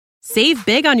Save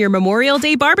big on your Memorial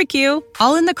Day barbecue,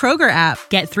 all in the Kroger app.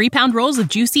 Get 3-pound rolls of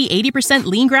juicy 80%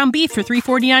 lean ground beef for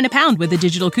 $3.49 a pound with a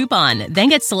digital coupon. Then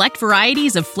get select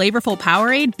varieties of flavorful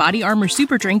Powerade, Body Armor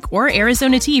Super Drink, or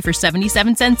Arizona tea for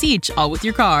 77 cents each, all with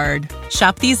your card.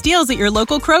 Shop these deals at your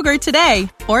local Kroger today,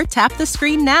 or tap the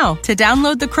screen now to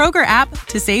download the Kroger app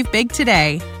to save big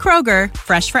today. Kroger,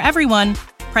 fresh for everyone.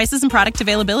 Prices and product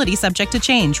availability subject to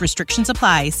change. Restrictions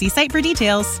apply. See site for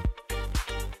details.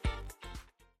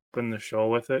 In the show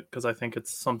with it, because I think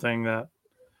it's something that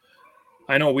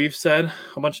I know we've said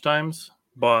a bunch of times,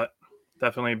 but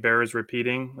definitely bears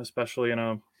repeating, especially in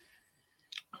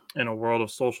a world of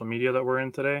social media that we're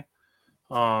in today.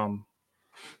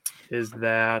 Is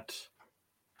that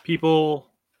people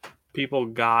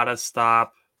gotta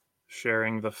stop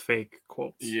sharing the fake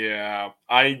quotes. Yeah,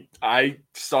 I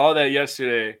saw that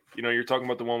yesterday. You're talking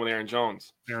about the one with Aaron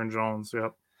Jones. Aaron Jones,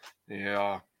 yep.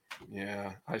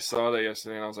 Yeah, I saw that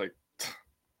yesterday, and I was like,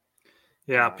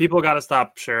 yeah, people got to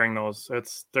stop sharing those.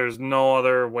 There's no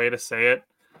other way to say it.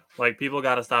 Like, people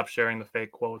got to stop sharing the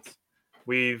fake quotes.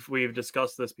 We've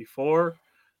discussed this before.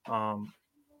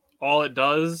 All it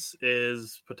does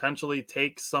is potentially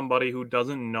take somebody who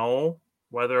doesn't know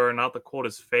whether or not the quote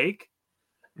is fake,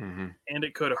 and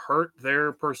it could hurt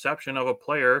their perception of a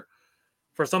player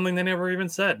for something they never even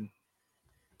said.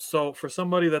 So for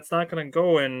somebody that's not going to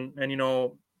go and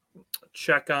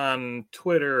check on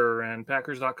Twitter and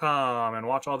Packers.com and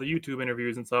watch all the YouTube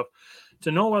interviews and stuff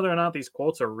to know whether or not these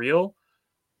quotes are real,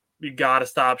 you got to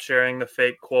stop sharing the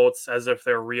fake quotes as if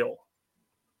they're real.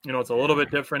 It's a little bit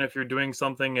different if you're doing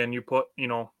something and you put,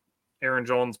 Aaron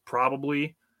Jones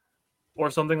probably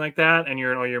or something like that, and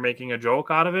you're making a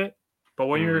joke out of it. But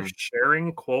when you're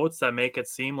sharing quotes that make it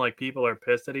seem like people are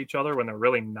pissed at each other when they're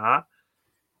really not,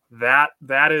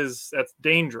 that's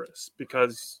dangerous,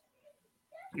 because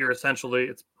you're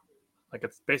essentially, it's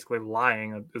basically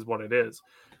lying is what it is.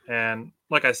 And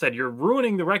like I said, you're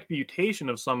ruining the reputation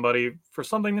of somebody for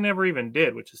something they never even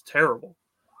did, which is terrible.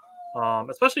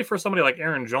 Especially for somebody like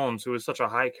Aaron Jones, who is such a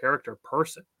high character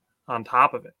person on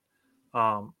top of it.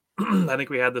 I think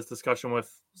we had this discussion with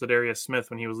Zadarius Smith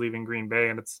when he was leaving Green Bay,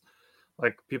 and it's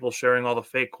like people sharing all the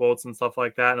fake quotes and stuff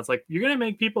like that. And it's like, you're going to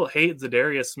make people hate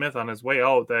Zadarius Smith on his way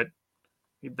out that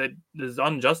is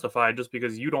unjustified just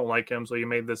because you don't like him. So you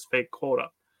made this fake quote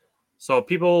up. So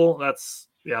people, that's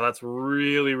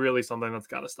really, really something that's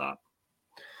got to stop.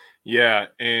 Yeah.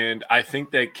 And I think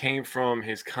that came from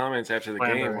his comments after the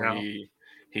game where he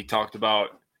talked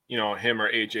about, him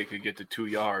or AJ could get to 2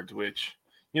 yards, which,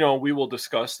 we will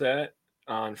discuss that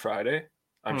on Friday.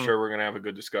 I'm sure we're going to have a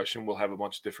good discussion. We'll have a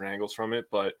bunch of different angles from it,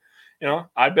 but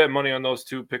I bet money on those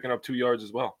two picking up 2 yards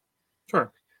as well.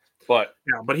 Sure. But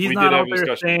he's not out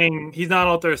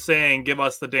there saying give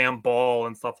us the damn ball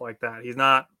and stuff like that. He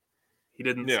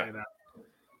didn't say that.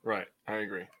 Right. I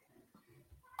agree.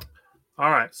 All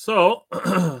right. So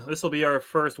this will be our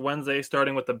first Wednesday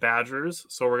starting with the Badgers.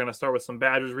 So we're going to start with some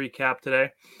Badgers recap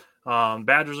today.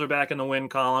 Badgers are back in the win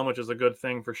column, which is a good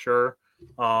thing for sure.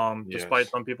 Despite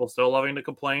some people still loving to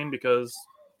complain because,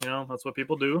 that's what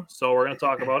people do. So we're going to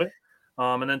talk about it.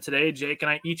 And then today, Jake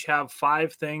and I each have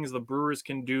 5 things the Brewers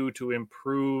can do to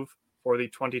improve for the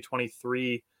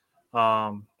 2023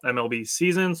 MLB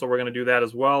season. So we're going to do that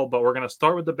as well. But we're going to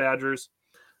start with the Badgers,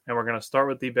 and we're going to start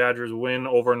with the Badgers win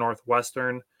over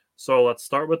Northwestern. So let's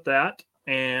start with that.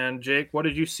 And Jake, what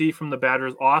did you see from the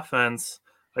Badgers offense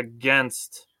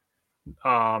against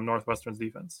Northwestern's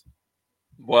defense?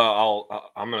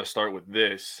 Well, I'm going to start with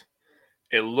this.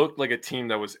 It looked like a team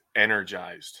that was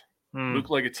energized. Looked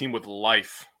like a team with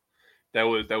life that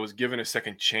was given a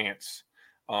second chance.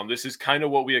 This is kind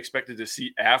of what we expected to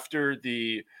see after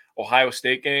the Ohio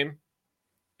State game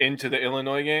into the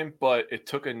Illinois game, but it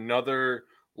took another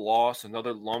loss,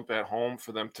 another lump at home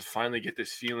for them to finally get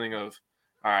this feeling of,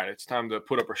 all right, it's time to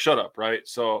put up or shut up, right?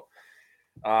 So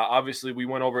obviously we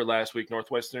went over it last week.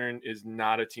 Northwestern is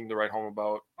not a team to write home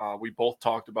about. We both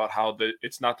talked about how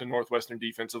it's not the Northwestern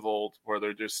defense of old where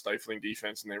they're just stifling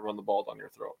defense and they run the ball down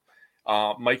your throat.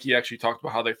 Mikey actually talked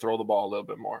about how they throw the ball a little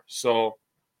bit more. So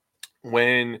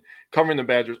when covering the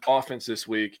Badgers offense this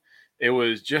week, it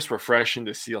was just refreshing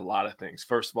to see a lot of things.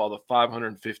 First of all, the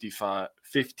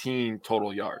 15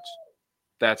 total yards.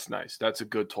 That's nice. That's a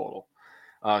good total,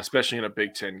 especially in a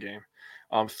Big Ten game.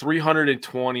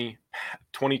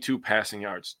 322 passing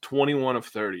yards, 21 of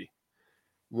 30,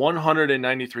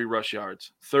 193 rush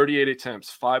yards, 38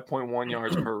 attempts, 5.1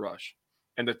 yards per rush,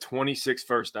 and the 26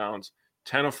 first downs,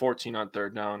 10 of 14 on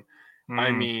third down. I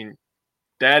mean,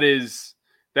 that's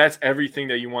everything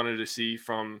that you wanted to see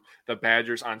from the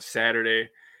Badgers on Saturday,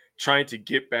 trying to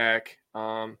get back.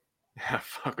 Yeah,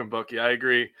 fucking Bucky. I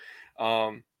agree.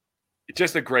 It's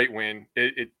just a great win.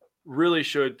 It really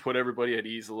should put everybody at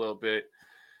ease a little bit.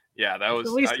 Yeah, that was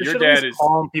your dad is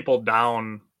calm people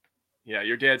down. Yeah,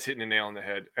 your dad's hitting the nail on the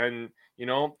head. And,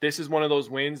 this is one of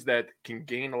those wins that can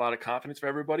gain a lot of confidence for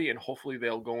everybody. And hopefully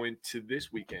they'll go into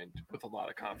this weekend with a lot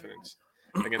of confidence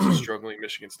against a struggling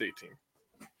Michigan State team.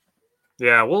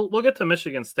 Yeah, we'll get to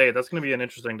Michigan State. That's going to be an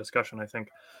interesting discussion, I think.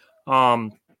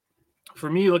 For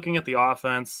me, looking at the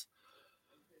offense,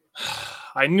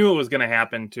 I knew it was going to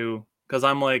happen too, because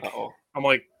I'm like,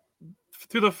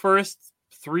 through the first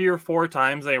 3 or 4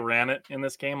 times they ran it in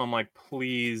this game, I'm like,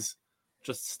 please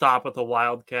just stop at the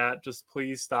Wildcat. Just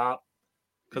please stop.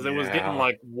 Because it was getting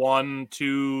like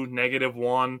 1-2,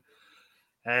 -1.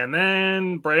 And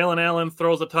then Braylon Allen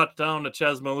throws a touchdown to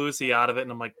Ches Malusi out of it.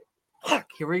 And I'm like, fuck,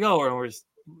 here we go. And we're just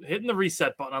hitting the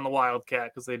reset button on the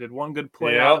Wildcat because they did one good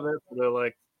play out of it. So they're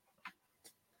like,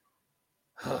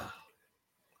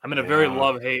 I'm in a very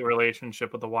love-hate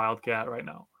relationship with the Wildcat right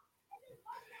now.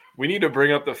 We need to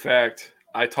bring up the fact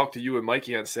I talked to you and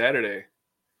Mikey on Saturday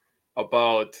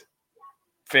about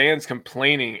fans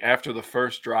complaining after the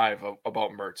first drive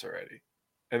about Mertz already.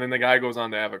 And then the guy goes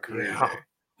on to have a career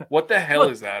day. What the hell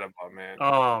is that about, man?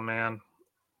 Oh, man.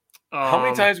 How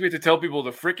many times do we have to tell people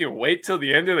to freaking wait till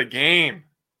the end of the game?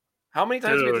 How many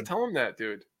times do we have to tell them that,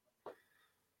 dude?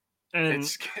 And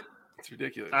it's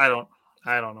ridiculous. I don't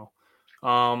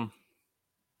know.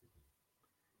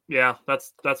 Yeah,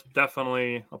 that's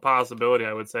definitely a possibility,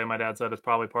 I would say. My dad said it's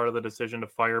probably part of the decision to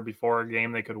fire before a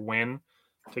game they could win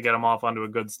to get them off onto a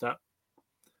good step,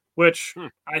 which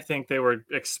I think they were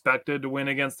expected to win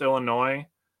against Illinois,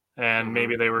 and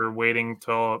maybe they were waiting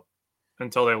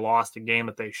until they lost a game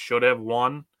that they should have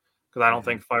won, because I don't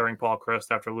think firing Paul Chryst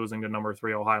after losing to number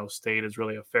 3 Ohio State is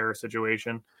really a fair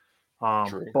situation.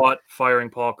 But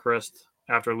firing Paul Chryst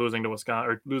after losing to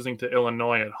Wisconsin or losing to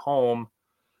Illinois at home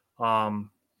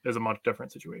is a much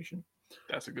different situation.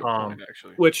 That's a good point,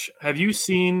 actually. Which have you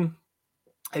seen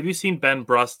Ben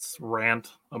Brust's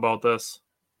rant about this?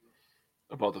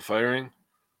 About the firing?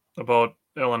 About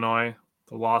Illinois,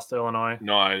 the loss to Illinois?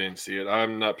 No, I didn't see it.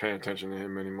 I'm not paying attention to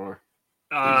him anymore.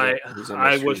 I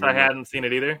wish I hadn't seen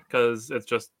it either, because it's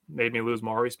just made me lose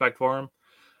more respect for him.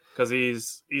 Because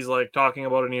he's like talking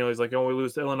about it, he's like, we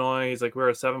lose to Illinois. He's like, we're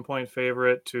a 7-point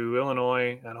favorite to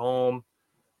Illinois at home.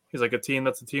 He's like,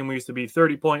 that's a team we used to be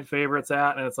 30-point favorites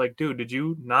at. And it's like, dude, did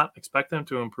you not expect them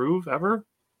to improve ever?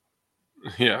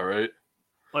 Yeah, right.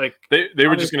 Like they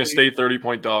were just going to stay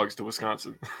 30-point dogs to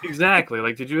Wisconsin. Exactly.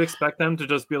 Like, did you expect them to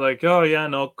just be like, oh yeah,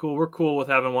 no, cool, we're cool with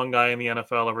having one guy in the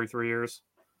NFL every 3 years?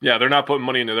 Yeah, they're not putting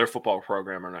money into their football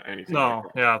program or anything.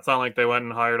 No, yeah, it's not like they went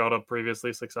and hired out a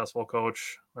previously successful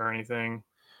coach or anything.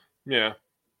 Yeah,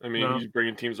 I mean, he's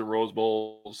bringing teams to Rose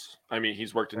Bowls. I mean,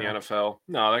 he's worked in the NFL.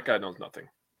 No, that guy knows nothing.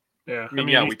 Yeah, I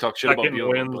mean, we talk shit about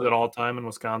wins at all time in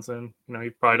Wisconsin.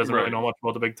 He probably doesn't really know much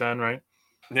about the Big Ten, right?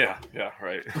 Yeah,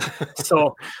 right.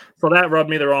 so that rubbed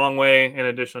me the wrong way. In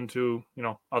addition to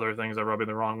other things that rubbed me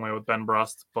the wrong way with Ben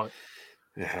Brust, but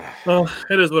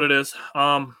it is what it is.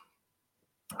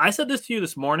 I said this to you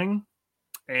this morning,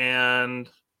 and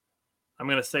I'm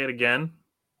going to say it again,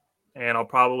 and I'll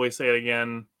probably say it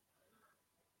again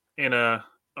in a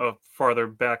farther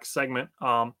back segment.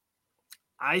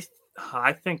 I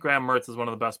think Graham Mertz is one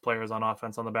of the best players on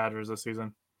offense on the Badgers this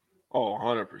season. Oh,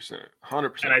 100%.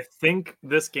 100%. And I think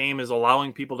this game is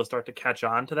allowing people to start to catch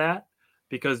on to that,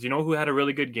 because who had a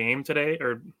really good game today,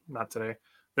 or not today,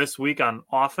 this week on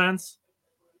offense?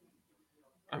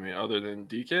 I mean, other than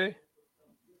DK?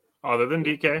 Other than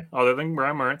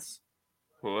Graham Mertz.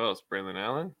 Who else? Braylon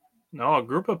Allen? No, a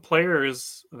group of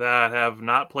players that have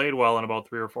not played well in about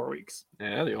 3 or 4 weeks.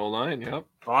 Yeah, the whole line, yep.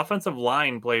 The offensive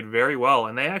line played very well,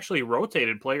 and they actually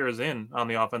rotated players in on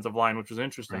the offensive line, which was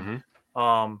interesting.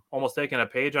 Almost taking a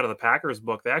page out of the Packers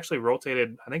book. They actually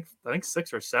rotated, I think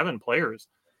 6 or 7 players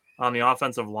on the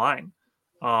offensive line.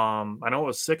 I know it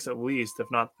was 6 at least, if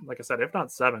not, like I said, if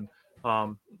not 7. I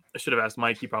should have asked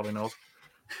Mike. He probably knows.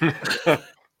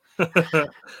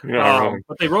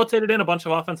 But they rotated in a bunch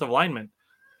of offensive linemen,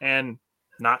 and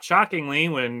not shockingly,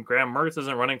 when Graham Mertz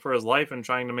isn't running for his life and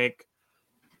trying to make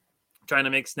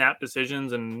snap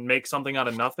decisions and make something out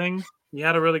of nothing, he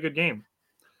had a really good game.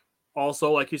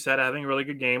 Also, like you said, having a really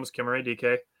good game was Kimari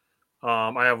DK.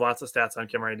 I have lots of stats on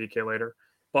Kimari DK later,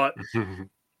 but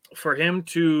for him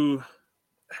to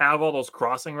have all those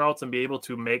crossing routes and be able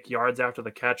to make yards after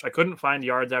the catch. I couldn't find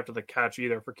yards after the catch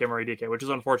either for Kimari DK, which is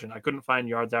unfortunate. I couldn't find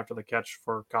yards after the catch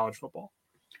for college football,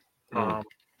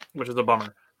 which is a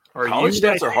bummer. College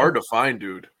stats are hard to find,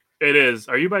 dude. It is.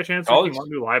 Are you by chance looking on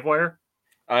new Livewire?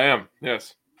 I am.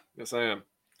 Yes, I am.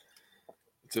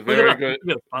 It's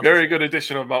a very good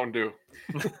addition of Mountain Dew.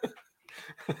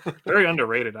 Very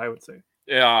underrated, I would say.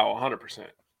 Yeah, 100%.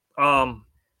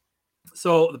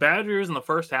 So the Badgers in the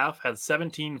first half had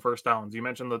 17 first downs. You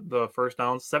mentioned the first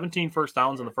downs. 17 first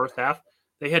downs in the first half.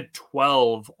 They had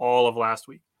 12 all of last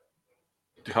week.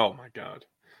 Oh, my God.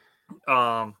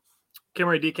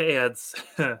 Kimmery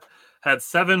DK had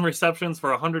 7 receptions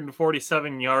for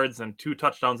 147 yards and 2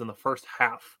 touchdowns in the first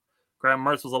half. Graham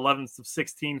Mertz was 11 of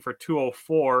 16 for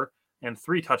 204 and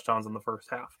 3 touchdowns in the first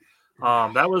half.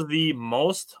 That was the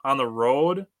most on the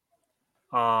road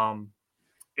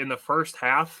in the first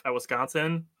half at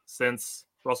Wisconsin since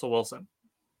Russell Wilson.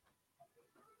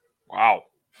 Wow.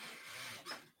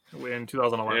 In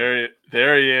 2011.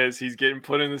 There he is. He's getting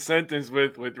put in the sentence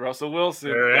with Russell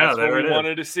Wilson. That's what we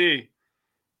wanted to see.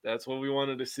 That's what we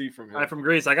wanted to see from him. Hi from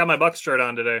Greece. I got my Bucs shirt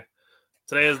on today.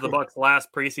 Today is the Bucs'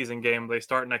 last preseason game. They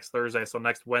start next Thursday, so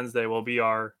next Wednesday will be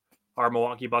our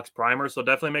Milwaukee Bucks primer. So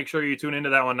definitely make sure you tune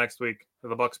into that one next week for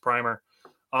the Bucks primer.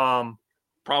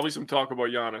 Probably some talk about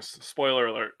Giannis. Spoiler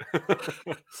alert.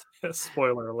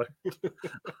 Spoiler alert.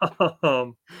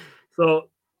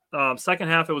 Second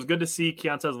half, it was good to see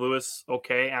Keontez Lewis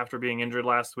okay after being injured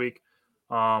last week.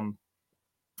 And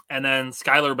then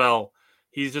Skylar Bell,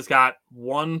 he's just got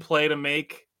one play to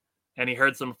make, and he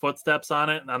heard some footsteps on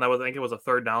it. And I think it was a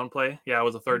third down play. Yeah, it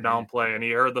was a third down play. And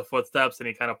he heard the footsteps, and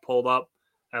he kind of pulled up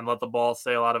and let the ball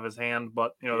sail out of his hand.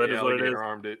 But, that is what it is.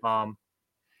 Armed it.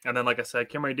 And then, like I said,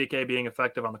 Kimmery DK being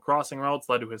effective on the crossing routes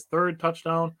led to his third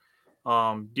touchdown.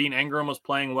 Dean Ingram was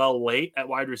playing well late at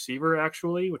wide receiver,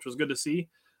 actually, which was good to see.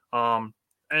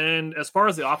 And as far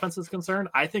as the offense is concerned,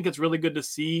 I think it's really good to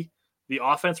see the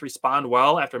offense respond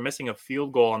well after missing a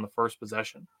field goal on the first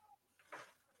possession.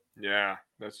 Yeah,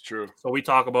 that's true. So we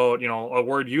talk about, a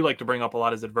word you like to bring up a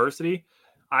lot is adversity.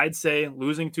 I'd say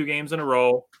losing 2 games in a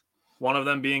row, one of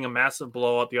them being a massive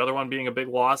blowout, the other one being a big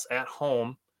loss at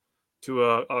home to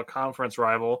a conference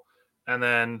rival, and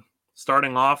then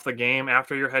starting off the game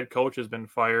after your head coach has been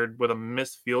fired with a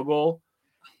missed field goal,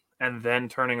 and then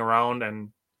turning around and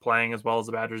playing as well as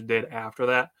the Badgers did after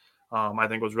that, I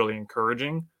think was really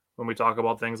encouraging when we talk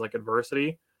about things like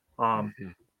adversity.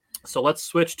 So let's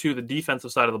switch to the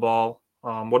defensive side of the ball.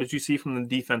 What did you see from the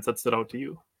defense that stood out to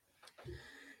you?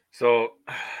 So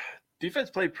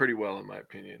defense played pretty well, in my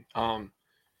opinion.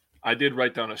 I did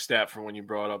write down a stat from when you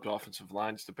brought up the offensive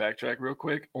line, just to backtrack real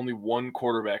quick. Only one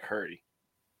quarterback hurry.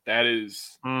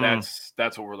 That's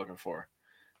what we're looking for.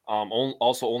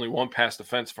 Also, only one pass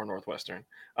defense for Northwestern.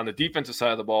 On the defensive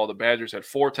side of the ball, the Badgers had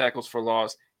 4 tackles for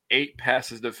loss, 8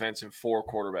 passes defense, and 4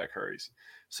 quarterback hurries.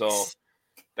 So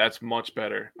that's much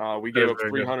better. We gave up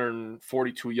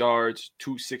 342 yards,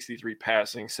 263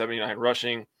 passing, 79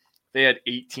 rushing. They had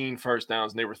 18 first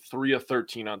downs, and they were 3 of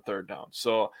 13 on third down.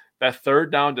 So that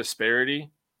third down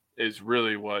disparity is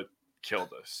really what killed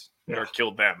us, or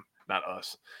killed them, not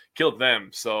us. Killed them.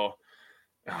 So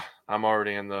I'm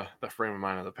already in the frame of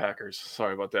mind of the Packers.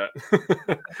 Sorry about that.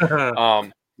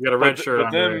 You got a red shirt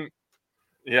on today.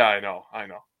 Yeah, I know.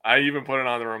 I even put it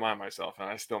on to remind myself, and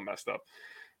I still messed up.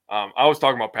 I was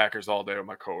talking about Packers all day with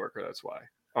my coworker. That's why.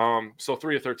 So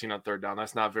 3 of 13 on third down.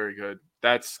 That's not very good.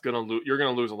 That's you're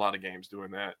gonna lose a lot of games doing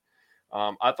that.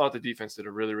 I thought the defense did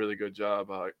a really, really good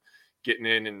job getting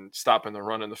in and stopping the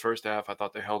run in the first half. I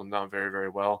thought they held them down very, very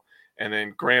well. And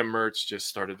then Graham Mertz just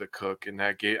started to cook, and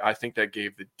I think that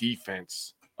gave the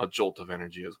defense a jolt of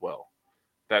energy as well.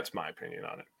 That's my opinion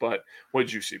on it. But what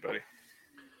did you see, buddy?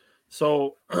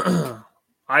 So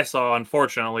I saw,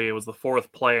 unfortunately, it was the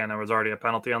 4th play, and there was already a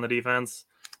penalty on the defense.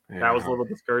 Yeah. That was a little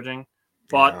discouraging.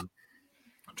 But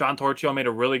John Torchio made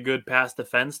a really good pass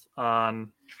defense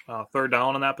on third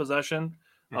down on that possession.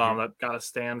 That got a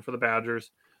stand for the Badgers.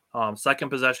 Second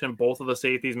possession, both of the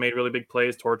safeties made really big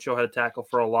plays. Torchio had a tackle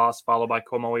for a loss, followed by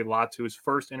Komoe Latu's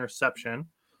first interception.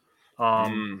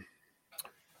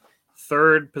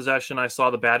 Third possession, I saw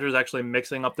the Badgers actually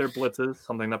mixing up their blitzes,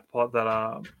 something that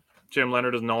Jim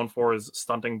Leonard is known for, is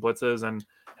stunting blitzes and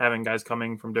having guys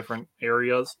coming from different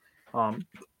areas. I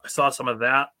saw some of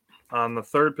that on the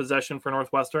third possession for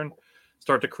Northwestern,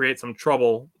 start to create some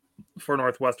trouble for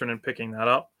Northwestern in picking that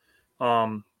up.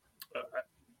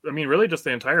 Really just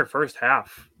the entire first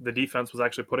half, the defense was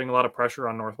actually putting a lot of pressure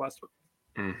on Northwestern,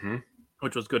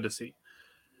 which was good to see.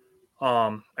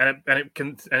 And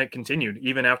it continued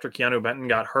even after Keanu Benton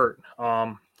got hurt.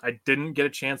 I didn't get a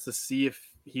chance to see if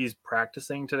he's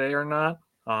practicing today or not,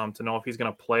 to know if he's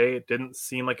going to play. It didn't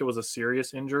seem like it was a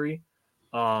serious injury.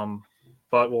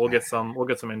 But we'll get some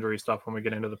injury stuff when we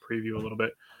get into the preview a little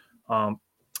bit.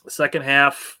 Second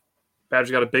half,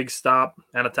 Badgers got a big stop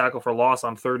and a tackle for loss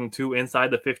on 3rd and 2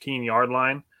 inside the 15-yard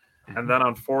line. And then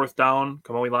on fourth down,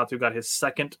 Kamoi Latu got his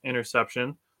second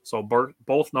interception. So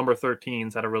both number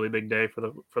 13s had a really big day for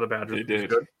the Badgers. They did.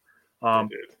 Good. They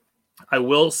did. I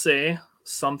will say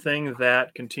something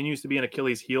that continues to be an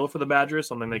Achilles heel for the Badgers,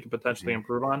 something they could potentially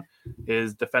improve on,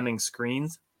 is defending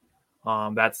screens.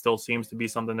 That still seems to be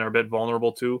something they're a bit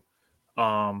vulnerable to.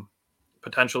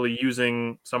 Potentially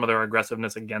using some of their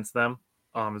aggressiveness against them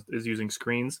is using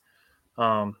screens.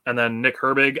 And then Nick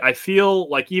Herbig, I feel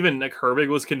like even Nick Herbig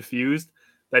was confused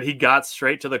that he got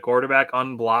straight to the quarterback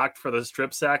unblocked for the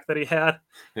strip sack that he had.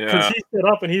 Because he stood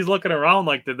up and he's looking around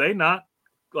like, did they not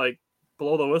like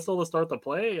blow the whistle to start the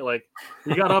play? Like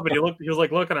he got up and he was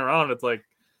like looking around. It's like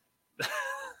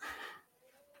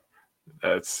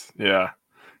that's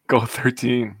Go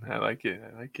 13. I like it.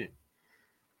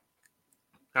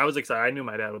 I was excited. I knew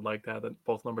my dad would like that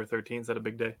both number 13s had a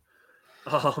big day.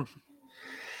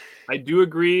 I do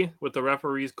agree with the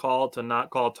referee's call to not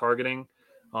call targeting.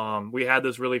 We had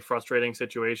this really frustrating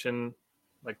situation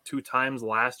like 2 times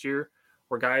last year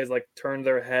where guys like turned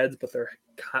their heads, but their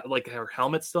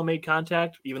helmets still made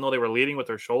contact, even though they were leading with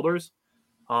their shoulders.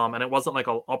 And it wasn't like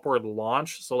an upward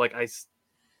launch. So like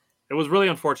it was really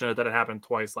unfortunate that it happened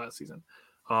twice last season.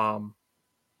 I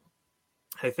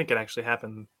think it actually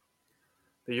happened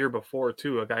the year before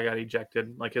too. A guy got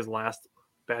ejected like his last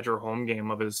Badger home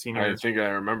game of his senior year. I think I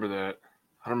remember that.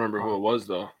 I don't remember who it was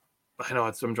though. I know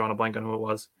I'm drawing a blank on who it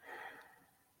was.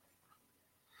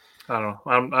 I don't know.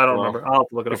 I don't remember. I'll have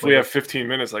to look it up. If we have 15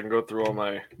 minutes, I can go through all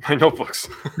my notebooks.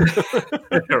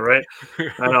 Right.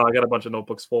 I know. I got a bunch of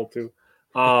notebooks full too.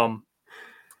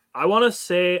 I want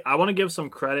to give some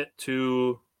credit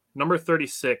to number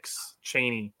 36,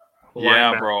 Cheney.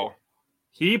 Yeah, bro.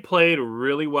 He played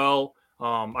really well.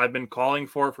 I've been calling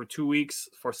for 2 weeks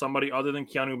for somebody other than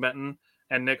Keanu Benton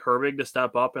and Nick Herbig to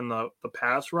step up in the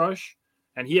pass rush.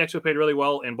 And he actually played really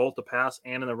well in both the pass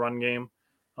and in the run game.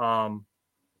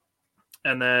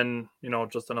 And then,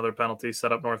 just another penalty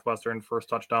set up Northwestern first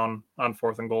touchdown on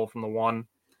 4th and goal from the 1.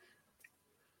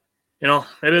 It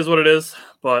is what it is,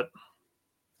 but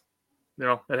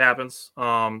it happens.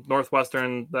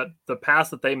 Northwestern, that the pass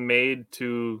that they made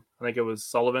to, I think it was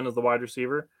Sullivan as the wide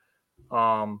receiver.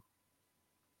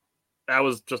 That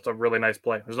was just a really nice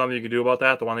play. There's nothing you can do about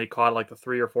that. The one that he caught at like the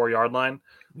 3 or 4 yard line.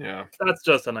 Yeah. That's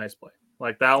just a nice play.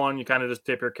 Like that one, you kind of just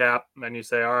tip your cap and you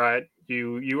say, all right,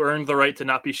 you earned the right to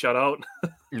not be shut out.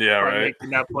 Yeah, right. Making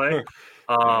that play.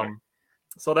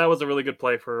 So that was a really good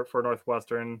play for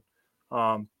Northwestern.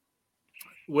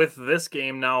 With this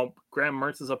game now, Graham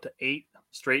Mertz is up to 8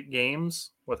 straight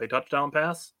games with a touchdown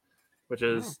pass, which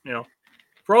is,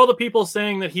 for all the people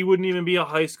saying that he wouldn't even be a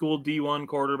high school D1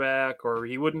 quarterback, or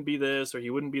he wouldn't be this, or he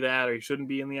wouldn't be that, or he shouldn't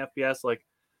be in the FBS, like,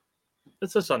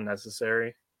 it's just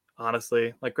unnecessary,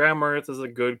 honestly. Like, Graham Mertz is a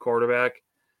good quarterback.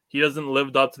 He doesn't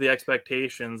live up to the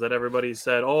expectations that everybody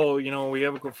said, oh, we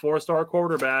have a 4-star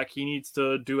quarterback. He needs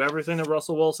to do everything that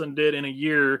Russell Wilson did in a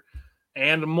year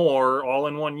and more, all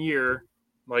in 1 year.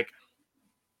 Like,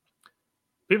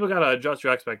 people got to adjust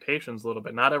your expectations a little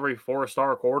bit. Not every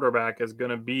 4-star quarterback is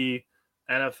going to be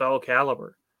NFL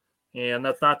caliber. And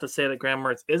that's not to say that Graham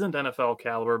Mertz isn't NFL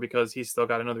caliber, because he's still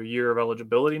got another year of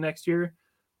eligibility next year.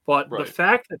 But the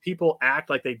fact that people act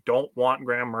like they don't want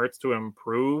Graham Mertz to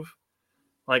improve,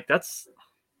 like that's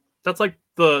like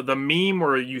the meme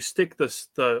where you stick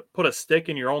put a stick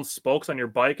in your own spokes on your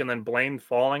bike and then blame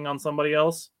falling on somebody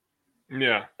else.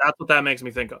 Yeah. That's what that makes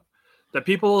me think of. That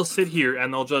people will sit here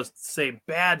and they'll just say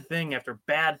bad thing after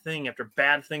bad thing after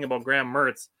bad thing about Graham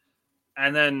Mertz,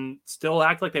 and then still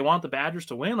act like they want the Badgers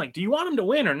to win. Like, do you want them to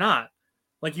win or not?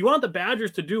 Like, you want the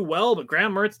Badgers to do well, but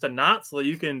Graham Mertz to not, so that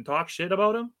you can talk shit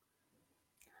about him?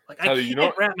 Like, I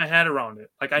can't wrap my head around it.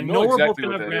 Like, I know we're both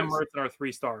going to have Graham Mertz in our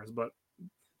 3 stars, but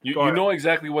you know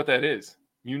exactly what that is.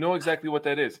 You know exactly what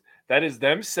that is. That is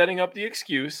them setting up the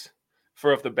excuse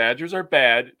for if the Badgers are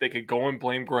bad, they could go and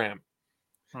blame Graham.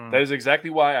 That is exactly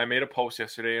why I made a post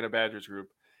yesterday in a Badgers group,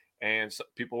 and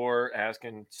people were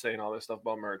saying all this stuff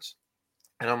about Mertz.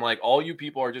 And I'm like, all you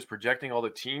people are just projecting all the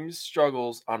team's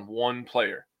struggles on one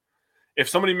player. If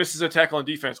somebody misses a tackle on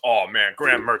defense, oh, man,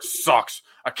 Graham Mertz sucks.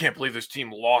 I can't believe this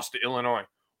team lost to Illinois.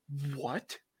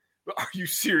 What? Are you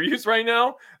serious right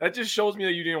now? That just shows me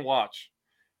that you didn't watch.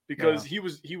 Because he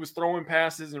was throwing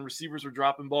passes and receivers were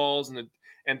dropping balls,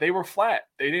 and they were flat.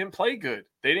 They didn't play good.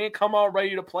 They didn't come out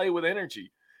ready to play with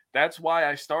energy. That's why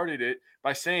I started it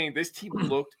by saying this team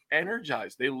looked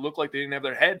energized. They looked like they didn't have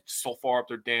their head so far up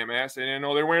their damn ass. They didn't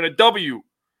know they were wearing a W.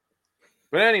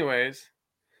 But anyways,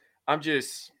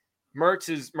 Mertz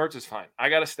is fine. I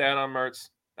got a stat on Mertz.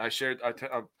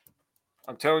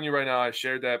 I'm telling you right now, I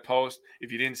shared that post.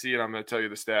 If you didn't see it, I'm going to tell you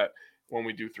the stat when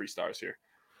we do 3 stars here.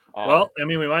 Well, I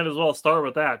mean, we might as well start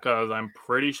with that because I'm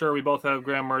pretty sure we both have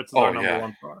Graham Mertz as our number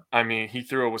one star. I mean, he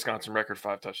threw a Wisconsin record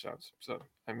 5 touchdowns. So,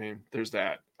 I mean, there's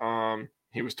that.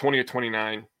 He was 20 of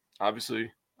 29,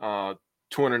 obviously.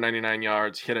 299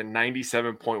 yards. He had a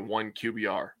 97.1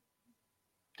 QBR.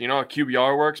 Do you know how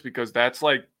QBR works? Because that's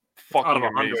like fucking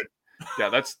amazing.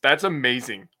 Yeah, that's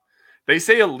amazing. They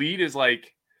say elite is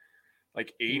like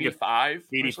 85.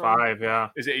 85, yeah.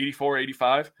 Is it 84,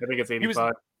 85? I think it's 85. He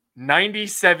was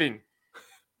 97.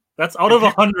 That's out of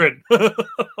 100.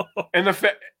 And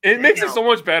it makes it so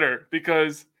much better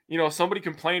because, somebody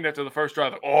complained after the first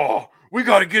drive, like, oh, we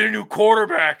got to get a new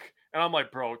quarterback. And I'm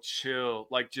like, bro, chill.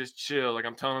 Like, just chill. Like,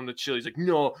 I'm telling him to chill. He's like,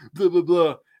 no, blah, blah,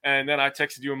 blah. And then I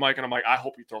texted you and Mike, and I'm like, I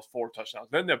hope he throws 4 touchdowns.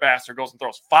 Then the bastard goes and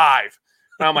throws 5.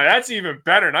 And I'm like, that's even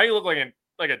better. Now you look like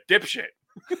a dipshit.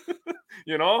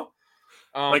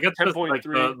 Like it's just like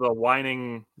the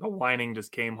whining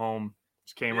just came home.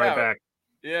 Just came right back.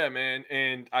 Yeah, man.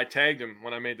 And I tagged him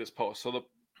when I made this post.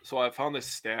 So I found this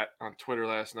stat on Twitter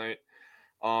last night.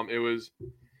 It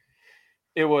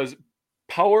was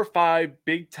Power 5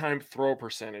 big time throw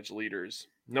percentage leaders.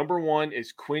 Number 1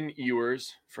 is Quinn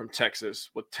Ewers from Texas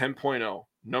with 10.0.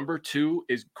 Number 2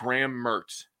 is Graham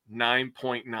Mertz,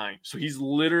 9.9. So he's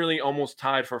literally almost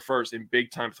tied for first in big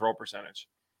time throw percentage.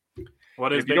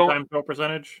 What is big time throw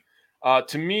percentage?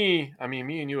 To me, I mean,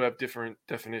 me and you have different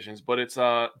definitions, but it's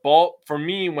ball for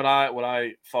me. What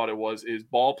I thought it was is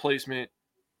ball placement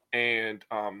and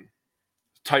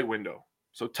tight window.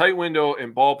 So tight window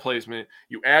and ball placement,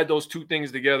 you add those two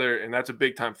things together, and that's a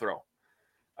big time throw.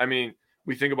 I mean,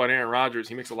 we think about Aaron Rodgers;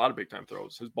 he makes a lot of big time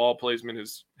throws. His ball placement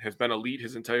has been elite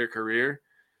his entire career.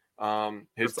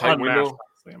 His tight window,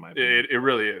 it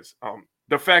really is.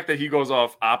 The fact that he goes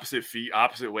off opposite feet,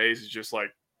 opposite ways is just like,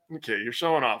 okay, you're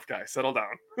showing off, guys. Settle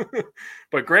down.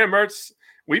 But Graham Mertz,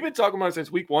 we've been talking about it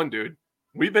since week 1, dude.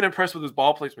 We've been impressed with his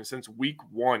ball placement since week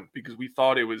 1 because we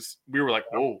were like,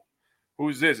 whoa,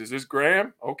 who's this? Is this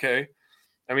Graham? Okay.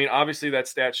 I mean, obviously that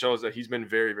stat shows that he's been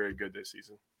very, very good this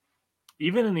season.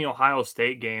 Even in the Ohio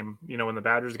State game, when the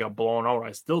Badgers got blown out,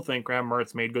 I still think Graham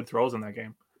Mertz made good throws in that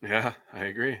game. Yeah, I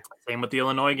agree. Same with the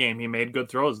Illinois game. He made good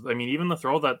throws. I mean, even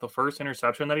the first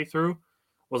interception that he threw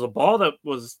was a ball that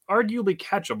was arguably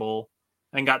catchable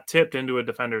and got tipped into a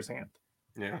defender's hand.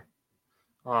 Yeah.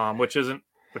 Which isn't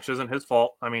his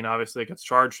fault. I mean, obviously it gets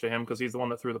charged to him because he's the one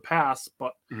that threw the pass.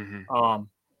 But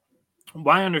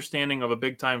my understanding of a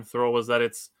big time throw was that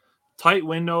it's tight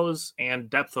windows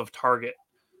and depth of target.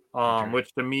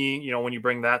 Which to me, when you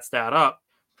bring that stat up,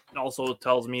 it also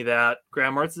tells me that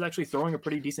Graham Mertz is actually throwing a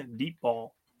pretty decent deep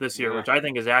ball this year, which I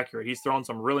think is accurate. He's thrown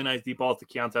some really nice deep balls to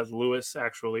Keontae Lewis,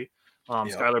 actually.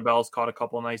 Skylar Bell's caught a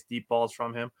couple of nice deep balls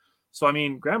from him. So, I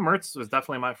mean, Graham Mertz was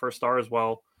definitely my first star as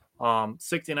well.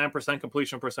 69%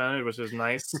 completion percentage, which is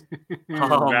nice.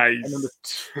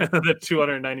 Nice. And then the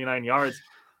 299 yards.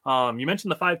 You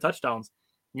mentioned the 5 touchdowns.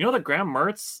 You know that Graham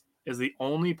Mertz is the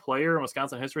only player in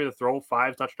Wisconsin history to throw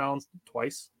 5 touchdowns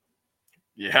twice?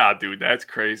 Yeah, dude, that's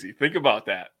crazy. Think about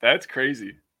that. That's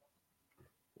crazy.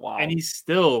 Wow. And he's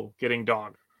still getting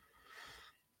dogged.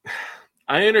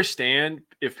 I understand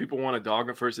if people want to dog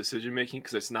him for his decision making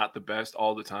because it's not the best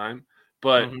all the time.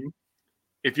 But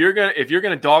if you're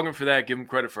gonna dog him for that, give him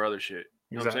credit for other shit.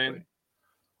 You know what I'm saying?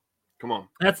 Come on.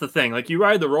 That's the thing. Like, you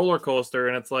ride the roller coaster,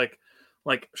 and it's like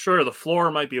sure, the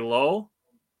floor might be low,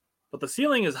 but the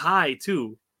ceiling is high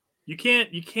too. You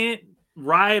can't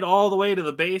ride all the way to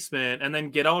the basement and then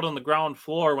get out on the ground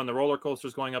floor when the roller coaster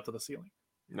is going up to the ceiling.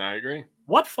 No, I agree.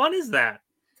 What fun is that?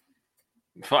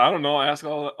 I don't know. Ask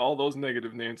all those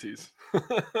negative Nancys.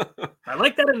 I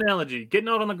like that analogy. Getting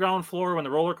out on the ground floor when the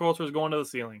roller coaster is going to the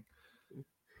ceiling.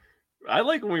 I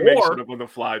like when we make shit up on the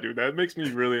fly, dude. That makes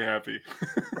me really happy.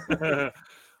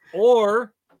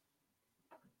 Or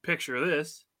picture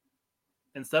this.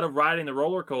 Instead of riding the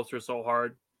roller coaster so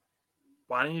hard,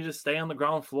 why don't you just stay on the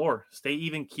ground floor? Stay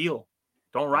even keel.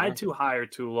 Don't ride too high or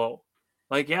too low.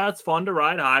 Like, yeah, it's fun to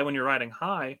ride high when you're riding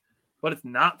high, but it's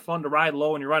not fun to ride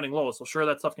low when you're riding low. So sure,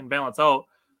 that stuff can balance out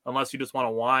unless you just want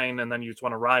to whine and then you just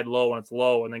want to ride low when it's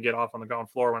low and then get off on the ground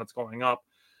floor when it's going up.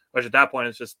 Which at that point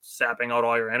is just sapping out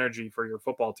all your energy for your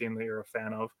football team that you're a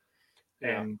fan of.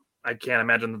 Yeah. And I can't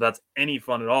imagine that that's any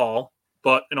fun at all.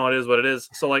 But, it is what it is.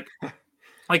 So, like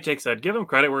Jake said, give him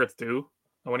credit where it's due.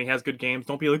 And when he has good games,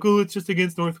 don't be like, oh, it's just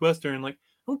against Northwestern. Like,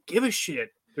 don't give a shit.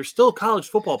 They're still college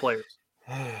football players.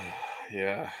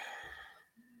 Yeah.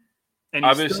 And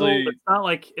obviously,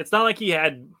 it's not like he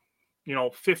had,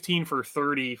 15 for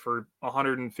 30 for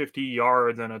 150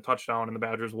 yards and a touchdown, and the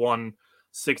Badgers won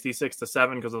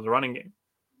 66-7 because of the running game.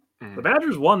 The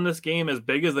Badgers won this game as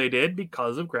big as they did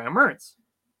because of Graham Mertz.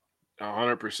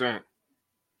 100%.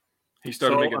 He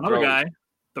started So making another throws. guy,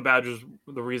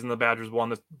 the reason the Badgers won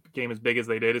this game as big as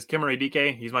they did is Kimmerer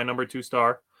DK. He's my number 2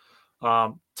 star.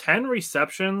 10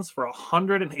 receptions for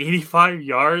 185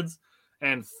 yards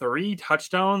and 3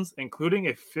 touchdowns, including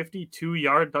a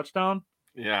 52-yard touchdown.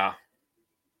 Yeah.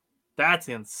 That's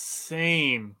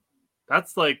insane.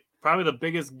 That's like probably the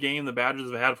biggest game the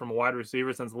Badgers have had from a wide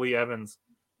receiver since Lee Evans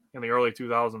in the early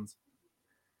 2000s.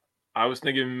 I was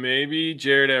thinking maybe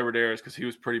Jared Everderis because he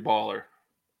was pretty baller.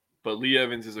 But Lee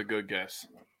Evans is a good guess.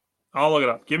 I'll look it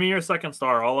up. Give me your second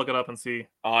star. I'll look it up and see.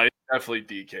 It's definitely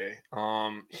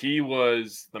DK. He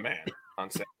was the man on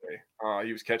Saturday.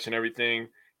 He was catching everything.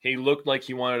 He looked like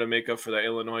he wanted to make up for that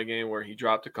Illinois game where he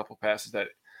dropped a couple passes that,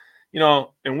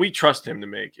 and we trust him to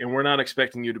make. And we're not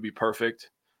expecting you to be perfect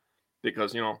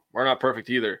because, we're not perfect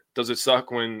either. Does it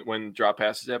suck when drop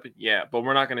passes happen? Yeah, but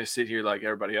we're not going to sit here like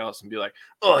everybody else and be like,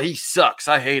 oh, he sucks.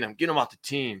 I hate him. Get him off the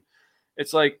team.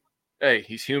 It's like, hey,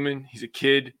 he's human. He's a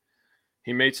kid.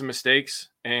 He made some mistakes,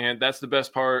 and that's the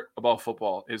best part about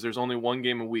football is there's only one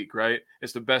game a week, right?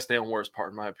 It's the best and worst part,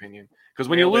 in my opinion. Because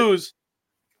when you lose,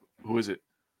 who is it?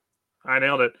 I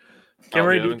nailed it.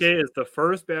 Kimmerer DK is the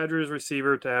first Badgers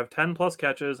receiver to have 10-plus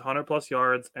catches, 100-plus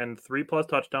yards, and 3-plus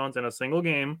touchdowns in a single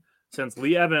game since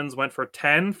Lee Evans went for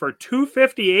 10 for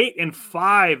 258 and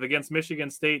 5 against Michigan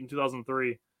State in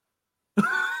 2003.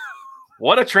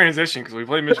 What a transition because we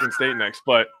play Michigan State next,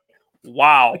 but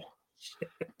wow.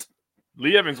 Shit.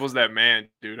 Lee Evans was that man,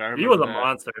 dude. He was a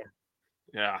monster.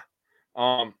 Yeah.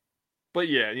 But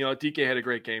yeah, DK had a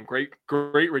great game.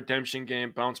 Great redemption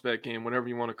game, bounce back game, whatever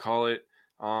you want to call it.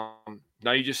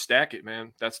 Now you just stack it,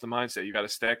 man. That's the mindset. You got to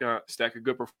stack a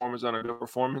good performance on a good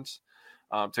performance.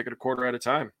 Take it a quarter at a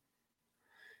time.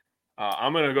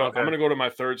 I'm gonna go to my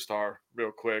third star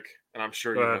real quick, and I'm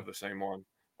sure you have the same one.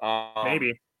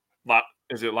 Maybe.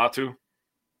 Is it Latu?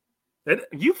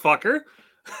 You fucker.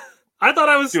 I thought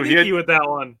I was sneaky with that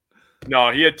one.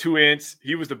 No, he had 2 ints.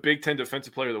 He was the Big Ten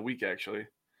Defensive Player of the Week, actually.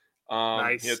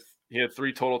 Nice. He had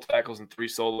 3 total tackles and 3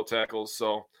 solo tackles.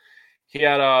 So he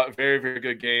had a very, very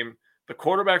good game. The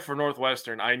quarterback for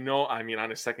Northwestern, on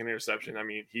his second interception,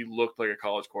 he looked like a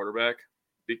college quarterback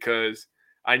because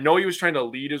I know he was trying to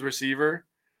lead his receiver,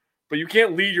 but you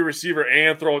can't lead your receiver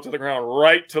and throw it to the ground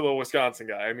right to the Wisconsin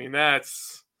guy.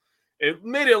 It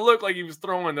made it look like he was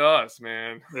throwing to us,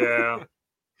 man. Yeah.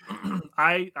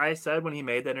 I said when he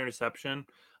made that interception, I'm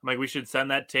like, we should send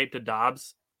that tape to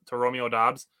Romeo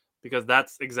Doubs, because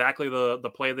that's exactly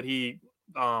the play that he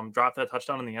dropped that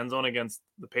touchdown in the end zone against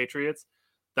the Patriots.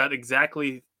 That exact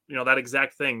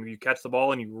thing. You catch the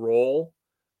ball and you roll.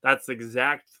 That's the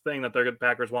exact thing that the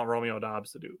Packers want Romeo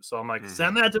Doubs to do. So I'm like,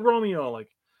 send that to Romeo. Like,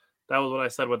 that was what I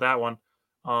said with that one.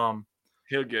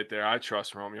 He'll get there. I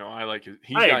trust Romeo. I like it.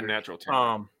 He's got natural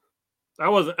talent.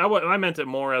 I meant it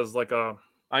more as like a.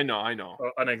 I know.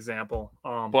 An example.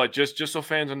 But just so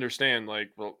fans understand,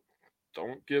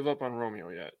 don't give up on Romeo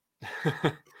yet.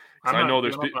 I know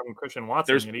there's on Christian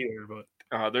Watson either,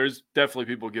 but there's definitely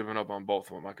people giving up on both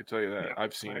of them. I could tell you that. Yeah,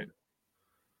 I've seen it.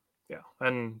 Yeah,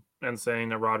 and saying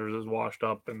that Rodgers is washed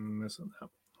up and this and that.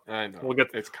 I know. We'll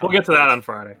get to that on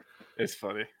Friday. It's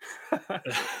funny.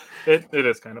 it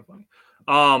is kind of funny.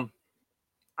 I'm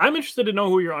interested to know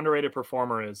who your underrated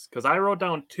performer is, because I wrote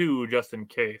down 2 just in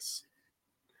case.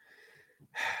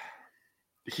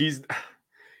 He's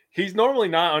normally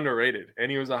not underrated,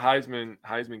 and he was a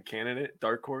Heisman candidate,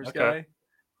 dark horse guy.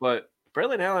 But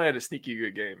Braylon Allen had a sneaky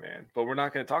good game, man. But we're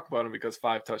not going to talk about him because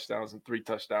 5 touchdowns and 3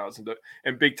 touchdowns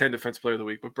and Big Ten Defensive Player of the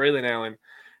Week. But Braylon Allen,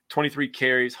 23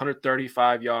 carries,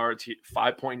 135 yards,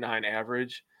 5.9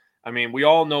 average. We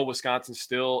all know Wisconsin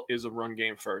still is a run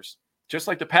game first, just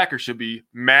like the Packers should be.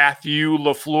 Matthew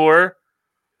LaFleur.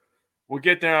 We'll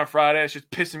get there on Friday. It's just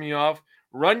pissing me off.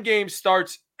 Run game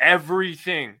starts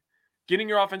everything. Getting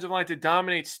your offensive line to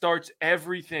dominate starts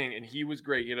everything. And he was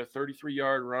great. He had a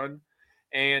 33-yard run.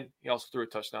 And he also threw a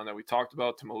touchdown that we talked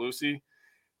about to Malusi.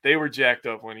 They were jacked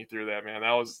up when he threw that, man.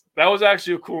 That was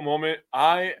actually a cool moment.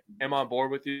 I am on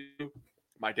board with you.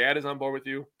 My dad is on board with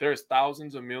you. There's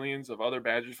thousands of millions of other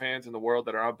Badger fans in the world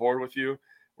that are on board with you.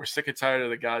 We're sick and tired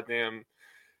of the goddamn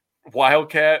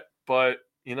Wildcat, but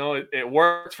it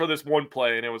worked for this one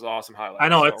play, and it was awesome highlight. I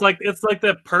know. So. It's like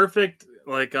the perfect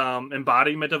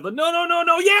embodiment of the no,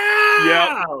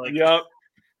 yeah. Yep.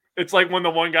 It's like when the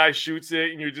one guy shoots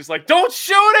it, and you're just like, don't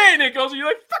shoot it, and it goes, and you're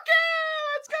like, fuck it,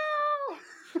 let's go.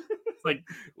 It's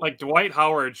like Dwight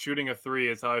Howard shooting a 3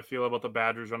 is how I feel about the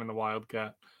Badgers running the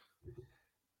Wildcat.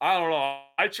 I don't know.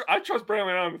 I trust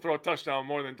Braylon Allen to throw a touchdown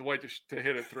more than Dwight to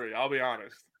hit a 3. I'll be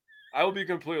honest. I will be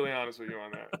completely honest with you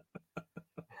on that.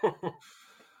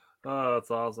 Oh, that's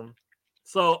awesome.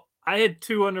 So I had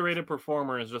two underrated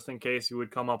performers just in case you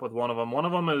would come up with one of them. One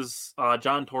of them is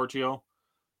John Torchio.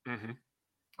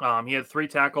 He had 3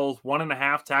 tackles,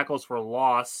 1.5 tackles for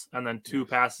loss, and then 2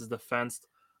 passes defensed.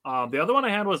 The other one I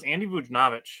had was Andy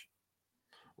Vujnovic,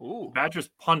 Badgers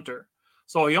punter.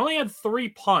 So he only had 3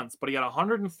 punts, but he had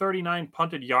 139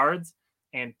 punted yards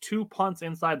and 2 punts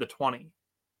inside the 20.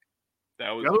 The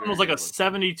other one was like a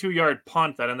 72-yard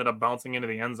punt that ended up bouncing into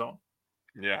the end zone.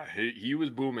 Yeah, he was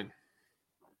booming.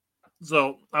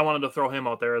 So I wanted to throw him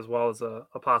out there as well as a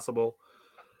possible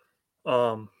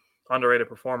underrated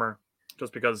performer,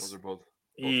 just because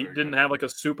he didn't have like a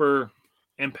super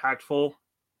impactful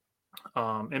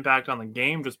impact on the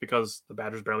game, just because the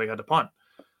Badgers barely had to punt.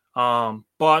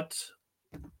 But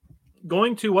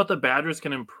going to what the Badgers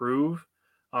can improve,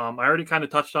 I already kind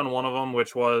of touched on one of them,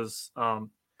 which was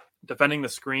defending the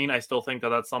screen. I still think that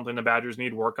that's something the Badgers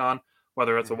need work on,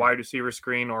 whether it's a wide receiver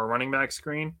screen or a running back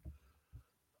screen.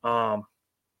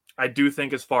 I do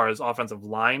think as far as offensive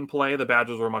line play, the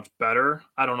Badgers were much better.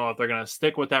 I don't know if they're going to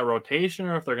stick with that rotation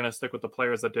or if they're going to stick with the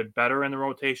players that did better in the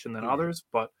rotation than others.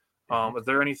 But is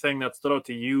there anything that stood out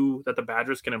to you that the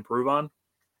Badgers can improve on?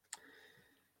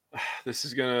 This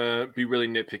is going to be really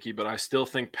nitpicky, but I still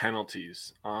think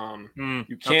penalties.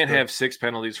 You can't have 6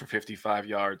 penalties for 55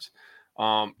 yards.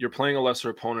 You're playing a lesser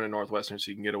opponent in Northwestern,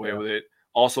 so you can get away with it.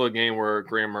 Also, a game where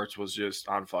Graham Mertz was just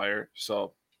on fire.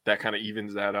 So that kind of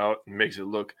evens that out and makes it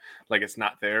look like it's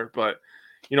not there. But,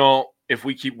 if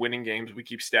we keep winning games, we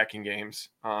keep stacking games,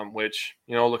 which,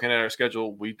 looking at our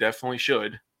schedule, we definitely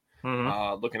should,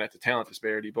 looking at the talent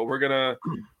disparity. But we're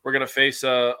gonna face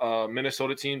a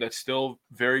Minnesota team that's still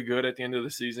very good at the end of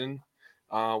the season.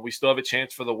 We still have a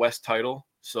chance for the West title.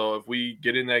 So if we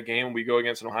get in that game, we go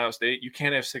against an Ohio State, you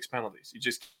can't have 6 penalties. You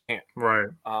just can't. Right.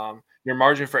 Your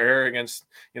margin for error against,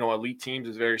 elite teams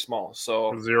is very small.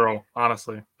 So 0,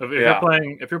 honestly.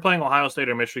 If you're playing Ohio State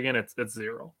or Michigan, it's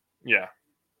 0. Yeah.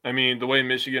 I mean, the way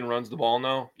Michigan runs the ball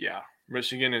now,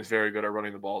 Michigan is very good at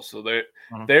running the ball. So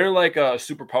they're like a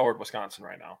super powered Wisconsin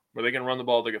right now, where they can run the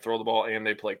ball, they can throw the ball, and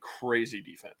they play crazy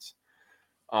defense.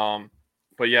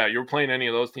 But yeah, you're playing any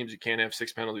of those teams, you can't have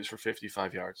 6 penalties for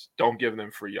 55 yards. Don't give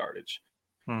them free yardage.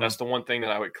 That's the one thing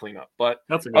that I would clean up. But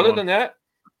other than that,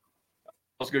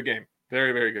 it was a good game.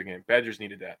 Very, very good game. Badgers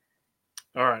needed that.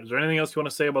 All right. Is there anything else you want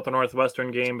to say about the Northwestern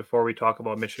game before we talk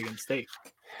about Michigan State?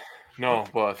 No,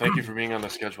 but thank you for being on the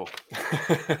schedule.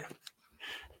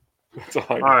 That's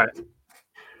all right.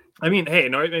 I mean, hey,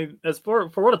 as for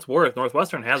what it's worth,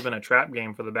 Northwestern has been a trap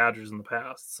game for the Badgers in the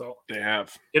past. So they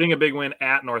have. Getting a big win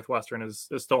at Northwestern is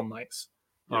still nice.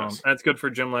 Yes. And it's good for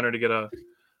Jim Leonard to get a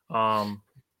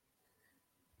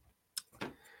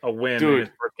win in his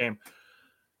first game.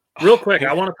 Real quick,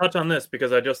 I want to touch on this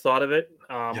because I just thought of it.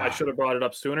 I should have brought it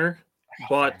up sooner.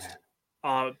 But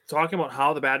talking about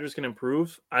how the Badgers can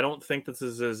improve, I don't think this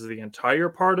is the entire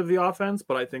part of the offense,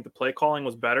 but I think the play calling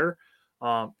was better.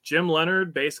 Jim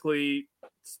Leonard basically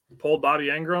pulled Bobby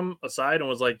Engram aside and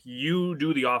was like, you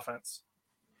do the offense.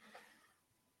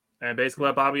 And basically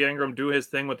let Bobby Engram do his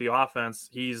thing with the offense.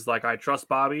 He's like, I trust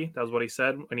Bobby. That was what he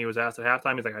said when he was asked at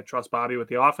halftime. He's like, I trust Bobby with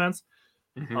the offense.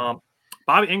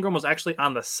 Bobby Engram was actually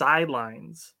on the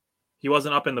sidelines. He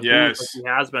wasn't up in the booth like he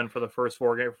has been for the first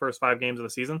 5 games of the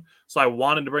season. So I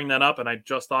wanted to bring that up, and I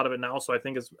just thought of it now. So I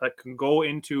think that can go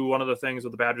into one of the things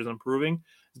with the Badgers improving.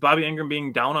 Is Bobby Engram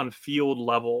being down on field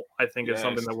level, I think is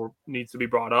something that needs to be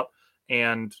brought up.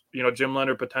 And, Jim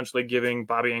Leonard potentially giving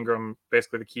Bobby Engram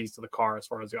basically the keys to the car as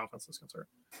far as the offense is concerned.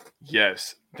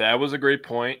 Yes, that was a great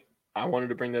point. I wanted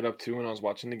to bring that up too when I was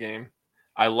watching the game.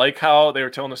 I like how they were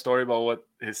telling the story about what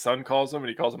his son calls him, and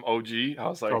he calls him OG. I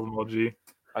was like, call him OG.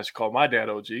 I should call my dad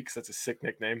OG because that's a sick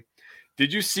nickname.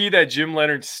 Did you see that Jim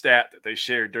Leonard stat that they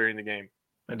shared during the game?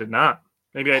 I did not.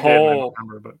 Maybe I did. I don't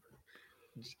remember, but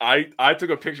I took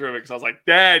a picture of it because I was like,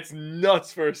 that's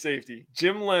nuts for a safety.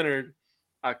 Jim Leonard,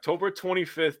 October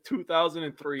 25th,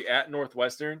 2003 at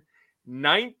Northwestern,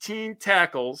 19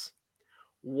 tackles,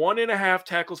 1.5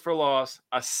 tackles for loss,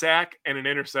 a sack, and an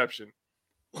interception.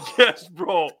 Yes,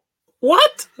 bro.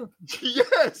 What?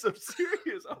 Yes, I'm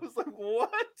serious. I was like, what?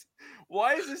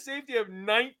 Why does the safety have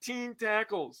 19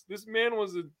 tackles? This man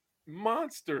was a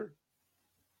monster.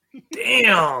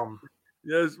 Damn.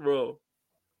 Yes, bro.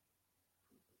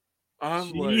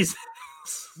 I'm Jesus.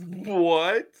 like,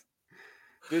 what?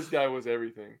 This guy was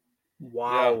everything.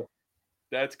 Wow.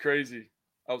 Yeah, that's crazy.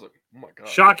 I was like, oh my God.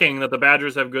 Shocking that the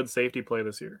Badgers have good safety play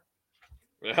this year.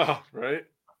 Yeah, right?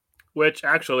 Which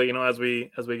actually, as we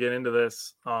get into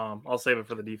this, I'll save it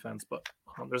for the defense, but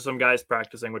there's some guys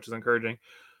practicing, which is encouraging.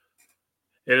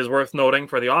 It is worth noting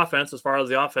for the offense, as far as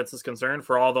the offense is concerned,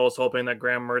 for all those hoping that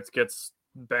Graham Mertz gets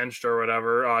benched or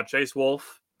whatever. Chase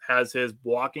Wolf has his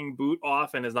walking boot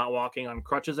off and is not walking on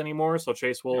crutches anymore. So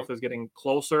Chase Wolf is getting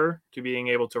closer to being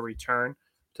able to return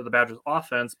to the Badgers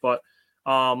offense. But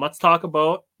let's talk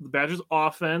about the Badgers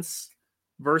offense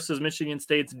versus Michigan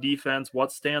State's defense.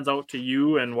 What stands out to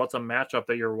you and what's a matchup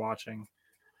that you're watching?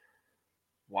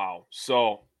 Wow.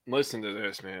 So listen to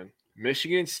this, man.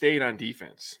 Michigan State on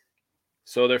defense.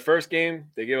 So their first game,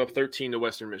 they gave up 13 to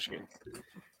Western Michigan.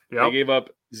 Yep. They gave up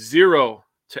 0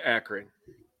 to Akron.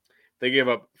 They gave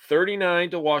up 39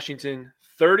 to Washington,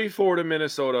 34 to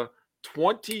Minnesota,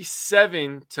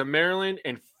 27 to Maryland,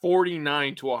 and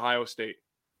 49 to Ohio State.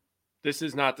 This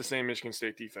is not the same Michigan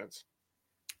State defense.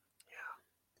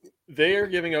 Yeah. They are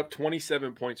giving up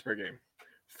 27 points per game,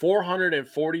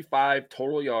 445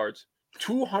 total yards,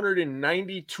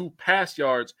 292 pass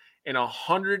yards, and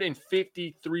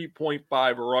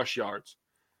 153.5 rush yards.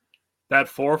 That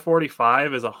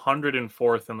 445 is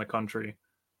 104th in the country.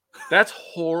 That's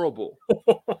horrible.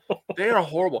 They are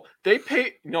horrible. They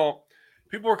pay,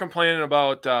 people were complaining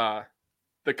about the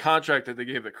contract that they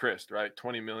gave to Chris, right?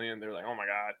 $20 million. They're like, oh my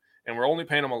God. And we're only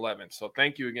paying him 11. So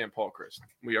thank you again, Paul Chris.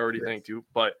 We already thanked you,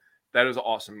 but that is an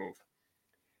awesome move.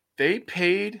 They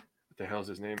paid, what the hell is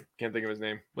his name? Can't think of his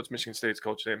name. What's Michigan State's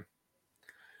coach name?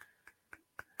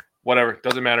 Whatever.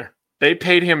 Doesn't matter. They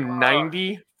paid him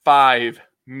 $95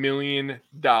 million.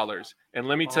 And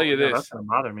let me tell you this. That's going to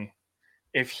bother me.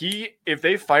 If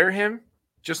they fire him,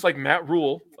 just like Matt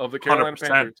Rule of the Carolina 100%.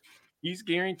 Panthers, he's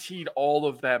guaranteed all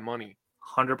of that money.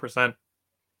 100%.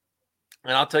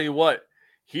 And I'll tell you what,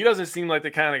 he doesn't seem like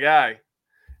the kind of guy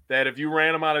that if you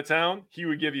ran him out of town, he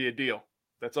would give you a deal.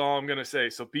 That's all I'm going to say.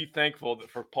 So be thankful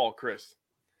for Paul Chris.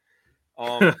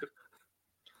 So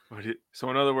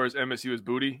in other words, MSU is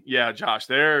booty. Yeah, Josh,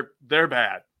 they're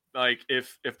bad. Like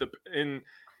this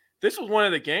was one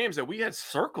of the games that we had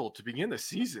circled to begin the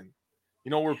season.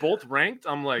 We're both ranked.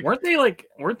 I'm like, weren't they like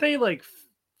 15th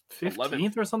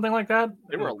 11th. or something like that?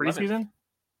 They were preseason.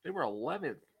 They were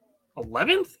 11th.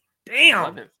 11th?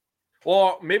 Damn. 11th.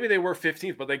 Well, maybe they were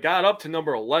 15th, but they got up to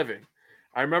number 11.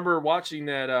 I remember watching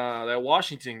that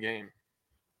Washington game,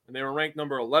 and they were ranked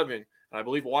number 11. And I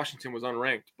believe Washington was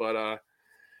unranked, but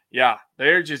yeah,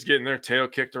 they're just getting their tail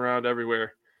kicked around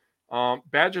everywhere.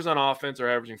 Badgers on offense are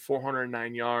averaging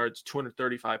 409 yards,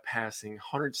 235 passing,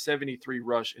 173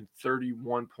 rush, and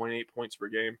 31.8 points per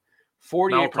game.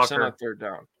 48% on third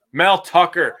down. Mel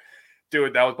Tucker.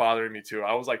 Dude, that was bothering me too.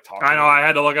 I was like talking. I know. I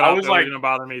had to look it up. I was like, it didn't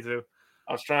bother me too.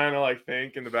 I was trying to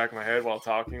think in the back of my head while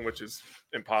talking, which is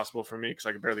impossible for me because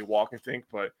I can barely walk and think.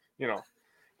 But,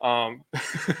 I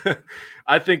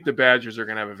think the Badgers are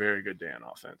going to have a very good day on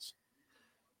offense.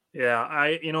 Yeah,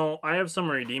 I have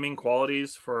some redeeming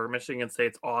qualities for Michigan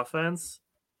State's offense,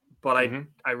 but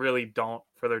I really don't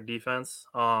for their defense.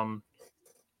 Let's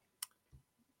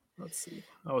see.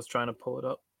 I was trying to pull it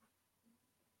up.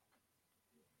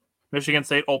 Michigan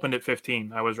State opened at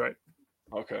 15. I was right.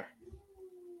 Okay.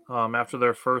 After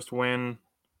their first win,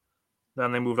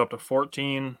 then they moved up to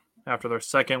 14. After their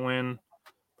second win,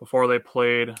 before they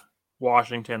played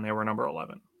Washington, they were number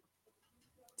 11.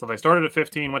 So they started at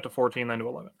 15, went to 14, then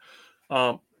to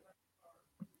 11.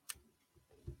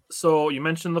 So you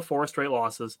mentioned the 4 straight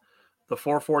losses, the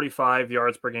 445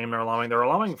 yards per game they're allowing. They're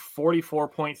allowing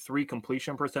 44.3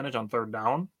 completion percentage on third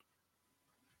down,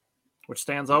 which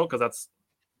stands out because that's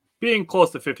being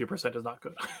close to 50% is not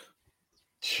good.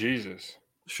 Jesus.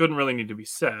 Shouldn't really need to be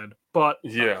said, but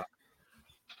yeah.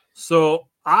 So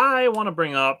I want to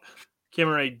bring up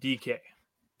Kimere DK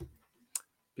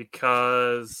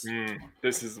because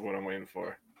this is what I'm waiting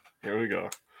for. Here we go.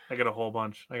 I got a whole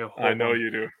bunch. I know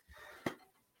you do.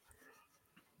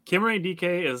 Kimere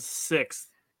DK is 6th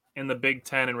in the Big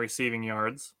Ten in receiving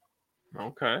yards.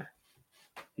 Okay.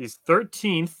 He's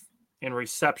 13th in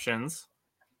receptions.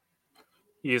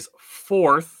 He is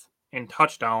 4th in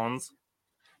touchdowns.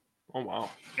 Oh, wow.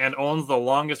 And owns the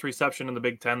longest reception in the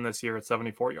Big Ten this year at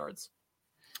 74 yards.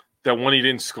 That one he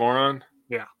didn't score on?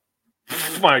 Yeah.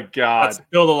 Oh my God. That's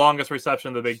still the longest reception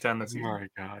in the Big Ten this year. Oh my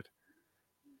God.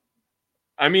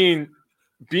 I mean,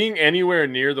 being anywhere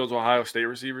near those Ohio State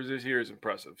receivers this year is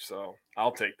impressive. So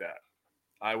I'll take that.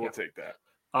 I will take that.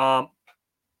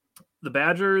 The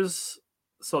Badgers,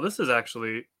 so this is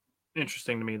actually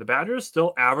interesting to me. The Badgers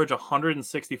still average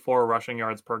 164 rushing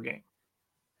yards per game.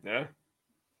 Yeah.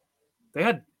 They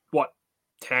had,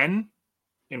 10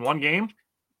 in one game?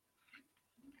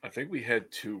 I think we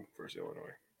had 2 versus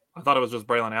Illinois. I thought it was just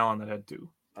Braylon Allen that had 2.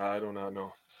 I do not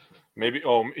know. Maybe.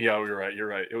 Oh, yeah, you're right. You're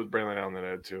right. It was Braylon Allen that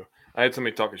had 2. I had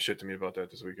somebody talking shit to me about that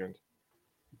this weekend.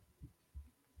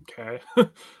 Okay.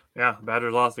 Yeah,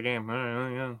 Badgers lost the game.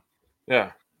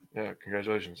 Yeah. Yeah.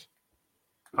 Congratulations.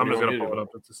 I'm just going to pull it up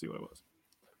just to see what it was.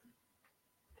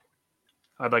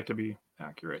 I'd like to be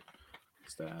accurate.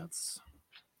 Stats.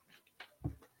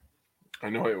 I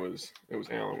know it was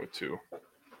Allen with 2.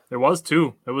 It was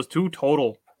 2. It was 2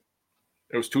 total.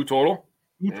 It was 2 total?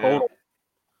 2 total.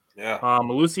 Yeah.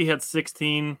 Malusi had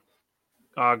 16.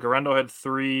 Garendo had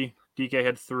 3. DK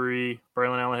had 3.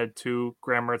 Braylon Allen had 2.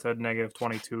 Graham Mertz had negative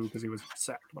 22 because he was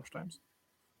sacked a bunch of times.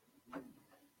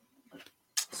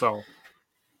 So.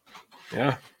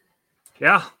 Yeah.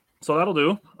 Yeah. So that'll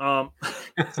do.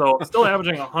 So still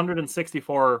averaging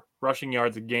 164 rushing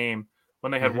yards a game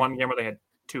when they had one game where they had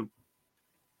 2.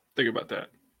 Think about that.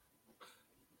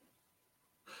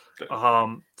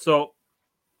 So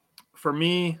for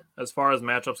me, as far as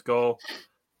matchups go,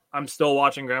 I'm still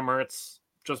watching Graham Mertz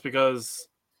just because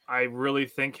I really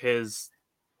think his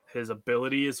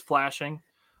ability is flashing.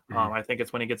 I think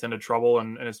it's when he gets into trouble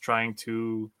and is trying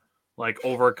to like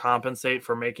overcompensate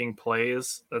for making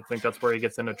plays. I think that's where he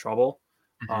gets into trouble.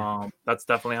 That's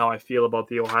definitely how I feel about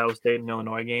the Ohio State and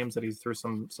Illinois games, that he's threw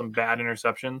some bad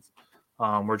interceptions.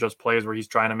 Were just plays where he's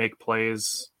trying to make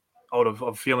plays out of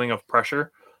a feeling of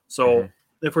pressure. So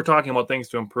if we're talking about things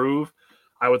to improve,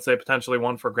 I would say potentially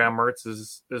one for Graham Mertz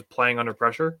is playing under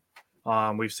pressure.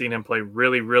 We've seen him play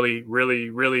really, really, really,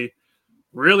 really,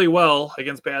 really well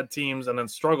against bad teams and then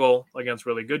struggle against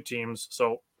really good teams.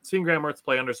 So seeing Graham Mertz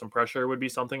play under some pressure would be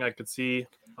something I could see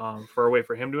for a way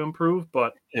for him to improve.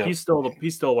 But he's still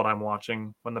what I'm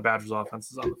watching when the Badgers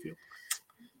offense is on the field.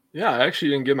 Yeah, I actually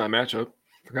didn't get my matchup.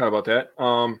 Forgot about that.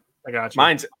 I got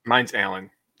you. Mine's Allen.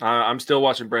 I'm still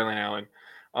watching Braylon Allen.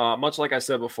 Much like I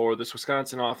said before, this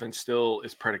Wisconsin offense still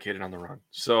is predicated on the run.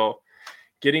 So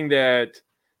getting that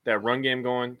run game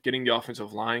going, getting the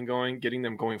offensive line going, getting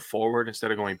them going forward instead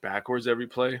of going backwards every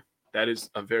play, that is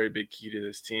a very big key to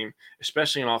this team,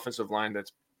 especially an offensive line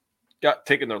that's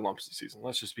taken their lumps this season.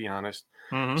 Let's just be honest.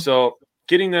 So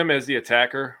getting them as the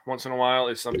attacker once in a while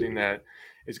is something that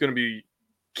is going to be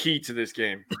key to this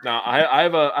game. Now, I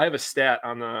have a stat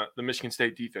on the Michigan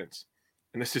State defense,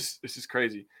 and this is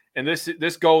crazy. And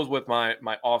this goes with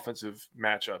my offensive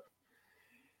matchup.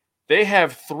 They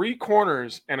have 3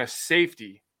 corners and a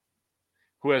safety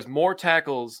who has more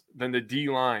tackles than the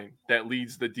D-line that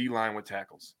leads the D-line with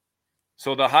tackles.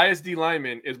 So the highest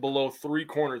D-lineman is below 3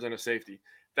 corners and a safety.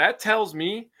 That tells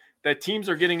me that teams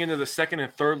are getting into the second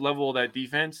and third level of that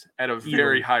defense at a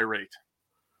very high rate.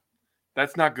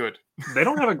 That's not good. They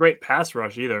don't have a great pass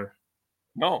rush either.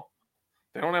 No.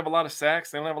 They don't have a lot of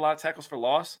sacks. They don't have a lot of tackles for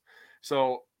loss.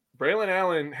 So Braylon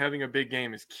Allen having a big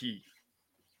game is key.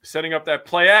 Setting up that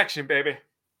play action, baby.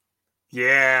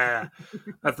 Yeah.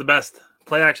 That's the best.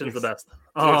 Play action is the best.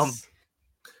 Well,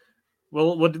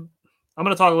 I'm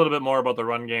going to talk a little bit more about the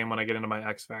run game when I get into my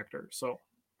X factor. So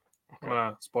I'm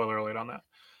going to spoiler alert on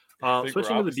that.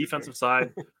 Switching to the defensive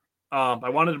side, I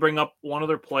wanted to bring up one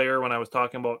other player when I was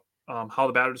talking about how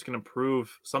the Badgers can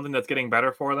improve, something that's getting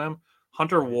better for them.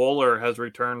 Hunter Wohler has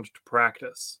returned to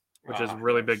practice, which is a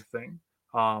really big thing.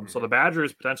 So the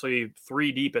Badgers potentially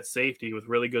 3 deep at safety with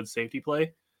really good safety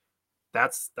play.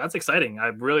 That's exciting. I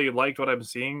really liked what I'm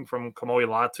seeing from Kamoi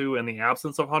Latu in the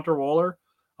absence of Hunter Wohler.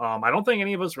 I don't think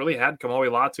any of us really had Kamoi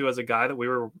Latu as a guy that we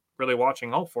were really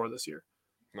watching out for this year.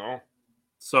 No.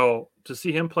 So to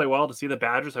see him play well, to see the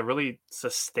Badgers have really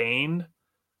sustained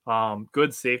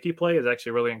good safety play is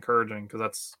actually really encouraging, because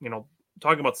that's,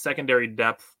 talking about secondary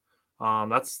depth.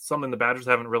 That's something the Badgers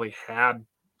haven't really had.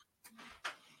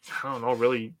 I don't know,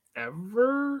 really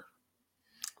ever.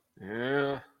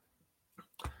 Yeah.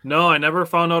 No, I never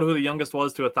found out who the youngest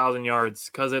was to 1,000 yards,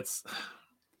 because it's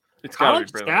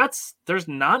college stats. There's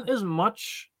not as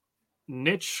much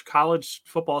niche college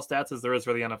football stats as there is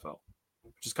for the NFL,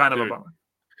 which is kind of a bummer.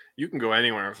 You can go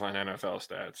anywhere and find NFL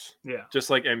stats. Yeah. Just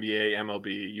like NBA,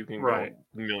 MLB, you can go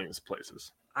millions of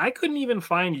places. I couldn't even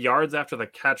find yards after the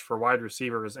catch for wide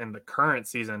receivers in the current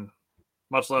season,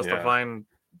 much less to find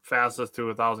fastest to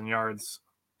 1,000 yards.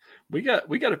 We got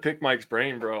to pick Mike's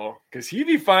brain, bro, because he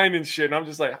be finding shit, and I'm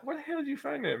just like, what the hell did you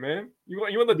find that, man? You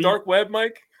on the dark web,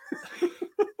 Mike?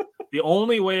 The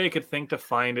only way I could think to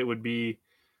find it would be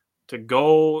to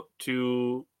go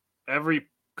to every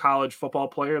college football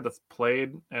player that's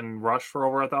played and rushed for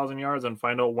over 1,000 yards and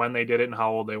find out when they did it and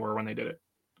how old they were when they did it.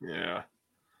 Yeah.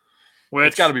 Which,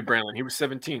 it's got to be Braylon. He was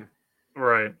 17.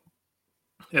 Right.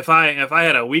 If I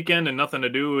had a weekend and nothing to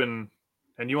do and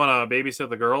you want to babysit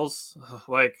the girls,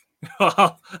 like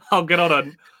I'll get out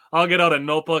a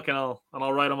notebook and I'll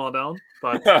write them all down.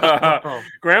 But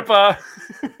Grandpa,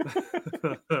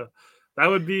 that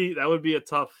would be a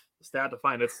tough stat to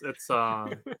find. It's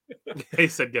he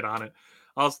said get on it.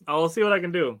 I'll see what I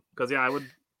can do, because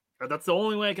I That's the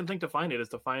only way I can think to find it, is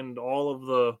to find all of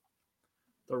the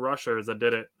rushers that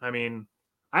did it. I mean,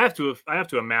 I have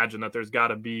to imagine that there's got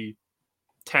to be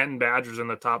 10 Badgers in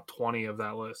the top 20 of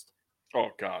that list. Oh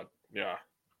God, yeah.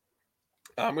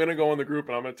 I'm gonna go in the group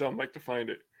and I'm gonna tell Mike to find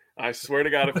it. I swear to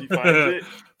God, if he finds it,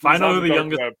 find out who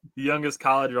the youngest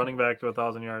college running back to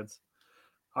 1,000 yards.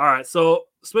 All right, so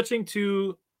switching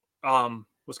to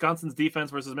Wisconsin's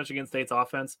defense versus Michigan State's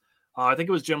offense. I think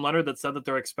it was Jim Leonard that said that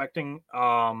they're expecting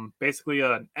basically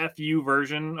an FU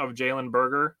version of Jalen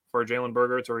Berger, for Jalen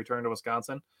Berger to return to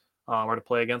Wisconsin or to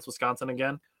play against Wisconsin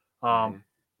again.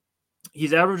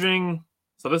 He's averaging,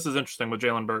 so this is interesting with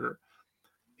Jalen Berger.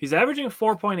 He's averaging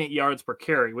 4.8 yards per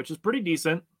carry, which is pretty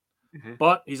decent,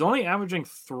 but he's only averaging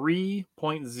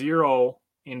 3.0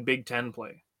 in Big Ten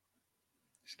play.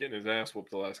 He's getting his ass whooped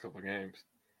the last couple of games.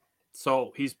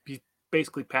 So he's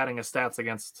basically padding his stats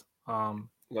against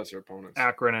lesser opponents.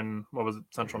 Akron and what was it,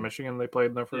 Central Michigan they played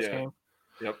in their first game?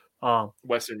 Yep.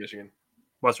 Western Michigan.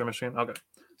 Okay.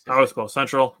 That was close.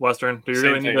 Central, Western. Do we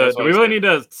really need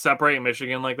to separate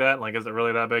Michigan like that? Like, is it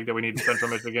really that big that we need Central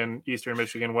Michigan, Eastern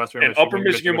Michigan, Western and Michigan? Upper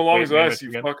Michigan belongs to us,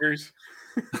 you fuckers.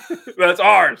 That's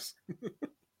ours.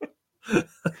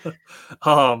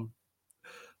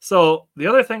 So the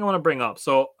other thing I want to bring up.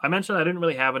 So I mentioned I didn't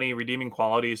really have any redeeming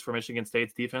qualities for Michigan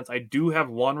State's defense. I do have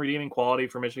one redeeming quality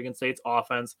for Michigan State's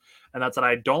offense, and that's that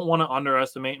I don't want to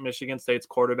underestimate Michigan State's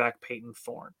quarterback, Peyton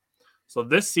Thorne. So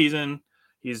this season,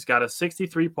 he's got a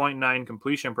 63.9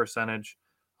 completion percentage,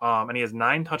 and he has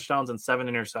 9 touchdowns and 7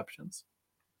 interceptions.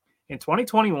 In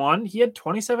 2021, he had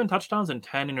 27 touchdowns and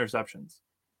 10 interceptions.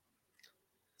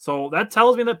 So that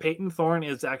tells me that Peyton Thorne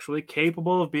is actually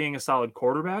capable of being a solid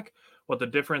quarterback. What the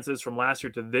difference is from last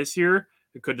year to this year,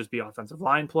 it could just be offensive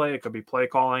line play. It could be play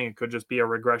calling. It could just be a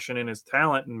regression in his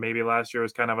talent, and maybe last year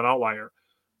was kind of an outlier.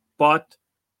 But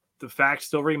the fact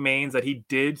still remains that he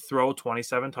did throw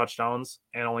 27 touchdowns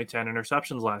and only 10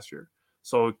 interceptions last year.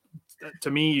 So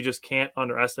to me, you just can't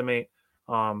underestimate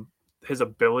his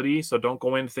ability. So don't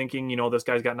go in thinking, this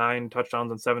guy's got 9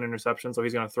 touchdowns and 7 interceptions, so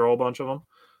he's going to throw a bunch of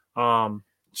them.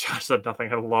 Josh said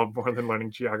nothing I love more than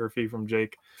learning geography from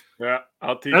Jake. Yeah,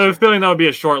 I'll teach. I have a feeling that would be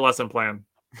a short lesson plan.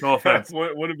 No offense.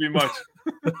 Wouldn't be much.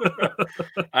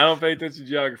 I don't pay attention to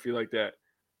geography like that.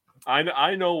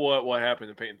 I know what happened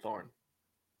to Peyton Thorne.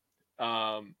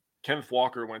 Kenneth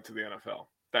Walker went to the NFL.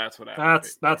 That's what happened.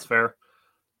 That's fair.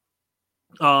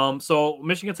 So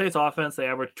Michigan State's offense, they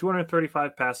average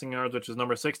 235 passing yards, which is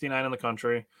number 69 in the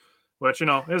country, which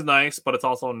is nice, but it's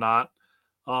also not.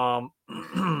 And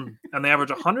they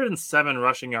average 107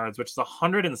 rushing yards, which is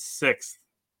 106th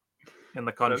in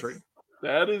the country.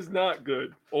 That is not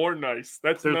good or nice.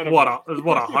 There's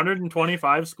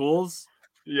 125 schools?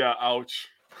 Yeah, ouch.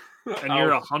 And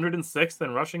you're 106th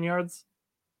in rushing yards?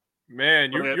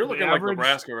 Man, you're looking like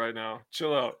Nebraska right now.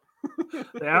 Chill out.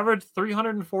 They average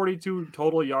 342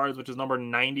 total yards, which is number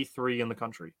 93 in the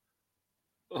country.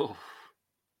 Oh.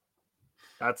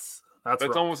 That's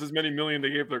almost as many million they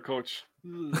gave their coach.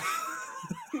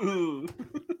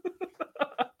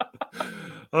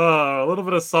 A little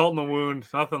bit of salt in the wound.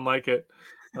 Nothing like it.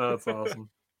 That's awesome.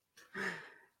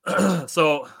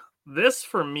 So this,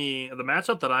 for me, the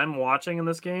matchup that I'm watching in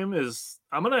this game is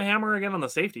I'm going to hammer again on the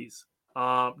safeties.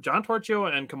 John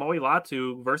Torchio and Kamoi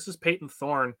Latu versus Peyton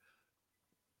Thorne.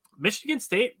 Michigan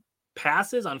State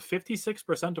passes on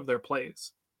 56% of their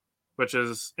plays, which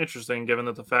is interesting given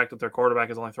that the fact that their quarterback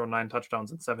has only thrown 9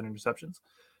 touchdowns and 7 interceptions.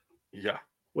 Yeah.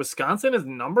 Wisconsin is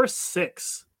number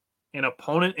 6 in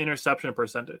opponent interception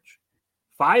percentage,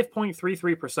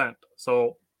 5.33%.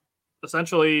 So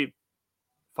essentially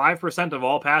 5% of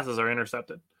all passes are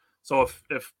intercepted. So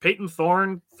if Peyton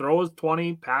Thorne throws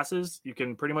 20 passes, you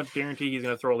can pretty much guarantee he's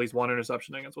going to throw at least 1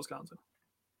 interception against Wisconsin.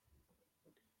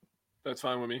 That's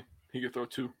fine with me. He could throw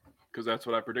 2 because that's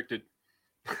what I predicted.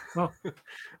 Well,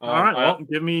 all right. Well,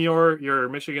 give me your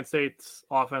Michigan State's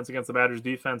offense against the Badgers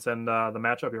defense and the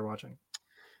matchup you're watching.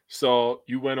 So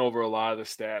you went over a lot of the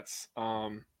stats.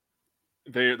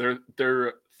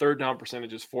 Their third down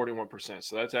percentage is 41%.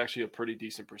 So that's actually a pretty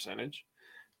decent percentage.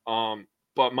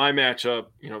 But my matchup,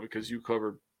 because you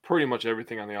covered pretty much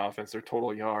everything on the offense, their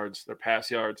total yards, their pass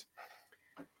yards,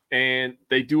 and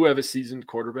they do have a seasoned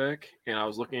quarterback. And I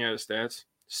was looking at his stats,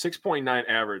 6.9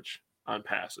 average on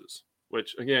passes,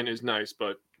 which again is nice,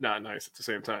 but not nice at the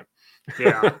same time.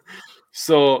 Yeah.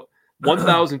 So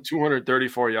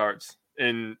 1,234 yards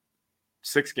in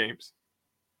 6 games.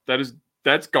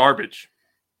 That's garbage.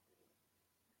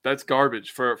 That's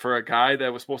garbage for a guy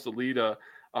that was supposed to lead a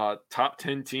top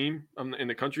 10 team in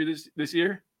the country this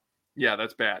year. Yeah,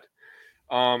 that's bad.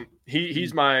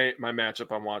 He's my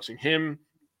matchup I'm watching. Him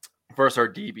versus our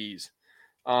DBs.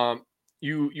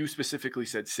 You specifically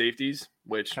said safeties,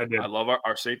 which I did. I love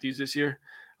our safeties this year.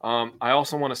 I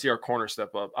also want to see our corner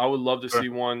step up. I would love to see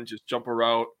one just jump a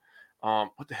route.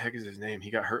 What the heck is his name? He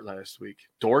got hurt last week.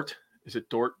 Dort? Is it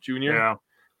Dort Jr.? Yeah.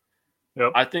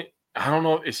 Yep. I don't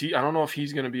know if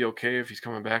he's going to be okay if he's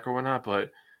coming back or whatnot,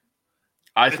 but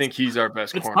I think he's our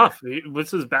best corner. It's tough.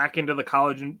 This is back into the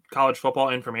college football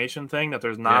information thing that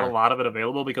there's not a lot of it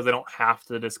available because they don't have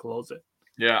to disclose it.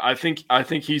 Yeah, I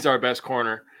think he's our best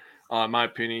corner. In my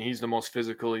opinion, he's the most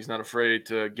physical. He's not afraid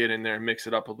to get in there and mix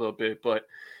it up a little bit. But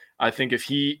I think if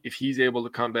he's able to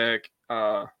come back,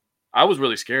 I was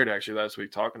really scared actually last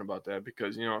week talking about that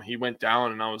because he went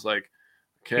down and I was like,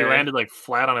 okay, he landed like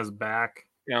flat on his back.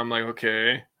 Yeah, I'm like,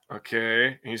 okay,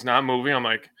 and he's not moving. I'm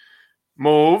like,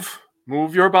 move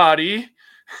your body.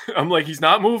 I'm like, he's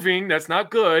not moving. That's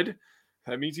not good.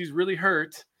 That means he's really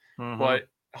hurt. Mm-hmm. But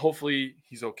hopefully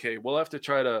he's okay. We'll have to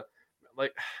try to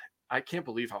I can't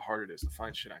believe how hard it is to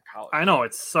find shit on college. I know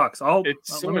it sucks.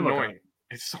 It's so annoying.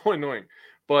 It's so annoying.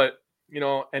 But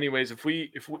anyways, if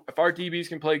our DBs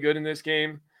can play good in this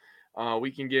game,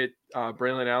 we can get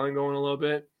Braylon Allen going a little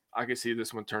bit. I could see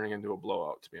this one turning into a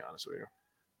blowout, to be honest with you.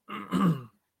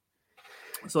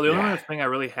 So the only other thing I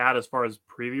really had as far as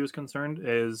preview is concerned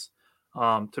is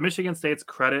to Michigan State's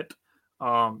credit,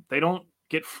 they don't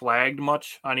get flagged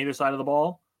much on either side of the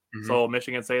ball. Mm-hmm. So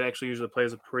Michigan State actually usually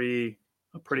plays a pretty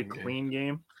clean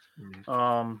game.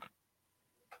 Mm-hmm.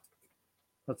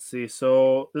 Let's see.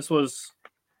 So this was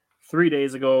 3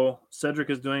 days ago. Cedric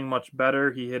is doing much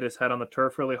better. He hit his head on the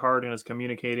turf really hard and is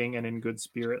communicating and in good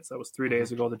spirits. That was 3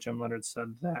 days ago that Jim Leonard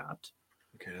said that.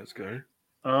 Okay, that's good.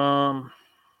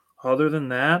 Other than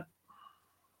that,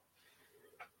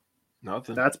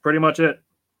 nothing. That's pretty much it.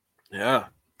 Yeah.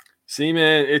 See,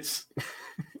 man, it's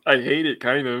I hate it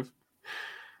kind of.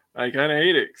 I kind of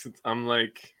hate it. I'm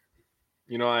like,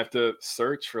 I have to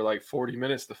search for like 40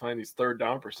 minutes to find these third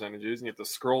down percentages, and you have to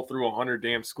scroll through 100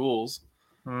 damn schools.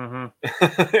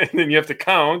 Mm-hmm. And then you have to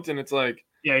count, and it's like,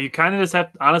 yeah, you kind of just have,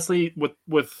 honestly,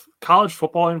 with college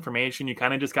football information, you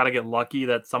kind of just got to get lucky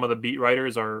that some of the beat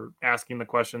writers are asking the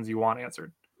questions you want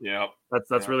answered. Yeah,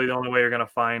 that's really the only way you're going to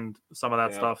find some of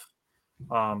that stuff.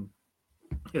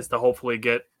 Is to hopefully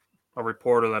get a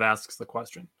reporter that asks the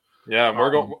question. Yeah,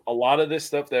 we're going. A lot of this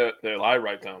stuff that I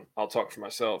write down, I'll talk for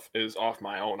myself, is off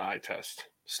my own eye test.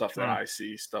 Stuff that I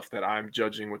see, stuff that I'm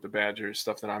judging with the Badgers,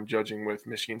 stuff that I'm judging with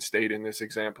Michigan State in this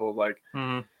example. Like,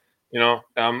 I'm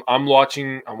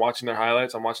watching their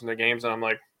highlights, I'm watching their games, and I'm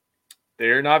like,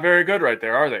 they're not very good right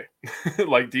there, are they?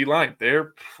 Like D-line,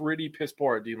 they're pretty piss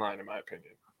poor at D-line, in my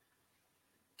opinion.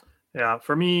 Yeah,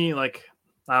 for me, like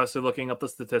obviously looking up the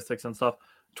statistics and stuff,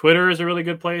 Twitter is a really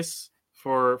good place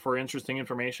for interesting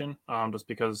information, just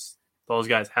because those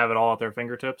guys have it all at their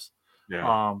fingertips.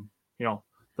 Yeah.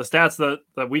 The stats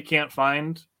that we can't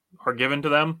find are given to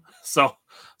them, so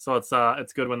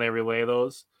it's good when they relay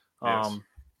those. Yes.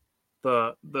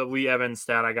 The Lee Evans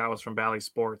stat I got was from Bally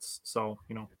Sports, so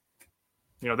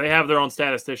they have their own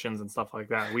statisticians and stuff like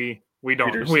that. We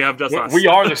don't. Peters. We have just us. We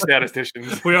are the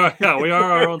statisticians. we are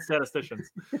our own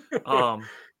statisticians.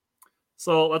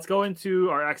 So let's go into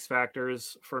our X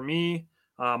factors. For me,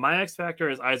 my X factor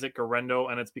is Isaac Guerrero,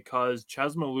 and it's because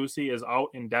Chez Malusi is out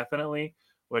indefinitely,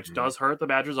 which does hurt the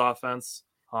Badgers offense.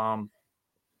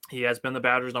 He has been the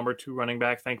Badgers' number 2 running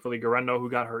back. Thankfully, Guerrero, who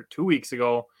got hurt 2 weeks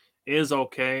ago, is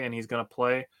okay, and he's going to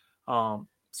play.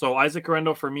 So Isaac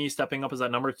Guerrero, for me, stepping up as that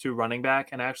number 2 running back.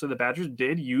 And actually, the Badgers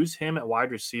did use him at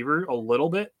wide receiver a little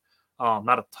bit.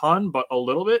 Not a ton, but a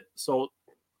little bit. So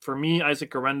for me, Isaac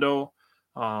Guerrero,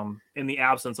 in the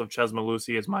absence of Chez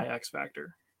Malusi, is my X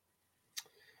factor.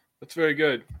 That's very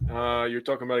good. You're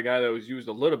talking about a guy that was used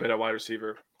a little bit at wide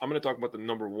receiver. I'm going to talk about the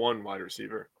number 1 wide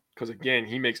receiver because, again,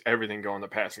 he makes everything go in the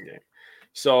passing game.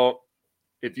 So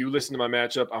if you listen to my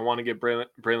matchup, I want to get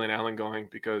Braylon Allen going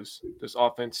because this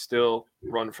offense still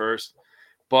run first.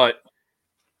 But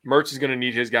Mertz is going to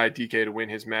need his guy DK to win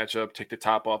his matchup, take the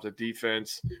top off the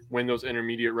defense, win those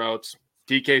intermediate routes.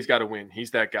 DK's got to win.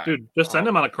 He's that guy. Dude, just send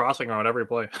him on a crossing route every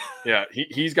play. Yeah,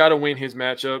 he's got to win his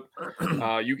matchup.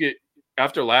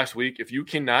 After last week, if you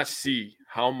cannot see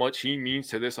how much he means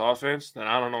to this offense, then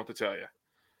I don't know what to tell you.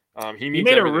 He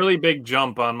made a really big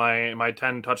jump on my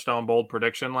 10 touchdown bold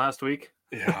prediction last week.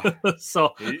 Yeah.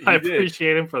 So I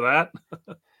appreciate him for that.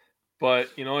 But,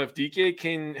 if DK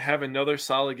can have another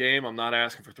solid game, I'm not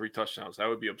asking for 3 touchdowns. That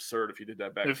would be absurd if he did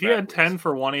that back. If he had 10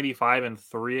 for 185 and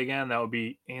 3 again, that would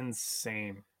be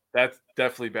insane. That's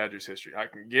definitely Badgers history. I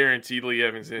can guarantee Lee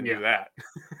Evans didn't do that.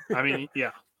 I mean,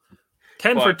 yeah.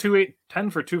 10 for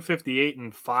 258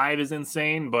 and 5 is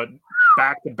insane, but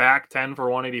back to back 10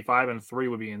 for 185 and 3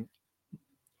 would be in.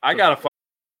 I got to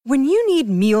When you need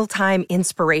mealtime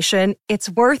inspiration, it's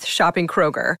worth shopping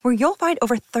Kroger, where you'll find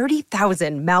over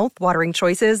 30,000 mouth-watering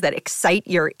choices that excite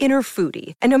your inner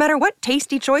foodie. And no matter what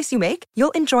tasty choice you make,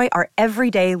 you'll enjoy our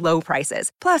everyday low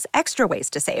prices, plus extra ways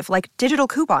to save, like digital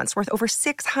coupons worth over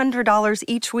 $600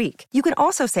 each week. You can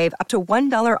also save up to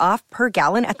 $1 off per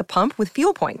gallon at the pump with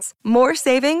fuel points. More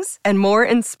savings and more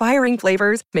inspiring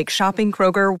flavors make shopping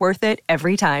Kroger worth it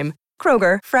every time.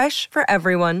 Kroger, fresh for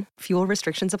everyone. Fuel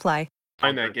restrictions apply.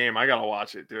 Find that game. I gotta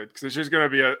watch it, dude, because it's just gonna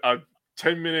be a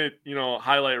 10-minute,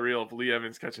 highlight reel of Lee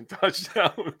Evans catching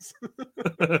touchdowns.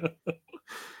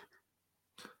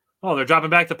 Oh, they're dropping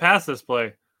back to pass this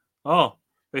play. Oh,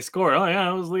 they scored. Oh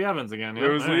yeah, it was Lee Evans again. It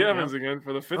was Lee Evans again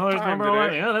for the fifth time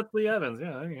today. Yeah, that's Lee Evans.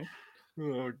 Yeah. Okay.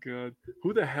 Oh god,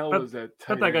 who the hell was that?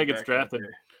 That guy gets drafted.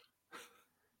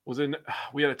 Was it?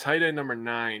 We had a tight end number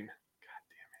 9. God damn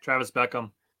it, Travis Beckham.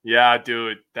 Yeah,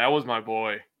 dude, that was my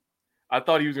boy. I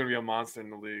thought he was going to be a monster in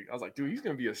the league. I was like, dude, he's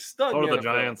going to be a stud. So are the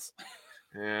Giants.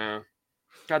 Yeah.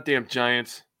 Goddamn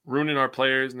Giants. Ruining our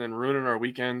players and then ruining our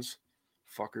weekends.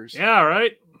 Fuckers. Yeah,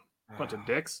 right? Bunch of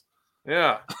dicks.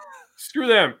 Yeah. Screw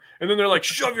them. And then they're like,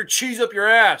 shove your cheese up your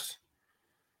ass.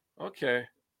 Okay.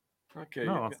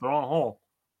 No, it's the wrong hole.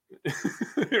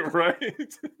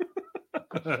 Right?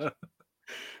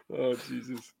 Oh,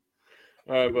 Jesus.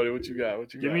 All right, buddy. What you got?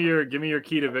 Give me your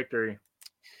key to victory.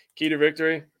 Key to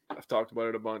victory? I've talked about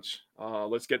it a bunch.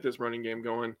 Let's get this running game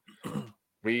going.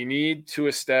 We need to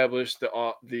establish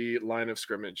the line of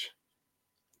scrimmage.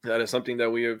 That is something that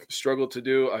we have struggled to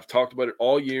do. I've talked about it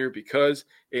all year because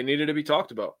it needed to be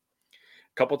talked about.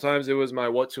 A couple times it was my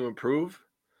what to improve.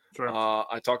 Sure.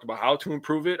 I talked about how to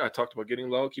improve it. I talked about getting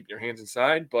low, keeping your hands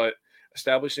inside, but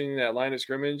establishing that line of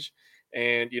scrimmage.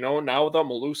 And, now without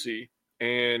Malusi,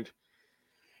 and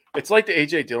it's like the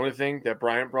A.J. Dillon thing that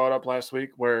Bryant brought up last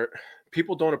week where –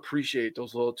 people don't appreciate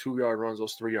those little 2-yard runs,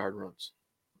 those 3-yard runs,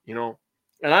 and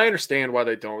I understand why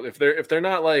they don't. If they're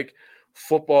not like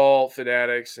football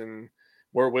fanatics and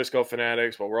we're Wisco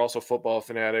fanatics, but we're also football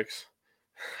fanatics.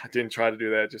 I didn't try to do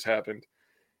that. It just happened.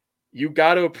 You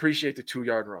got to appreciate the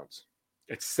 2-yard runs.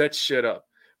 It sets shit up.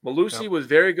 Malusi was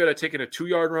very good at taking a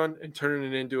 2-yard run and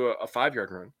turning it into a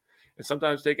 5-yard run. And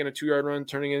sometimes taking a 2-yard run,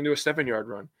 turning it into a 7-yard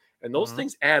run. And those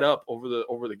things add up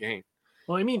over the game.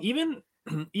 Well, I mean, even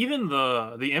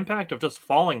the impact of just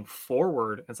falling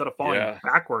forward instead of falling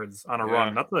backwards on a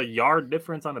run, that's a yard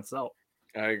difference on itself.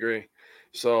 I agree.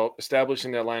 So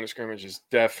establishing that line of scrimmage is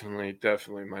definitely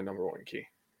my number one key.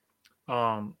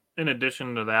 In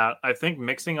addition to that, I think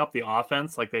mixing up the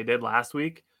offense like they did last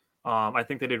week, I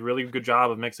think they did a really good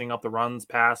job of mixing up the runs,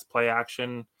 pass, play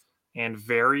action, and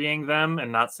varying them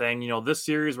and not saying, this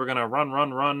series we're going to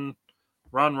run,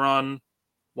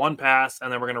 one pass,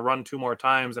 and then we're going to run 2 more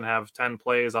times and have 10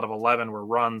 plays out of 11 were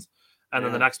runs. And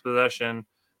then the next possession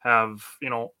have,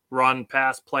 run,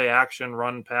 pass, play action,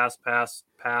 run, pass,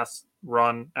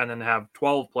 run, and then have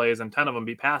 12 plays and 10 of them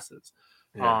be passes.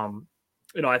 Yeah.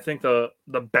 I think the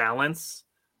balance,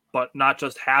 but not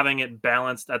just having it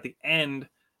balanced at the end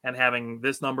and having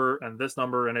this number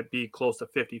and it be close to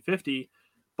 50-50,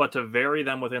 but to vary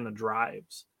them within the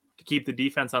drives, to keep the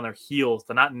defense on their heels,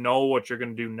 to not know what you're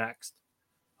going to do next.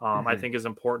 I think is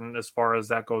important as far as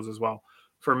that goes as well.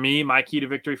 For me, my key to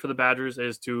victory for the Badgers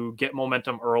is to get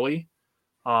momentum early,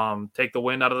 take the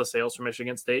wind out of the sails for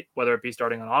Michigan State, whether it be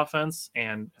starting on offense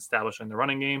and establishing the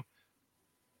running game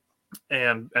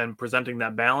and presenting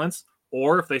that balance,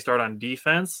 or if they start on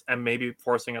defense and maybe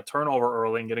forcing a turnover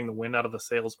early and getting the wind out of the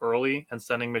sails early and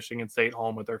sending Michigan State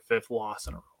home with their 5th loss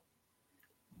in a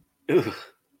row. Ugh.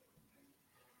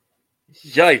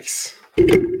 Yikes.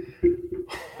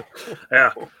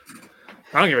 Yeah.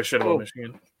 I don't give a shit about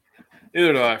Michigan.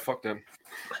 Neither do I. Fuck them.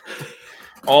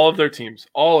 All of their teams.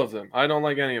 All of them. I don't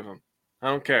like any of them. I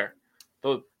don't care.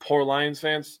 Those poor Lions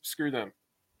fans, screw them.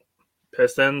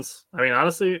 Pistons. I mean,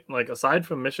 honestly, aside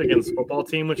from Michigan's football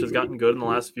team, which has gotten good in the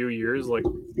last few years,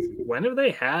 when have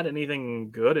they had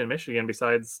anything good in Michigan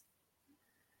besides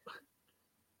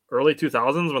early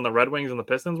 2000s when the Red Wings and the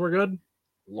Pistons were good?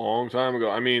 Long time ago.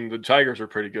 I mean, the Tigers were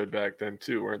pretty good back then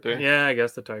too, weren't they? Yeah, I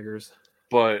guess the Tigers.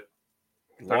 But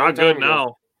they're not good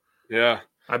now. Yeah.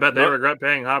 I bet they regret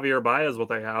paying Javier Baez what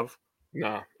they have.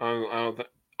 No, I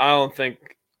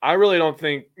really don't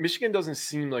think Michigan doesn't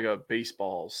seem like a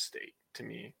baseball state to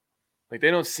me. They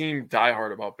don't seem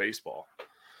diehard about baseball.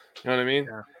 You know what I mean?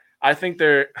 Yeah. I think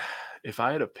if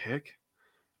I had a pick,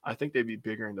 I think they'd be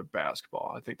bigger into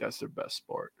basketball. I think that's their best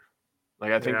sport.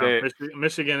 I think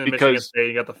Michigan and Michigan State,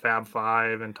 you got the Fab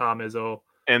Five and Tom Izzo.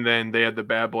 And then they had the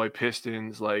bad boy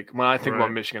Pistons. When I think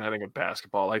about Michigan, I think of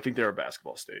basketball. I think they're a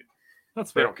basketball state.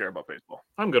 That's fair. They don't care about baseball.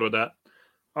 I'm good with that.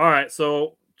 All right,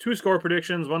 so 2 score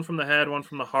predictions, one from the head, one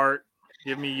from the heart.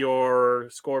 Give me your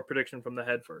score prediction from the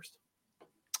head first.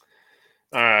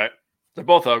 All right. They're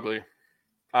both ugly.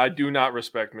 I do not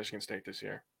respect Michigan State this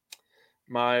year.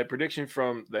 My prediction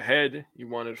from the head, you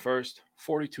wanted first,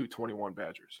 42-21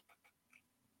 Badgers.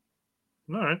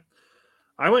 All right.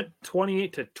 I went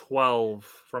 28-12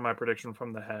 for my prediction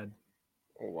from the head.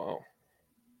 Oh, wow.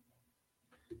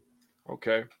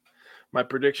 Okay. My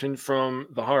prediction from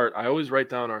the heart, I always write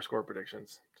down our score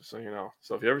predictions, just so you know.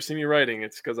 So if you ever see me writing,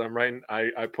 it's because I'm writing.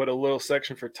 I put a little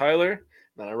section for Tyler, and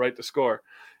then I write the score.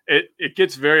 It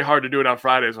gets very hard to do it on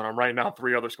Fridays when I'm writing down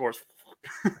 3 other scores.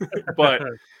 But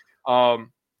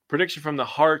prediction from the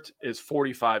heart is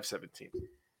 45-17.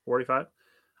 45?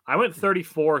 I went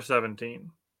 34-17.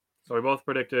 So we both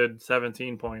predicted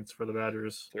 17 points for the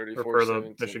Badgers. Or for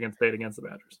the Michigan State against the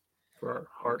Badgers. For our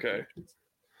heart.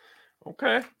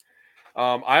 Okay.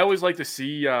 I always like to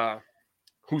see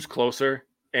who's closer.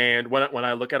 And when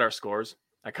I look at our scores,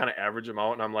 I kind of average them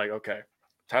out. And I'm like, okay,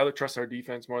 Tyler trusts our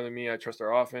defense more than me. I trust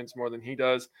our offense more than he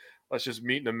does. Let's just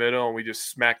meet in the middle and we just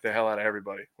smack the hell out of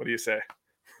everybody. What do you say?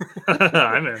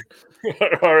 I'm in.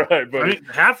 All right, buddy. I mean,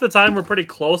 half the time we're pretty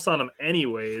close on them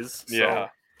anyways. So.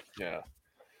 Yeah.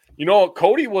 You know,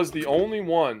 Cody was the only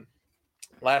one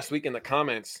last week in the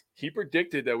comments. He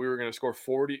predicted that we were going to score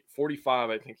 45,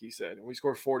 I think he said. And we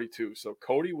scored 42. So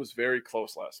Cody was very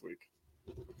close last week.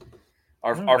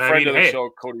 Our friend of the show,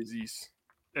 Cody Zeese.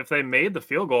 If they made the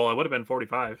field goal, it would have been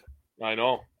 45. I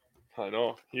know.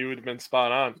 He would have been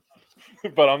spot on.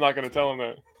 But I'm not going to tell him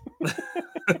that.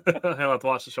 He'll have to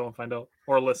watch the show and find out.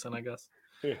 Or listen, I guess.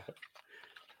 Yeah.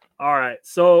 All right.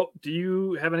 So do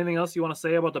you have anything else you want to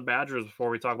say about the Badgers before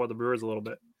we talk about the Brewers a little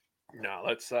bit? No,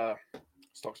 let's talk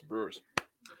some Brewers.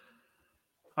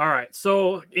 All right.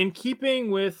 So in keeping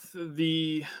with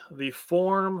the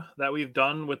form that we've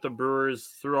done with the Brewers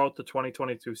throughout the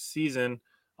 2022 season,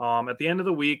 at the end of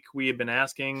the week, we had been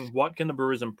asking, what can the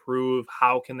Brewers improve?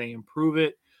 How can they improve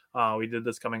it? We did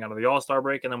this coming out of the All-Star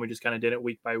break, and then we just kind of did it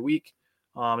week by week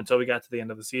until we got to the end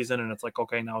of the season. And it's like,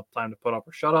 okay, now it's time to put up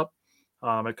or shut up.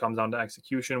 It comes down to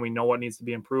execution. We know what needs to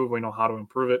be improved. We know how to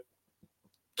improve it.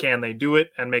 Can they do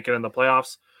it and make it in the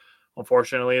playoffs?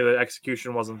 Unfortunately, the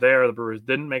execution wasn't there. The Brewers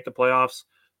didn't make the playoffs.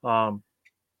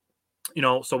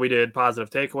 So we did positive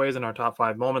takeaways in our top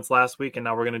 5 moments last week, and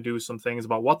now we're going to do some things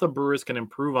about what the Brewers can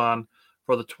improve on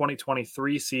for the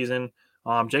 2023 season.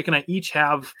 Jake and I each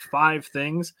have 5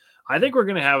 things. I think we're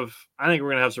going to have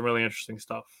some really interesting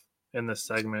stuff in this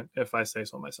segment, if I say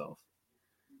so myself.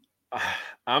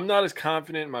 I'm not as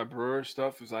confident in my Brewer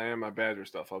stuff as I am my Badger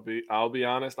stuff. I'll be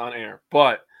honest on air,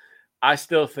 but I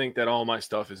still think that all my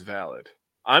stuff is valid.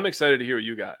 I'm excited to hear what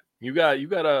you got. You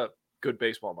got a good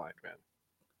baseball mind, man.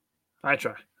 I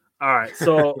try. All right,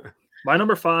 so my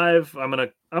number 5, I'm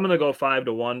gonna go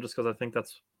 5-1 just because I think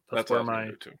that's where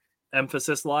my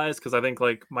emphasis lies. Because I think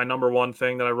like my number 1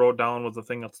 thing that I wrote down was the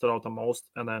thing that stood out the most,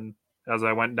 and then as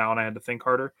I went down, I had to think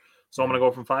harder. So I'm gonna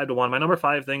go from 5-1. My number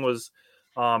 5 thing was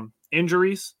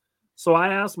injuries. So I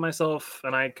asked myself,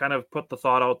 and I kind of put the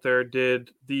thought out there, did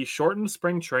the shortened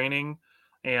spring training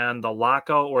and the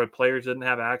lockout where players didn't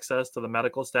have access to the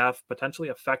medical staff potentially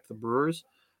affect the Brewers?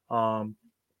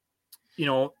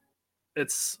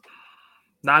 It's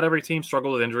not every team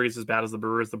struggled with injuries as bad as the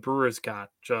Brewers. The Brewers got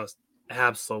just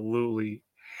absolutely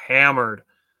hammered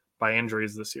by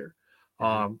injuries this year.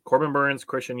 Corbin Burns,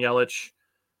 Christian Yelich,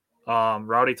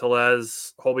 Rowdy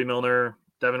Tellez, Colby Milner,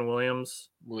 Devin Williams.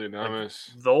 William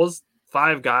Amos. Like, those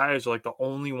 5 guys are like the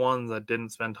only ones that didn't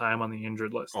spend time on the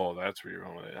injured list. Oh, that's where you're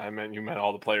going with it. I meant you meant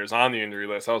all the players on the injury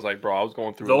list. I was like, bro, I was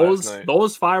going through those last night.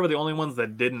 Those 5 are the only ones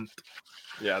that didn't.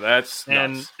 Yeah, that's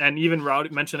nuts. And even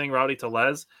mentioning Rowdy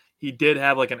Tellez, he did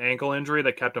have like an ankle injury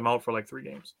that kept him out for like 3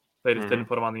 games. They just didn't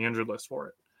put him on the injured list for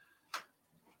it.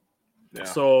 Yeah.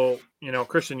 So,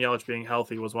 Christian Yelich being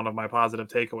healthy was one of my positive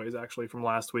takeaways actually from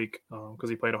last week because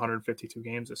he played 152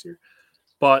 games this year.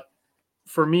 But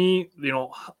for me,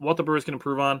 what the Brewers can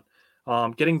improve on,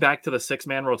 getting back to the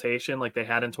 6-man rotation like they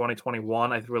had in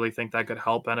 2021, I really think that could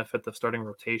help benefit the starting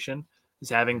rotation, is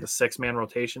having the 6-man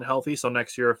rotation healthy. So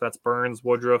next year, if that's Burns,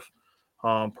 Woodruff,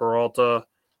 Peralta,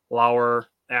 Lauer,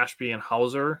 Ashby, and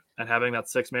Hauser, and having that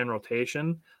 6-man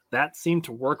rotation, that seemed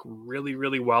to work really,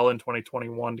 really well in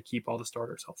 2021 to keep all the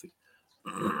starters healthy.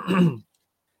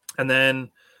 And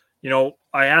then,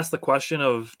 I asked the question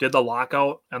of, did the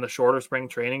lockout and the shorter spring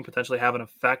training potentially have an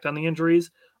effect on the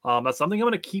injuries? That's something I'm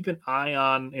going to keep an eye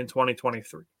on in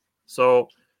 2023. So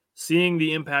seeing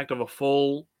the impact of a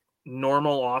full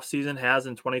normal offseason has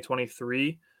in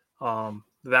 2023,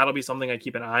 that'll be something I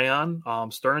keep an eye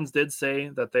on. Stearns did say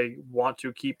that they want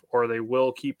to keep, or they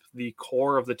will keep, the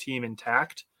core of the team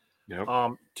intact. Yep.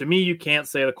 To me, you can't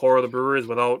say the core of the Brewers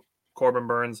without Corbin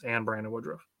Burns and Brandon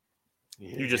Woodruff.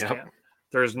 You just can't.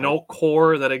 There's no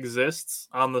core that exists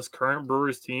on this current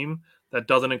Brewers team that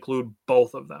doesn't include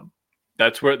both of them.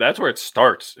 That's where it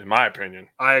starts, in my opinion.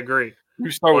 I agree. You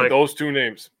start with those two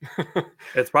names.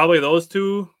 It's probably those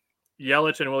two,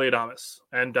 Yelich and Willy Adames,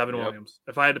 and Devin Williams.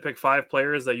 If I had to pick 5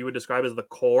 players that you would describe as the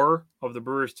core of the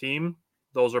Brewers team,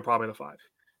 those are probably the 5.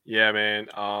 Yeah, man.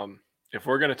 If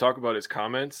we're gonna talk about his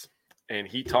comments, and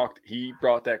he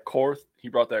brought that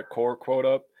core quote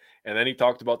up, and then he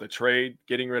talked about the trade,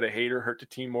 getting rid of Hader hurt the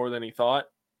team more than he thought.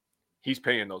 He's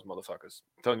paying those motherfuckers.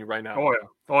 I'm telling you right now.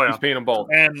 Oh yeah. He's paying them both.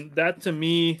 And that, to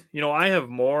me, I have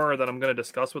more that I'm going to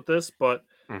discuss with this, but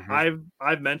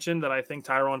I've mentioned that I think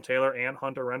Tyrone Taylor and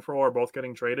Hunter Renfroe are both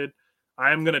getting traded.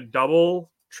 I am going to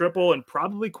double, triple, and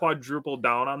probably quadruple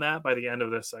down on that by the end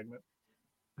of this segment.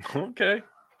 Okay,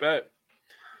 bet.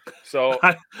 So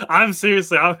I'm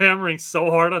hammering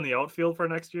so hard on the outfield for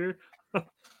next year.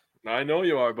 I know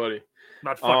you are, buddy.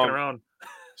 Not fucking around.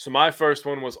 So my first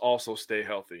one was also stay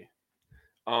healthy.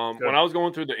 When I was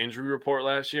going through the injury report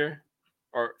last year,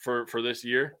 or for this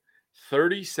year,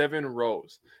 37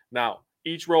 rows. Now,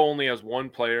 each row only has one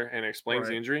player and explains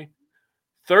the injury.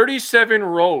 37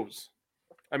 rows.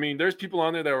 I mean, there's people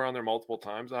on there that were on there multiple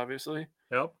times, obviously.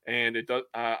 Yep. And it does.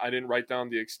 I didn't write down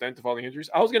the extent of all the injuries.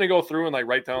 I was going to go through and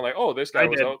write down this guy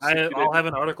was out. I'll have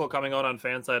an article coming out on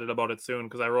Fansided about it soon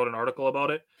because I wrote an article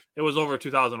about it. It was over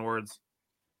 2,000 words.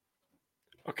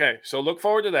 Okay, so look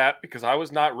forward to that because I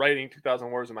was not writing 2,000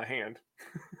 words in my hand.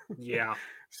 Yeah.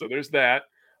 So there's that.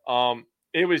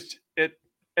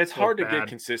 It's hard to get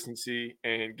consistency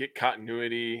and get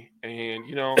continuity, and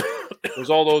there's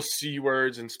all those C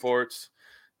words in sports.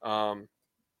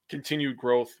 Continued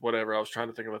growth, whatever. I was trying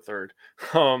to think of a third.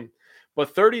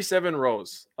 But 37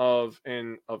 rows of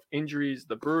injuries.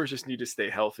 The Brewers just need to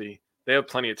stay healthy. They have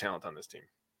plenty of talent on this team.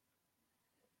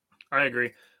 I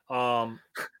agree.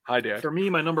 Hi, Dad. For me,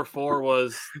 my number 4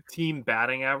 was team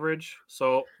batting average.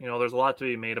 So, there's a lot to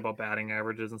be made about batting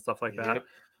averages and stuff like that.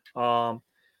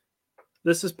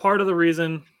 This is part of the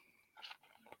reason.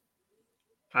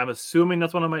 I'm assuming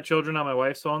that's one of my children on my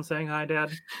wife's phone saying, "Hi,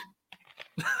 Dad."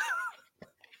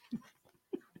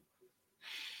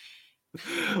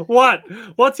 What?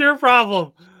 What's your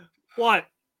problem? What?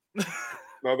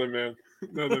 Nothing, man.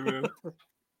 You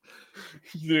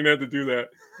didn't have to do that.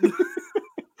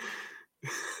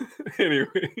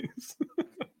 Anyways.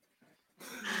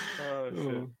 Oh,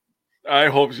 shit. I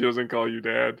hope she doesn't call you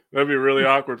Dad. That'd be really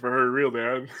awkward for her real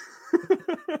dad.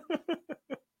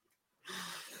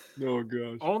 Oh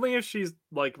gosh. Only if she's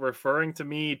referring to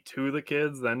me to the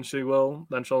kids, then she'll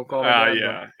call me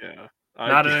Dad. Yeah.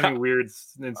 Not in any weird.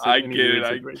 I get it.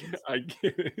 I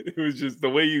get it. It was just the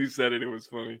way you said it. It was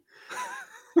funny.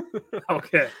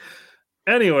 Okay.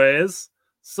 Anyways,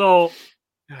 so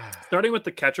starting with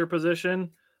the catcher position,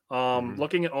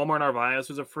 looking at Omar Narvaez,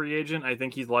 who's a free agent, I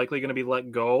think he's likely going to be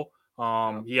let go.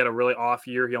 He had a really off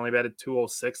year. He only batted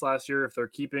 .206 last year. If they're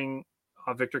keeping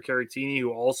Victor Caratini,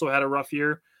 who also had a rough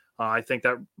year, I think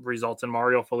that results in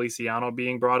Mario Feliciano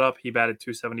being brought up. He batted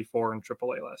 .274 in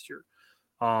AAA last year.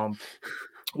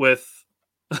 With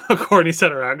Courtney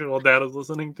Center actual dad is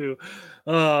listening to.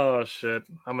 Oh shit,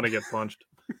 I'm gonna get punched.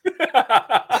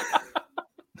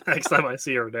 Next time I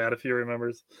see her dad, if he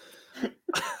remembers.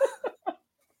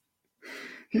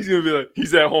 He's gonna be like,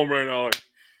 he's at home right now.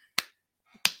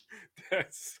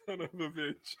 That son of a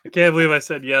bitch. I can't believe I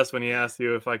said yes when he asked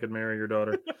you if I could marry your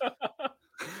daughter. That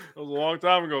was a long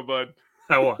time ago, bud.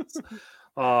 I was.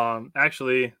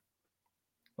 Actually,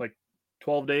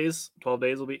 12 days. 12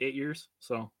 days will be 8 years.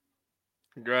 So,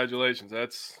 congratulations.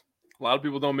 That's a lot of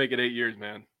people don't make it 8 years,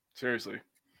 man. Seriously.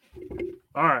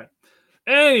 All right.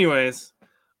 Anyways,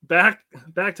 back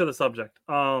to the subject.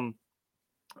 I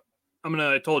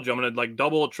told you I'm gonna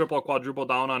double, triple, quadruple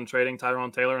down on trading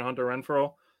Tyrone Taylor and Hunter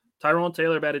Renfroe. Tyrone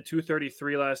Taylor batted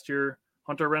 .233 last year.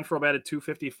 Hunter Renfroe batted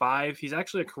 .255. He's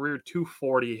actually a career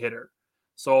 .240 hitter.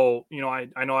 So,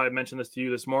 I know I mentioned this to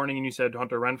you this morning, and you said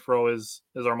Hunter Renfroe is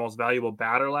our most valuable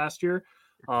batter last year,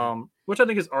 which I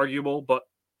think is arguable, but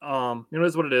it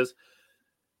is what it is.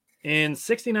 In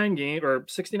 69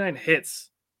 hits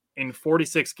in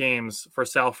 46 games for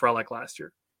Sal Frelick last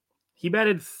year. He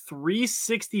batted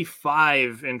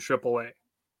 .365 in AAA.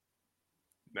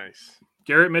 Nice.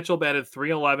 Garrett Mitchell batted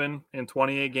 .311 in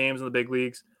 28 games in the big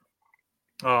leagues.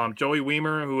 Joey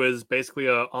Weimer, who is basically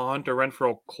a Hunter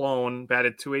Renfroe clone,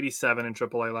 batted .287 in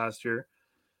AAA last year.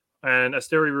 And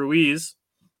Esteury Ruiz,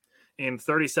 in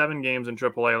 37 games in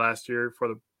AAA last year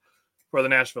for the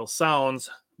Nashville Sounds,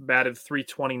 batted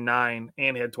 .329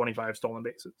 and had 25 stolen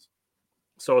bases.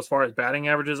 So as far as batting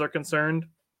averages are concerned,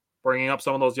 bringing up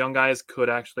some of those young guys could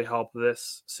actually help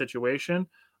this situation.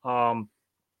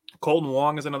 Colton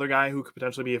Wong is another guy who could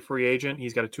potentially be a free agent.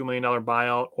 He's got a $2 million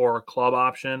buyout or a club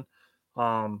option.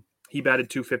 He batted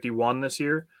 .251 this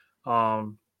year.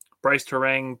 Bryce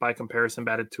Terang, by comparison,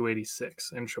 batted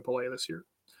 .286 in AAA this year.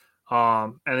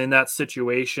 And in that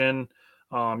situation,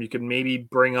 you could maybe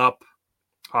bring up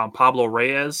Pablo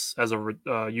Reyes as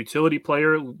a utility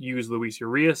player, use Luis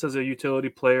Urias as a utility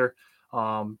player,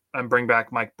 and bring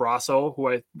back Mike Brasso,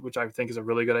 which I think is a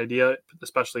really good idea,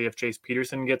 especially if Chase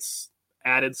Peterson gets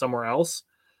added somewhere else.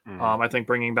 I think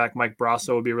bringing back Mike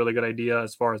Brasso would be a really good idea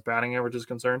as far as batting average is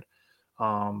concerned.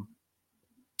 And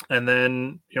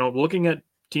then, looking at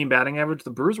team batting average,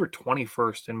 the Brewers were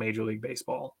 21st in Major League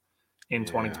Baseball in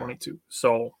 2022.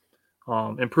 So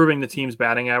improving the team's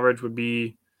batting average would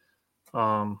be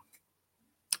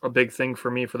a big thing for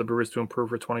me for the Brewers to improve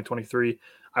for 2023.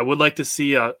 I would like to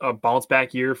see a bounce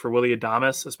back year for Willy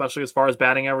Adames, especially as far as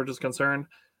batting average is concerned,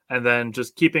 and then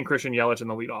just keeping Christian Yelich in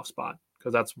the leadoff spot,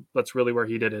 because that's really where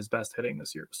he did his best hitting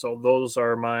this year. So those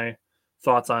are my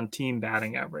thoughts on team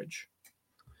batting average.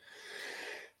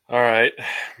 All right.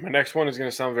 My next one is going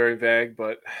to sound very vague,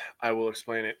 but I will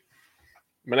explain it.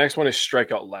 My next one is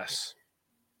strikeout less.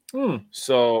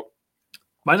 So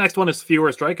my next one is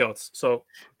fewer strikeouts. So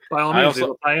by all means,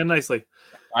 it'll tie in nicely.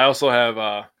 I also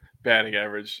have batting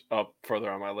average up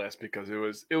further on my list because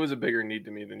it was a bigger need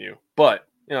to me than you. But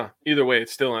either way,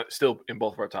 it's still in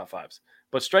both of our top fives.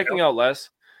 But striking out less,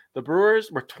 the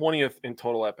Brewers were 20th in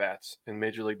total at bats in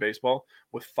Major League Baseball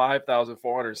with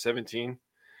 5,417,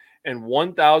 and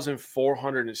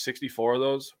 1,464 of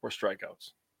those were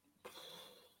strikeouts.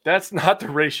 That's not the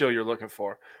ratio you're looking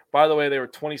for. By the way, they were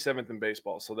 27th in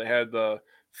baseball, so they had the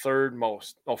fourth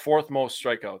most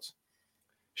strikeouts.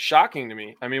 Shocking to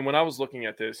me. I mean, when I was looking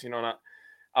at this,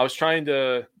 I was trying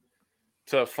to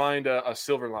find a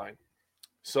silver line.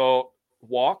 So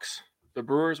walks, the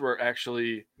Brewers were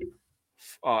actually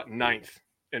ninth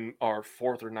or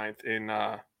fourth or ninth in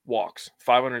walks,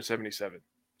 577.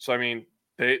 So I mean,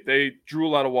 they drew a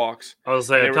lot of walks. I was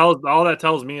saying, all that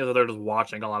tells me is that they're just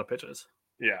watching a lot of pitches.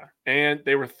 Yeah, and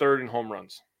they were third in home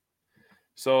runs.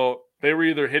 So they were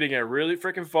either hitting it really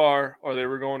freaking far or they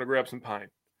were going to grab some pine.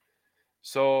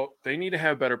 So they need to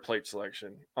have better plate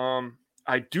selection.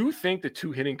 I do think the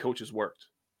two hitting coaches worked.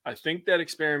 I think that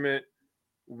experiment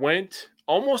went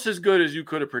almost as good as you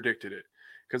could have predicted it,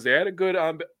 because they had a good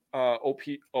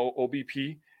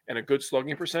OBP and a good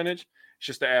slugging percentage. It's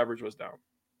just the average was down.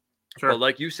 Sure. But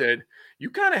like you said, you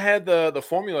kind of had the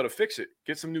formula to fix it.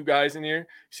 Get some new guys in here,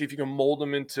 see if you can mold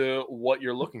them into what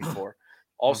you're looking for.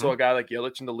 Also, a guy like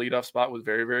Yelich in the leadoff spot was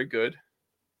very, very good.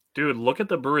 Dude, look at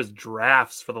the Brewers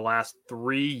drafts for the last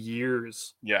 3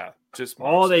 years. Yeah, just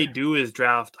all they do is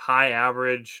draft high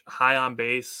average, high on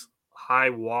base, high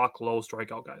walk, low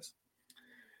strikeout guys.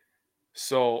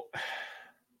 So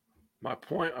my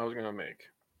point I was going to make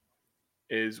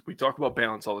is we talk about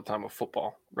balance all the time with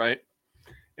football, right?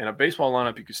 In a baseball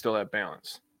lineup, you can still have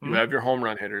balance. You have your home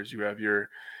run hitters. You have your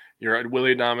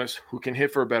Willy Adames, who can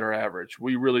hit for a better average.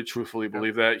 We really truthfully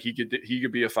believe that he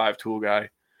could be a 5-tool guy.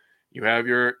 You have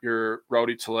your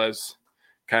Rowdy Tellez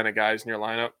kind of guys in your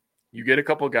lineup. You get a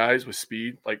couple guys with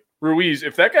speed, like Ruiz.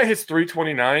 If that guy hits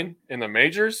 329 in the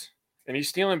majors and he's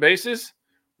stealing bases,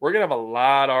 we're gonna have a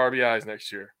lot of RBIs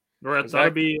next year. That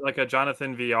would be like a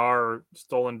Jonathan VR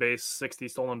 60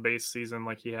 stolen base season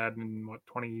like he had in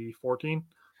 2014.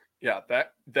 Yeah,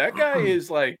 that guy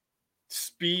is like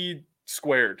speed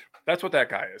squared. That's what that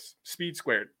guy is. Speed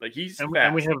squared. Like he's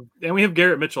fast. And we have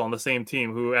Garrett Mitchell on the same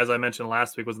team, who, as I mentioned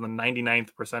last week, was in the 99th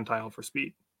percentile for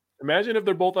speed. Imagine if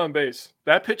they're both on base.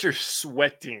 That pitcher's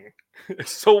sweating.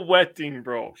 It's sweating,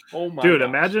 bro. Oh my dude,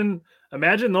 gosh.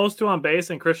 imagine those two on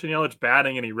base and Christian Yelich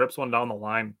batting and he rips one down the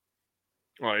line.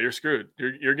 Oh, you're screwed.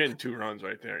 You're getting 2 runs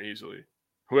right there easily.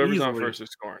 Whoever's on first is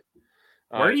scoring.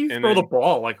 Where do you throw the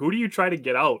ball? Like, who do you try to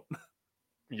get out?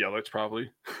 Yelich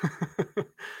probably.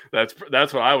 That's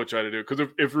what I would try to do. Because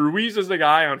if Ruiz is the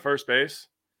guy on first base,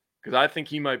 because I think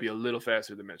he might be a little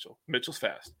faster than Mitchell. Mitchell's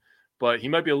fast, but he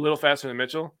might be a little faster than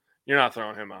Mitchell. You're not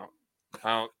throwing him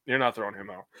out. You're not throwing him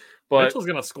out. But Mitchell's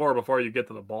gonna score before you get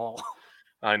to the ball.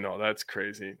 I know, that's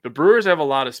crazy. The Brewers have a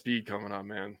lot of speed coming up,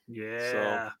 man.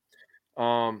 Yeah.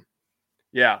 So,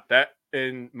 yeah, that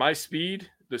and my speed,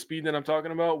 the speed that I'm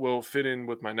talking about, will fit in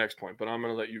with my next point. But I'm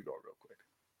gonna let you go real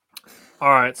quick. All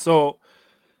right, so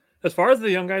As far as the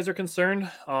young guys are concerned,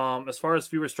 as far as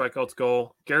fewer strikeouts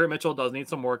go, Garrett Mitchell does need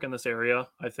some work in this area.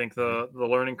 I think the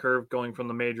learning curve going from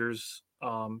the majors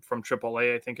from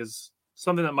AAA, I think, is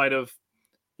something that might have,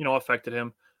 affected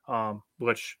him,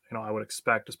 which, I would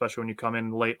expect, especially when you come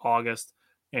in late August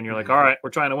and you're like, all right, we're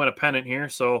trying to win a pennant here.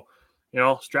 So,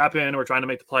 strap in. We're trying to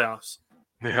make the playoffs.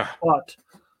 Yeah. But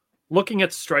looking at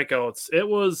strikeouts, it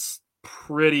was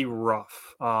pretty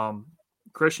rough.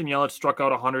 Christian Yelich struck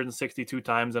out 162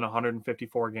 times in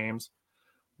 154 games.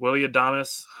 Willie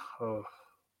Adames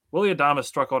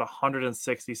struck out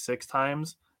 166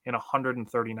 times in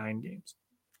 139 games.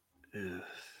 Ugh.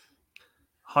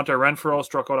 Hunter Renfroe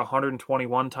struck out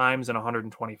 121 times in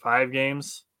 125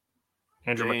 games.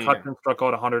 Andrew McCutcheon struck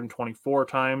out 124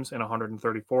 times in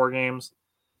 134 games.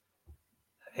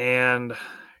 And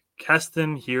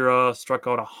Keston Hiura struck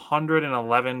out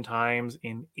 111 times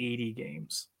in 80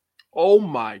 games. Oh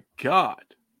my God.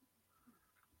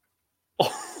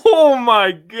 Oh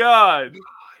my God.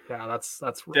 Yeah, that's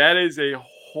rough. That is a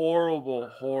horrible,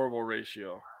 horrible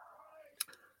ratio.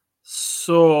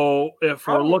 So if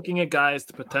we're looking at guys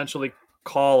to potentially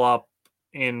call up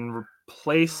and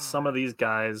replace some of these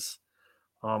guys,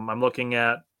 I'm looking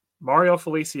at Mario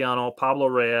Feliciano, Pablo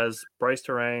Reyes, Bryce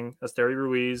Terang, Esteury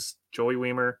Ruiz, Joey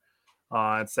Weimer,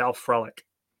 and Sal Frelick.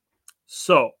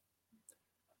 So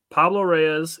Pablo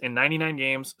Reyes in 99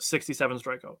 games, 67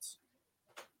 strikeouts.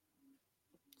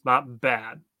 Not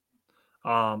bad.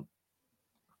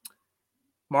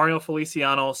 Mario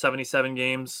Feliciano, 77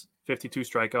 games, 52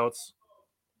 strikeouts.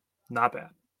 Not bad.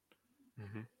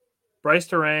 Mm-hmm. Bryce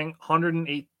Terang,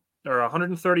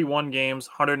 131 games,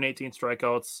 118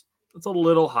 strikeouts. It's a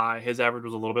little high. His average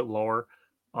was a little bit lower.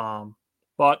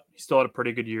 But he still had a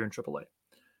pretty good year in AAA.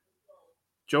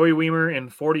 Joey Weimer in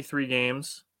 43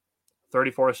 games,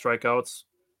 34 strikeouts.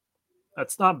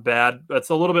 That's not bad. That's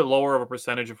a little bit lower of a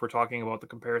percentage if we're talking about the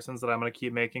comparisons that I'm going to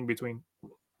keep making between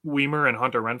Weimer and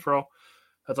Hunter Renfroe.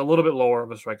 That's a little bit lower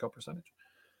of a strikeout percentage.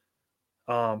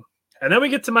 And then we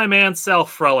get to my man, Sal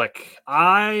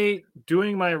Frelick.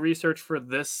 Doing my research for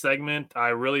this segment, I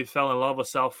really fell in love with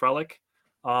Sal Frelick.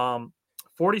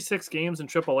 46 games in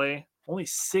AAA, only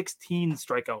 16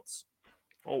 strikeouts.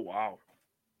 Oh, wow.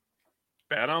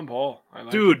 Bad on ball.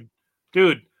 Dude,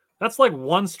 that's like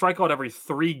one strikeout every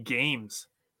 3 games.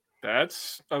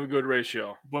 That's a good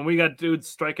ratio. When we got dudes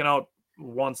striking out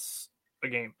once a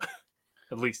game,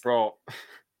 at least. Bro,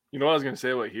 you know what I was going to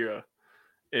say about Hira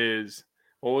is,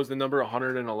 what was the number,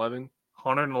 111?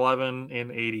 111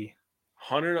 in 80.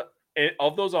 100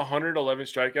 of those 111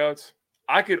 strikeouts,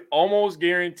 I could almost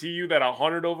guarantee you that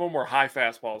 100 of them were high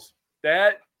fastballs.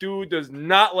 That dude does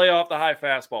not lay off the high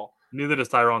fastball. Neither does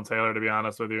Tyrone Taylor, to be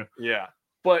honest with you. Yeah.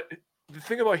 But the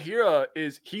thing about Hira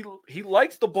is he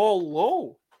likes the ball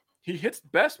low. He hits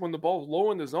best when the ball's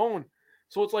low in the zone.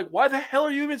 So it's like, why the hell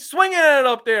are you even swinging at it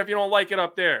up there if you don't like it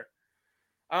up there?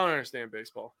 I don't understand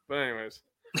baseball. But anyways,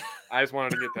 I just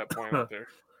wanted to get that point out there.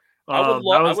 I would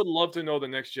love to know the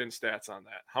next gen stats on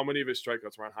that. How many of his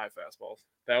strikeouts were on high fastballs?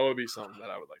 That would be something that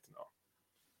I would like to know.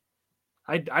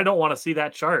 I don't want to see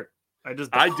that chart. I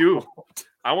do.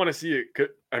 I want to see it.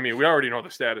 I mean, we already know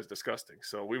the stat is disgusting,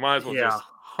 so we might as well just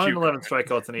 111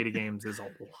 strikeouts in 80 games is a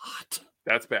lot.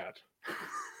 That's bad.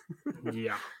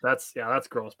 That's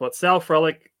gross. But Sal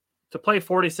Frelick, to play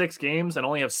 46 games and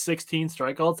only have 16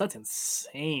 strikeouts, that's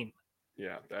insane.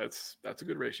 Yeah, that's a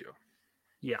good ratio.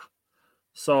 Yeah.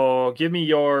 So give me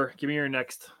your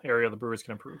next area the Brewers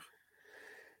can improve.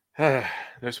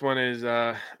 This one is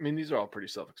these are all pretty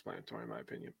self-explanatory in my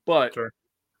opinion. But sure.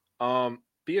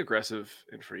 Be aggressive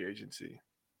in free agency.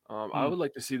 I would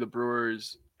like to see the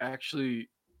Brewers actually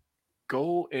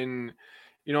go in.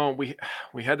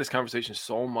 We had this conversation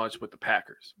so much with the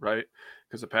Packers, right?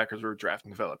 Because the Packers were draft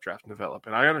and develop.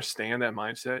 And I understand that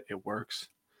mindset. It works.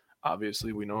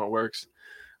 Obviously, we know it works.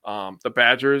 The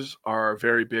Badgers are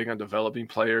very big on developing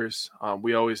players.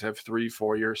 We always have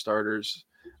 3-4 year starters.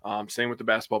 Same with the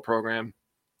basketball program.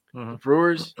 The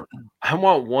Brewers, I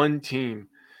want one team,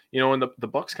 and the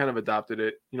Bucks kind of adopted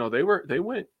it.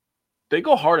 They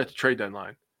go hard at the trade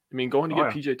deadline. I mean, going to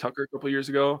get PJ Tucker a couple years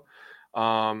ago,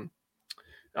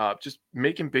 just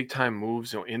making big time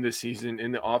moves, in the season,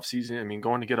 in the off season. I mean,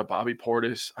 going to get a Bobby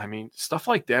Portis. I mean, stuff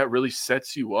like that really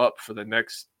sets you up for the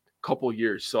next couple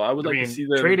years. So I would like to see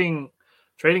them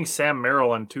trading Sam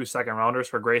Merrill and 2 second rounders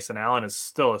for Grayson Allen is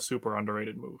still a super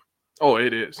underrated move. Oh,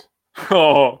 it is.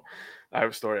 Oh, I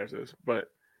have a story after this, but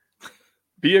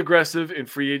be aggressive in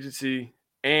free agency.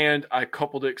 And I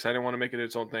coupled it because I didn't want to make it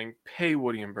its own thing. Pay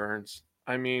Woody and Burns.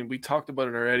 I mean, we talked about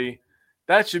it already.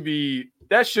 That shouldn't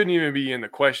even be in the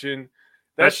question.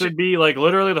 That should be like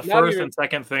literally the first even, and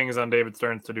second things on David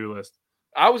Stern's to-do list.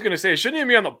 I was going to say, it shouldn't even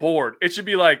be on the board. It should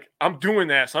be like, I'm doing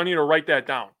that, so I need to write that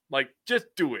down. Like, just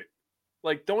do it.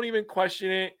 Like, don't even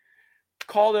question it.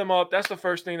 Call them up. That's the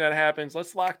first thing that happens.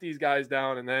 Let's lock these guys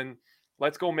down, and then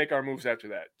let's go make our moves after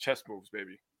that. Chess moves,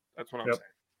 baby. That's what I'm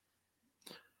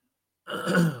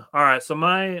saying. All right, so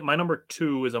my number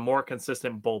 2 is a more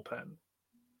consistent bullpen.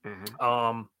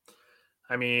 Mm-hmm.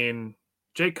 I mean,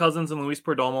 Jake Cousins and Luis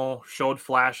Perdomo showed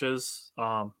flashes.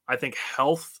 I think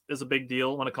health is a big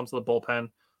deal when it comes to the bullpen,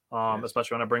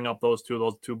 especially when I bring up those two.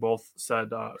 Those two both said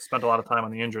spent a lot of time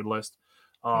on the injured list.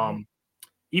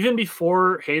 Even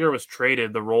before Hader was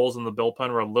traded, the roles in the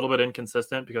bullpen were a little bit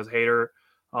inconsistent because Hader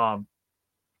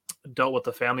dealt with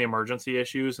the family emergency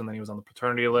issues, and then he was on the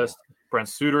paternity list. Brent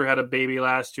Suter had a baby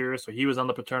last year, so he was on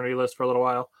the paternity list for a little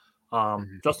while.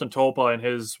 Justin Topa and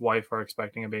his wife are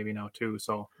expecting a baby now too,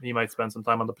 so he might spend some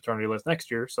time on the paternity list next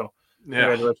year. So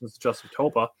congratulations to Justin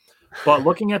Topa. But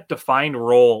looking at defined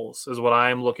roles is what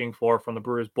I'm looking for from the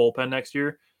Brewers bullpen next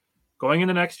year. Going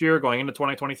into next year, going into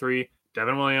 2023,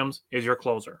 Devin Williams is your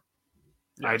closer.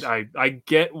 Yes. I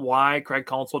get why Craig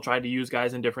Counsell tried to use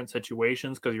guys in different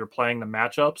situations because you're playing the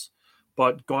matchups.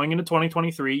 But going into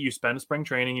 2023, you spend spring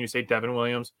training and you say, Devin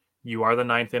Williams, you are the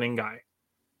 9th inning guy.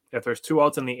 If there's 2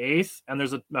 outs in the 8th and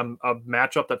there's a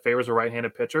matchup that favors a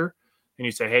right-handed pitcher, and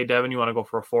you say, hey, Devin, you want to go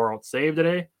for a 4-out save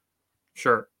today?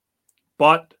 Sure.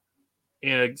 But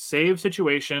in a save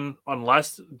situation,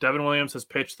 unless Devin Williams has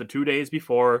pitched the 2 days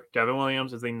before, Devin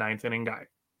Williams is the 9th inning guy.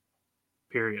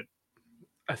 Period.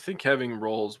 I think having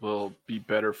roles will be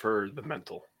better for the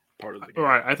mental part of the game.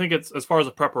 Right. I think it's as far as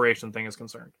the preparation thing is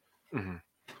concerned. Mm-hmm.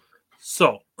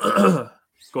 So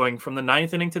going from the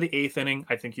 9th inning to the 8th inning,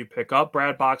 I think you pick up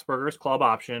Brad Boxberger's club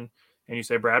option and you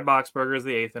say Brad Boxberger is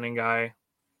the 8th inning guy,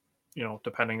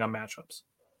 depending on matchups.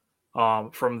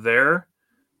 From there,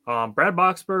 Brad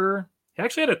Boxberger, he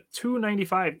actually had a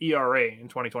 2.95 ERA in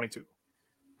 2022.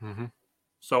 Mm-hmm.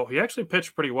 So he actually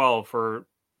pitched pretty well for,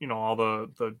 all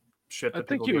the shit that I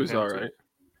think he was all right.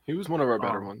 He was one of our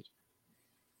better ones.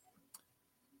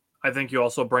 I think you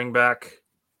also bring back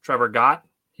Trevor Gott.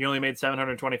 He only made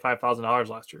 $725,000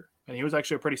 last year, and he was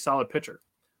actually a pretty solid pitcher.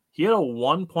 He had a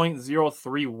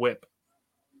 1.03 whip.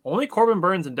 Only Corbin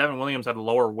Burns and Devin Williams had a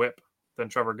lower whip than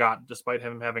Trevor Gott, despite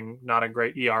him having not a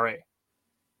great ERA.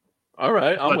 All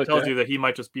right. That tells you that he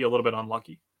might just be a little bit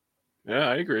unlucky. Yeah,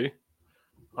 I agree.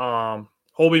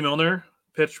 Holby Milner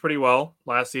pitched pretty well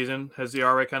last season. His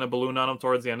ERA kind of ballooned on him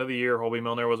towards the end of the year. Holby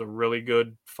Milner was a really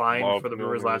good find for the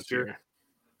Brewers last year.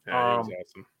 Yeah, he was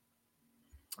awesome.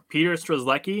 Peter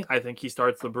Strzelecki, I think he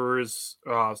starts the Brewers,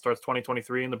 starts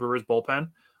 2023 in the Brewers bullpen.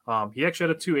 He actually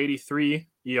had a 2.83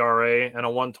 ERA and a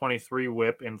 1.23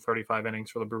 whip in 35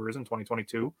 innings for the Brewers in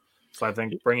 2022. So I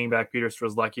think bringing back Peter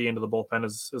Strzelecki into the bullpen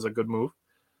is a good move.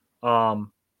 And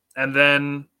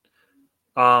then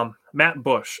Matt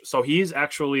Bush. So he's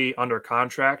actually under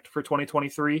contract for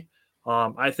 2023.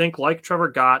 I think like Trevor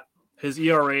Gott, his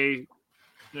ERA,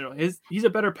 he's a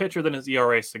better pitcher than his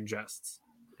ERA suggests.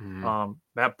 Mm-hmm.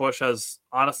 Matt Bush has,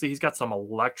 honestly, he's got some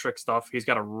electric stuff. He's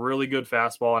got a really good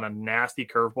fastball and a nasty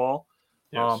curveball.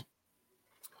 Yes.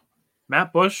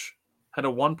 Matt Bush had a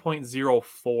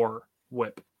 1.04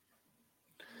 whip.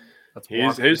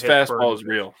 His fastball is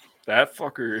real. That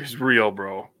fucker is real,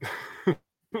 bro.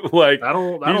 Like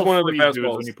that'll he's one of the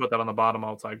fastballs when you put that on the bottom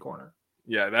outside corner.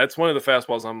 Yeah, that's one of the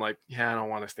fastballs. I'm like, I don't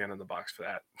want to stand in the box for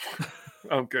that.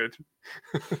 I'm good.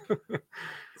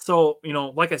 So,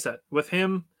 like I said, with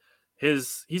him,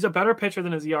 he's a better pitcher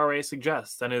than his ERA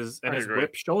suggests, and his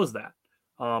whip shows that.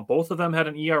 Both of them had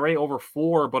an ERA over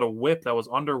 4, but a whip that was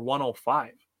under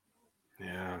 105.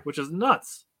 Yeah, which is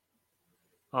nuts.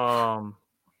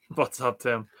 What's up,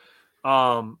 Tim?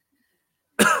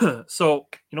 So,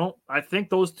 I think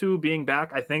those two being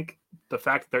back, I think the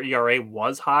fact that their ERA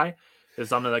was high is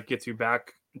something that gets you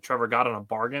back. Trevor Gott on a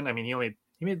bargain. I mean, he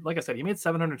made, like I said, he made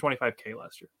 $725K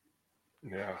last year.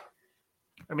 Yeah.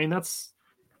 I mean, that's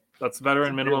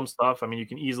veteran minimum stuff. I mean, you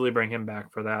can easily bring him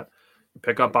back for that.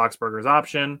 Pick up Boxberger's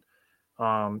option,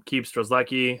 keep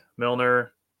Strzelecki,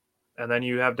 Milner, and then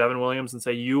you have Devin Williams and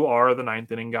say you are the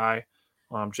 9th inning guy.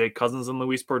 Jake Cousins and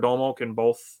Luis Perdomo can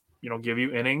both, give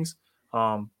you innings.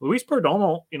 Luis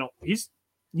Perdomo,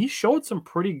 he showed some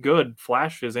pretty good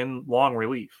flashes in long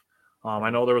relief.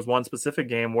 I know there was one specific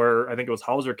game where I think it was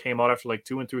Hauser came out after like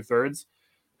 2 2/3.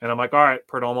 And I'm like, all right,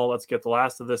 Perdomo, let's get the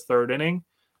last of this 3rd inning.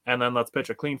 And then let's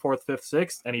pitch a clean 4th, 5th,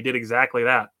 6th. And he did exactly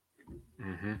that.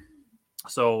 Mm-hmm.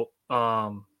 So,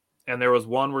 and there was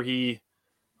one where it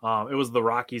was the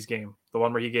Rockies game. The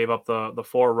one where he gave up the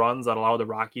 4 runs that allowed the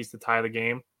Rockies to tie the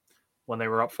game when they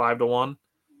were up 5-1.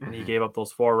 and he gave up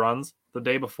those 4 runs. The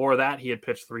day before that, he had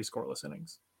pitched 3 scoreless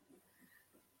innings.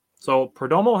 So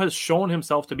Perdomo has shown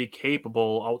himself to be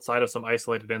capable outside of some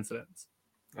isolated incidents.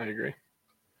 I agree.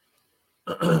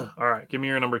 All right, give me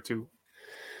your number 2.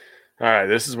 All right,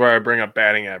 this is where I bring up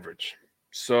batting average.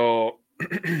 So,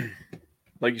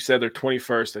 like you said, they're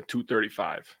 21st at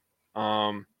 235.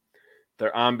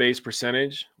 Their on-base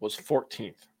percentage was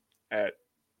 14th at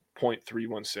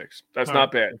 .316. That's All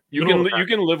not right. bad. You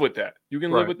can live with that. You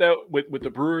can live Right. with that with the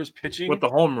Brewers pitching. With the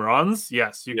home runs,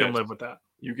 yes, you can live with that.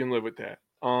 You can live with that.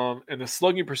 And the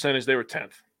slugging percentage, they were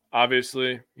 10th.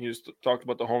 Obviously, you just talked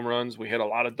about the home runs. We had a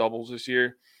lot of doubles this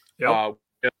year. Yep.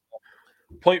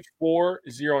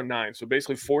 0.409. So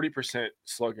basically 40%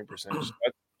 slugging percentage.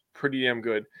 That's pretty damn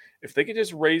good. If they could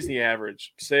just raise the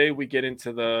average, say we get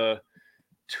into the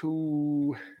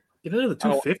Get into the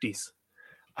 250s.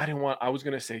 I was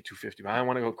gonna say 250, but I don't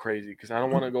want to go crazy because I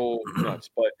don't want to go nuts.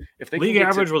 But if they league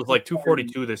average was like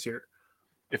 242 this year.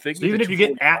 If they even if you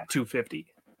get at 250.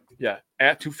 Yeah,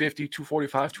 at 250,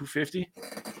 245, 250,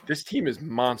 this team is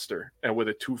monster and with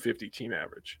a 250 team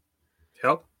average.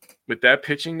 Yep. With that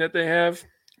pitching that they have,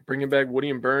 bringing back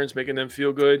Woody and Burns, making them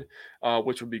feel good,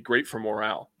 which would be great for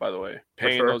morale, by the way.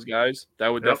 Paying those guys, that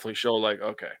would definitely show like,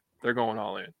 okay, they're going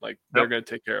all in. Like, they're going to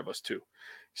take care of us too.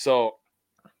 So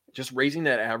just raising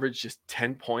that average just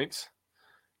 10 points,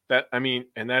 and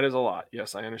that is a lot.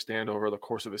 Yes, I understand over the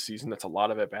course of a season, that's a lot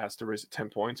of at-bats to raise it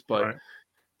 10 points, but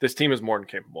this team is more than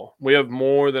capable. We have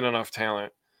more than enough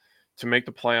talent to make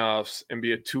the playoffs and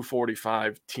be a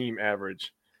 245 team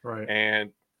average. Right.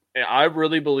 And I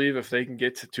really believe if they can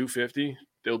get to 250,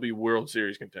 they'll be World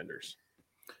Series contenders.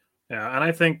 Yeah, and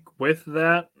I think with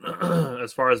that,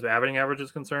 as far as the batting average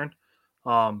is concerned,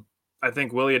 I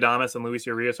think Willy Adames and Luis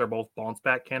Urias are both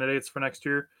bounce-back candidates for next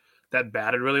year that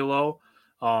batted really low.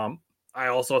 I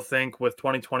also think with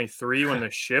 2023, when the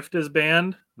shift is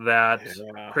banned, that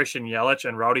Christian Yelich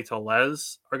and Rowdy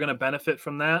Tellez are going to benefit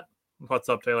from that. What's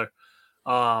up, Taylor?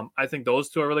 I think those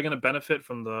two are really going to benefit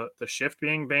from the shift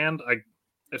being banned.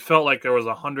 It felt like there was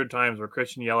 100 times where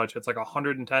Christian Yelich hits like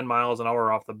 110 miles an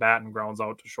hour off the bat and grounds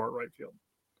out to short right field.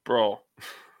 Bro.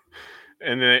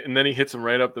 And then he hits him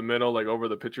right up the middle, like over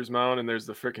the pitcher's mound, and there's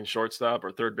the freaking shortstop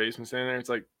or third baseman standing there. It's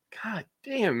like, God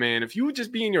damn, man! If you would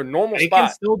just be in your normal spot, they can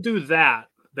still do that.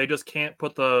 They just can't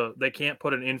put an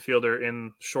infielder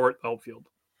in short outfield.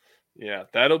 Yeah,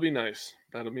 that'll be nice.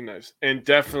 That'll be nice, and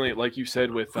definitely, like you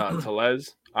said with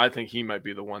Tellez, I think he might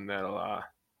be the one that'll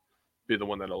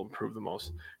improve the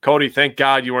most. Cody, thank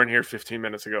God you weren't here 15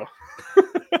 minutes ago.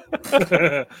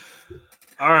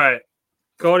 All right,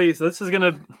 Cody. So this is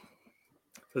gonna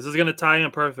tie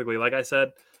in perfectly. Like I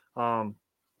said,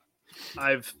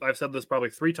 I've said this probably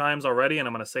 3 times already, and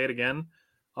I'm gonna say it again.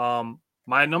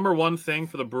 My number one thing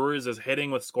for the Brewers is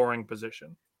hitting with scoring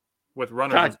position, with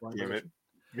runners in scoring position.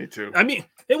 Me too. I mean,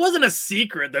 it wasn't a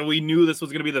secret that we knew this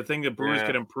was going to be the thing that Brewers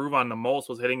could improve on the most,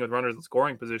 was hitting with runners in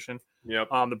scoring position. Yep.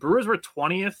 The Brewers were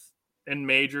 20th in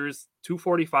majors,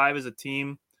 245 as a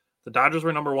team. The Dodgers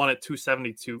were number 1 at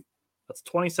 272. That's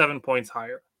 27 points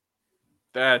higher.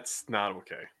 That's not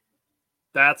okay.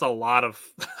 That's a lot of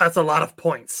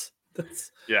points.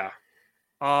 Yeah.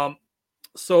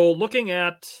 So looking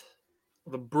at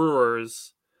the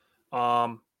Brewers,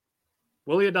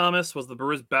 Willy Adames was the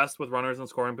Brewers' best with runners in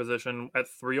scoring position at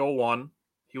 301.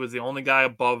 He was the only guy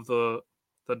above the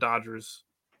Dodgers'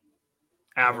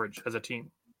 average as a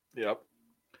team. Yep.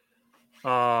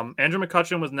 Andrew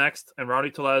McCutchen was next, and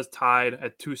Rowdy Tellez tied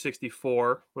at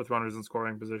 264 with runners in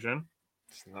scoring position.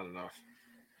 It's not enough.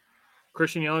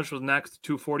 Christian Yelich was next,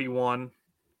 241.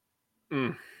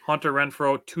 Hunter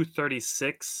Renfroe,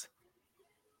 236.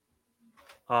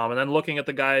 And then looking at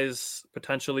the guys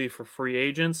potentially for free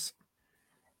agents,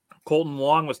 Colton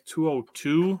Wong was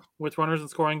 202 with runners in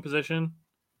scoring position.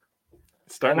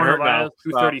 It's starting to hurt now.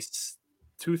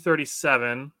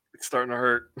 237. It's starting to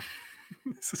hurt.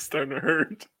 This is starting to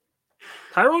hurt.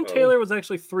 Tyrone Taylor was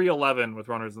actually 311 with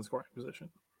runners in scoring position,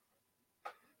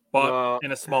 but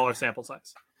in a smaller sample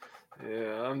size.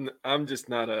 Yeah, I'm just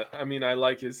not I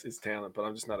like his talent, but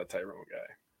I'm just not a Tyrone guy.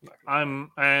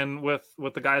 And with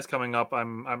the guys coming up,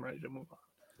 I'm ready to move on.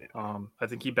 Yeah. I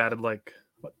think he batted like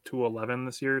 211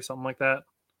 this year, something like that.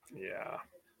 Yeah.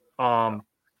 And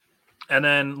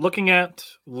then looking at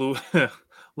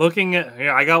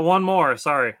I got one more.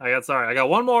 I got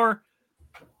one more,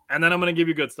 and then I'm gonna give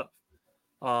you good stuff.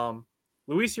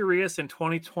 Luis Urias in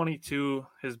 2022,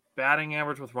 his batting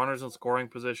average with runners in scoring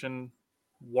position,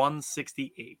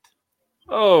 168.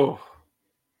 Oh,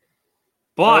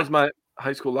 but that was my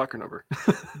high school locker number.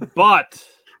 But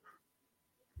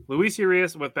Luis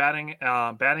Urias with batting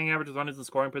average with runners in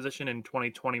scoring position in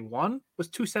 2021 was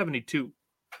 272.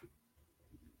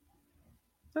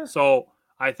 So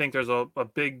I think there's a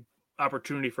big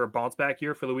opportunity for a bounce back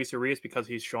year for Luis Urias because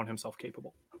he's shown himself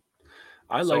capable.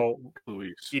 I like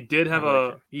Luis. He did have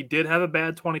a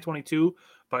bad 2022,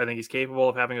 but I think he's capable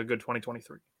of having a good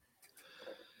 2023.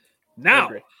 Now,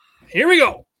 here we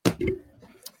go.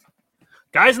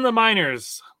 Guys in the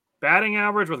minors, batting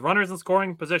average with runners in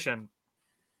scoring position.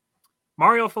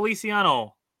 Mario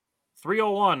Feliciano,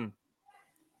 301.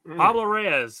 Pablo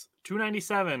Reyes,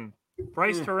 297.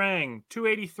 Bryce Terang,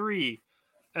 283.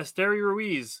 Esteury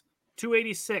Ruiz,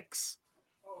 286.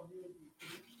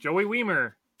 Joey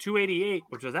Wiemer, 288,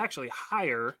 which was actually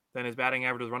higher than his batting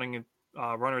average was running in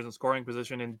runners in scoring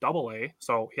position in Double-A.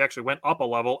 So he actually went up a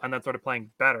level and then started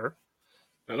playing better.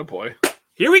 Atta boy.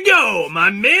 Here we go. My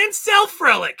man Sal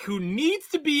Frelick, who needs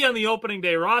to be on the opening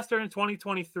day roster in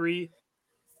 2023.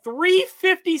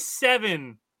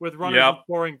 357 with runners in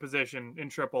scoring position in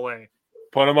Triple-A.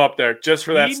 Put him up there just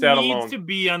for that stat alone. He needs to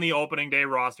be on the opening day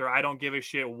roster. I don't give a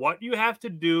shit what you have to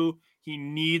do. He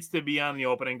needs to be on the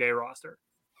opening day roster.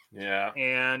 Yeah.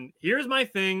 And here's my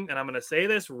thing, and I'm going to say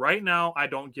this right now. I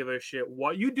don't give a shit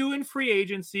what you do in free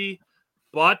agency,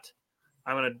 but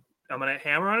I'm going to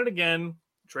hammer on it again.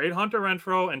 Trade Hunter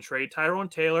Renfroe and trade Tyrone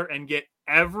Taylor and get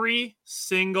every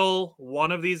single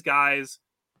one of these guys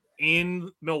in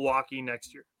Milwaukee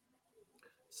next year.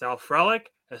 Sal Frelick,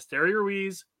 Esteury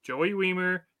Ruiz, Joey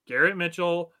Wiemer, Garrett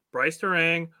Mitchell, Bryce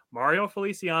Terang, Mario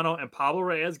Feliciano, and Pablo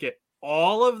Reyes. Get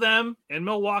all of them in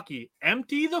Milwaukee.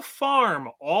 Empty the farm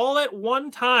all at one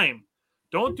time.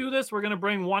 Don't do this. We're going to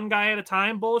bring one guy at a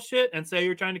time bullshit and say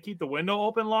you're trying to keep the window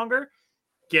open longer.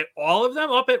 Get all of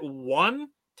them up at one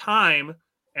time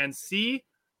and see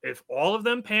if all of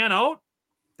them pan out,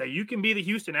 that you can be the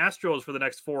Houston Astros for the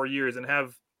next 4 years and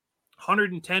have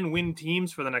 110 win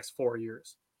teams for the next 4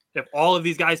 years. If all of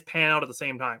these guys pan out at the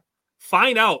same time.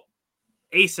 Find out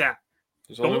ASAP.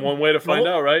 There's only one way to find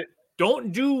out, right?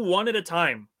 Don't do one at a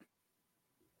time.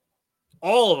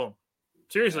 All of them.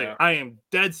 Seriously, I am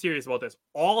dead serious about this.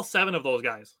 All 7 of those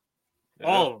guys. Yeah.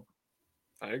 All of them.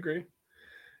 I agree.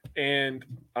 And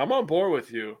I'm on board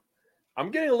with you. I'm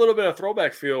getting a little bit of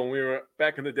throwback feel when we were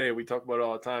back in the day. We talked about it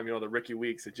all the time, the Ricky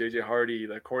Weeks, the JJ Hardy,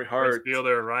 the Corey Hart. Prince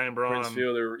Fielder, Ryan Braun. Prince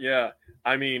Fielder, yeah.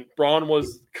 I mean, Braun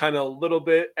was kind of a little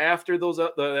bit after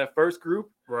that first group.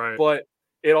 Right. But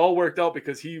it all worked out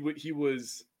because he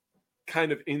was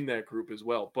kind of in that group as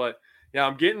well. But, yeah,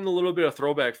 I'm getting a little bit of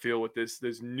throwback feel with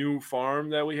this new farm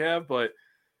that we have. But,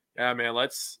 yeah, man,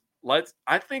 let's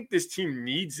I think this team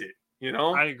needs it,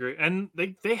 I agree. And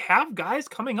they have guys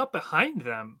coming up behind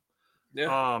them.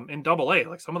 Yeah. In Double-A,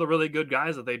 like some of the really good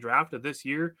guys that they drafted this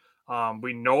year.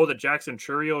 We know that Jackson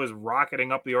Churio is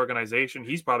rocketing up the organization.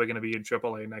 He's probably going to be in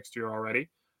Triple-A next year already.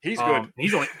 He's good.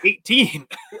 He's only 18.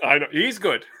 I know. He's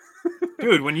good.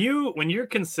 Dude, when you're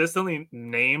consistently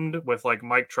named with like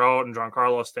Mike Trout and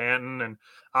Giancarlo Stanton and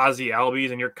Ozzie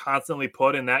Albies, and you're constantly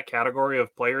put in that category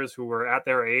of players who were at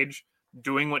their age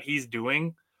doing what he's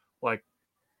doing, like,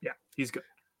 yeah, he's good.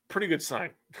 Pretty good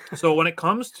sign. So when it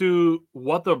comes to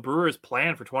what the Brewers'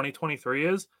 plan for 2023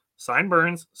 is, sign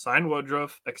Burns, sign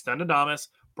Woodruff, extend Adames,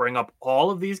 bring up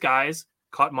all of these guys,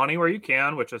 cut money where you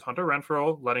can, which is Hunter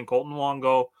Renfroe, letting Colton Wong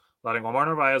go, letting Omar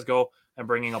Narvaez go, and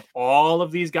bringing up all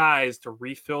of these guys to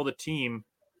refill the team,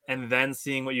 and then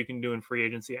seeing what you can do in free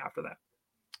agency after that.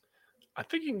 I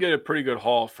think you can get a pretty good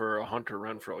haul for a Hunter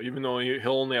Renfroe, even though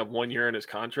he'll only have 1 year in his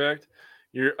contract.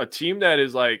 You're a team that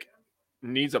is like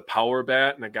needs a power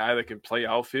bat and a guy that can play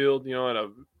outfield, and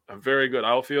a very good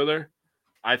outfielder.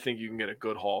 I think you can get a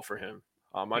good haul for him.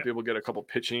 Might be able to get a couple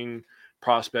pitching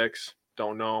prospects.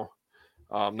 Don't know.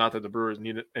 Not that the Brewers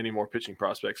need any more pitching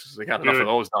prospects because they got enough of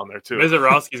those down there too.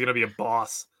 Mizorowski's going to be a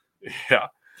boss. Yeah.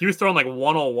 He was throwing like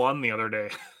 101 the other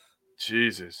day.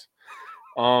 Jesus.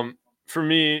 For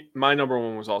me, my number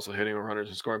one was also hitting runners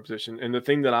in scoring position. And the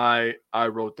thing that I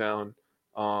wrote down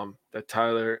that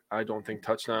Tyler, I don't think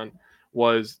touched on,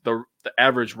 was the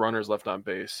average runners left on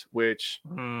base, which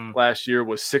last year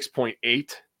was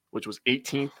 6.8, which was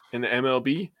 18th in the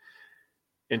MLB.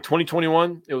 In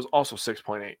 2021, it was also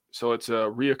 6.8. So it's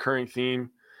a reoccurring theme,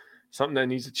 something that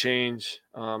needs to change.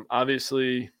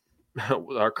 Obviously,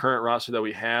 our current roster that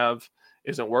we have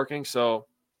isn't working. So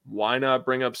why not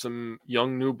bring up some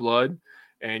young new blood?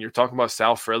 And you're talking about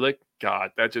Sal Frelick.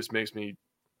 God, that just makes me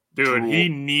drool. He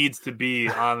needs to be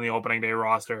on the opening day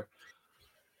roster.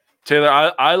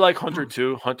 Taylor, I like Hunter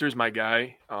too. Hunter's my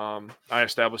guy. I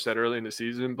established that early in the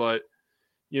season, but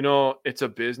it's a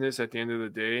business at the end of the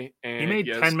day. And he made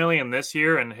 $10 million this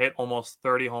year and hit almost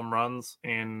 30 home runs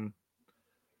in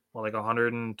like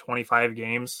 125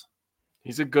 games.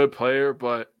 He's a good player,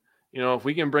 but if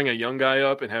we can bring a young guy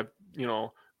up and have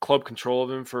club control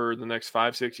of him for the next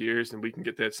 5-6 years, and we can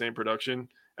get that same production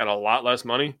at a lot less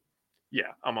money,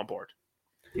 yeah, I'm on board.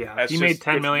 Yeah, he made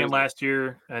 $10 million last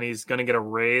year, and he's going to get a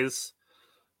raise.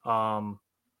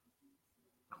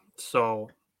 So,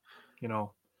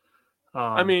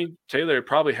 I mean, Taylor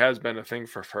probably has been a thing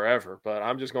for forever, but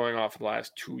I'm just going off the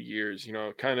last 2 years,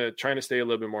 kind of trying to stay a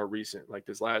little bit more recent, like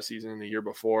this last season and the year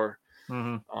before,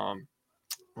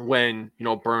 when,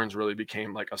 Burns really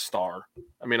became like a star.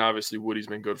 I mean, obviously Woody's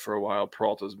been good for a while.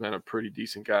 Peralta's been a pretty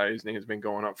decent guy. His name's been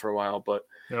going up for a while, but,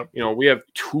 we have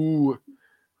 2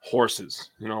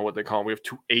 horses, what they call them. We have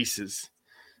 2 aces.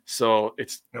 So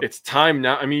it's time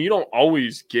now. I mean, you don't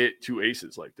always get 2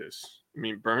 aces like this. I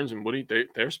mean, Burns and Woody,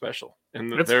 they're special.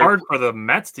 And it's hard for the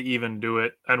Mets to even do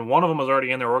it. And one of them was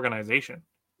already in their organization.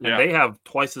 And they have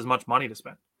twice as much money to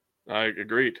spend. I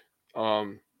agreed.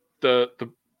 You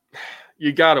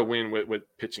got to win with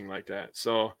pitching like that.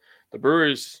 So the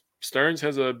Brewers, Stearns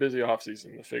has a busy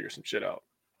offseason to figure some shit out.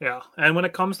 Yeah. And when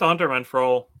it comes to Hunter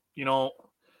Renfroe,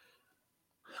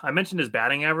 I mentioned his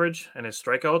batting average and his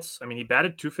strikeouts. I mean, he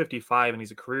batted .255 and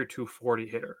he's a career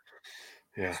 .240 hitter.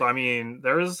 Yeah. So, I mean,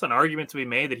 there is an argument to be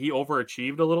made that he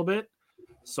overachieved a little bit.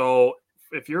 So,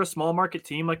 if you're a small market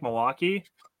team like Milwaukee,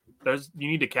 you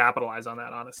need to capitalize on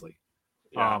that, honestly.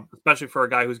 Yeah. Especially for a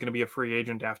guy who's going to be a free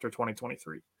agent after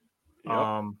 2023. Yep.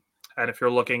 And if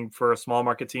you're looking for a small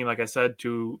market team, like I said,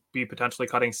 to be potentially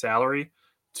cutting salary,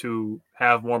 to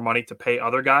have more money to pay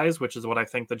other guys, which is what I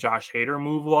think the Josh Hader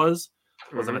move was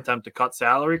an attempt to cut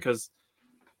salary, because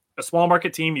a small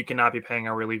market team, you cannot be paying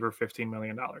a reliever $15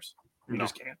 million. You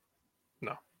just can't.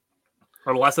 No.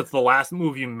 Unless it's the last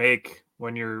move you make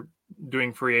when you're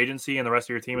doing free agency and the rest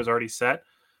of your team is already set.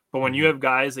 But when you have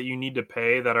guys that you need to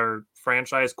pay that are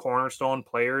franchise cornerstone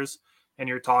players, and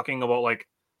you're talking about like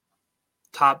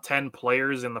top 10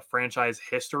 players in the franchise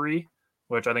history,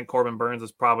 which I think Corbin Burns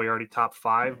is probably already top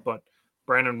 5, but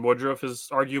Brandon Woodruff is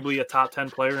arguably a top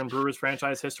 10 player in Brewers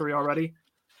franchise history already.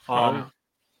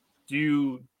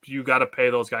 You got to pay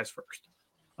those guys first.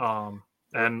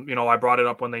 And, I brought it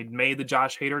up when they made the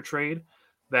Josh Hader trade,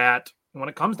 that when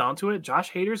it comes down to it,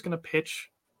 Josh Hader is going to pitch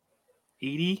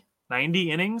 80,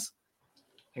 90 innings,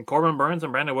 and Corbin Burns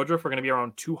and Brandon Woodruff are going to be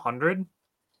around 200.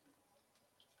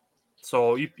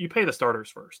 So you pay the starters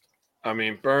first. I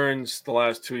mean, Burns the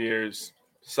last 2 years,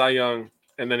 Cy Young,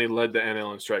 and then he led the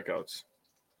NL in strikeouts.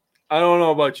 I don't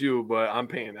know about you, but I'm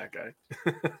paying that guy.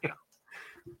 Yeah.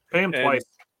 Pay him twice.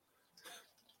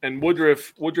 And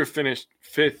Woodruff finished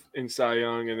 5th in Cy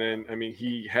Young, and then, I mean,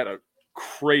 he had a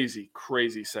crazy,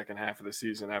 crazy second half of the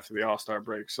season after the All-Star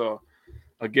break. So,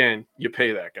 again, you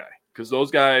pay that guy, because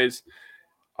those guys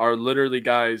are literally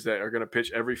guys that are going to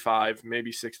pitch every 5,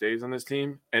 maybe 6 days on this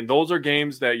team. And those are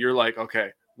games that you're like, okay,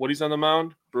 Woody's on the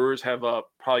mound, Brewers have a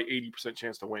probably 80%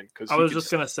 chance to win. I was just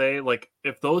going to say, like,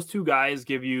 if those 2 guys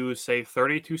give you, say,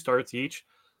 32 starts each,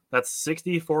 that's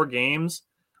 64 games.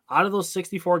 Out of those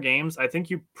 64 games, I think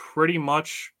you pretty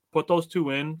much put those 2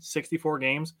 in 64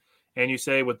 games, and you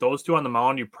say with those 2 on the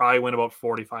mound, you probably win about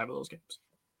 45 of those games.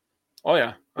 Oh,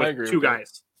 yeah. I agree with 2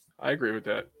 guys. That. I agree with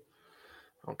that.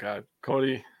 Oh, God.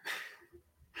 Cody,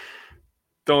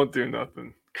 don't do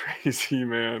nothing crazy,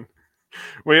 man.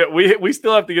 We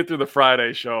still have to get through the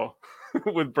Friday show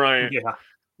with Bryant. Yeah.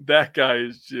 That guy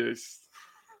is just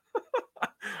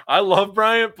 – I love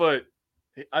Bryant, but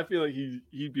I feel like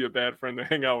he'd be a bad friend to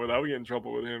hang out with. I would get in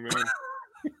trouble with him, man.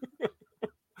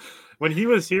 When he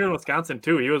was here in Wisconsin,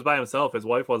 too, he was by himself. His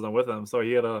wife wasn't with him, so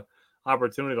he had an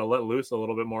opportunity to let loose a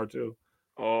little bit more, too.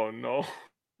 Oh, no.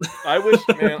 I wish,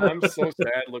 man, I'm so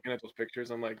sad looking at those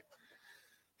pictures. I'm like,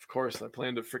 of course, I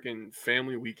planned a freaking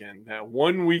family weekend. That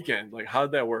one weekend, like,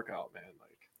 how'd that work out, man?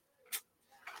 Like,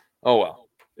 oh, well,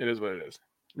 it is what it is.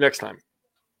 Next time.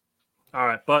 All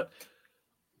right, but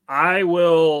I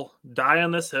will die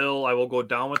on this hill. I will go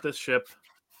down with this ship.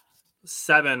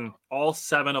 All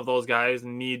 7 of those guys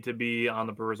need to be on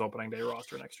the Brewers opening day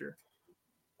roster next year.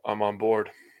 I'm on board.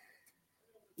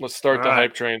 Let's start the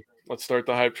hype train. Let's start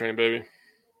the hype train, baby.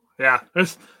 Yeah,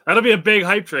 that'll be a big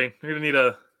hype train. You're going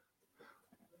to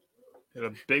need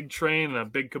a big train and a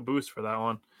big caboose for that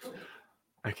one.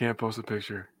 I can't post a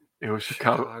picture. It was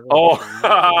Chicago.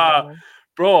 Oh,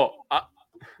 bro.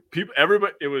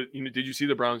 Everybody, it was. Did you see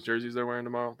the Browns jerseys they're wearing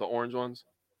tomorrow? The orange ones?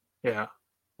 Yeah.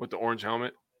 With the orange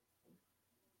helmet?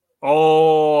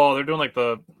 Oh, they're doing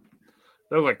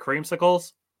they're like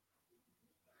creamsicles?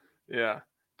 Yeah.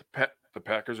 The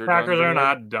Packers are done. Packers are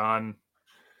not done.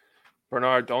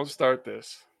 Bernard, don't start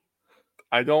this.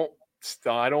 I don't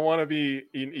I don't want to be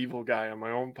an evil guy on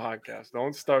my own podcast.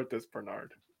 Don't start this,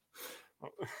 Bernard.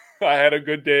 I had a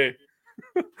good day.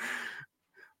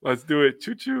 Let's do it.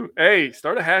 Choo choo. Hey,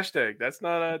 start a hashtag. That's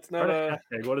not a. It's not a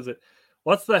hashtag. What is it?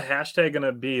 What's the hashtag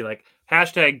gonna be? Like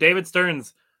hashtag David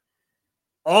Stearns.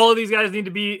 All of these guys need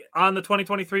to be on the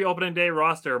 2023 opening day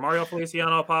roster. Mario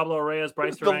Feliciano, Pablo Reyes,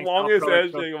 Bryce the Durank, longest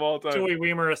hashtag of all time. Joey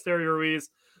Weimer, Asterio Ruiz.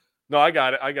 No, I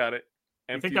got it.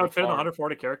 You think that would fit in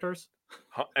 140 characters?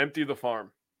 Empty the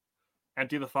farm.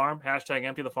 Empty the farm. Hashtag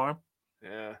empty the farm.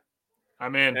 Yeah.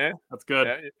 I'm in. That's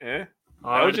good. That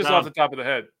was just off the top of the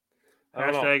head.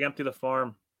 Hashtag empty the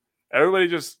farm. Everybody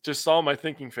just saw my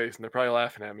thinking face and they're probably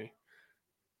laughing at me.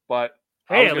 But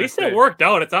hey, at least it worked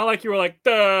out. It's not like you were like,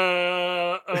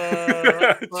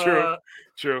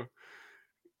 True.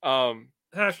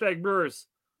 Hashtag Brewers.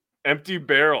 Empty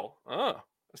barrel. Oh,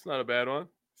 that's not a bad one.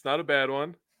 It's not a bad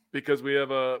one because we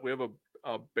have a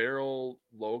barrel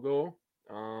logo.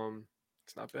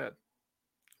 It's not bad.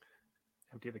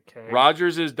 Empty the K.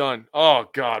 Rogers is done. Oh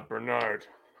God, Bernard.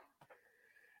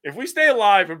 If we stay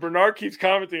alive and Bernard keeps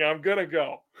commenting, I'm gonna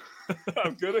go.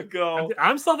 I'm gonna go.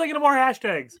 I'm still thinking of more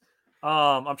hashtags.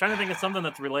 I'm trying to think of something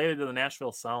that's related to the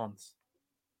Nashville Sounds.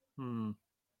 Bernard.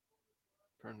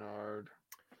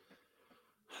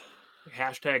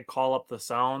 Hashtag call up the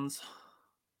Sounds.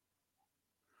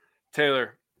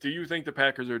 Taylor, do you think the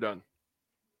Packers are done?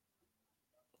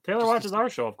 Taylor watches our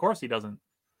show. Of course he doesn't.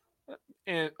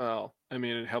 And I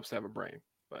mean, it helps to have a brain.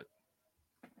 But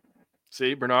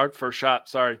see, Bernard, first shot.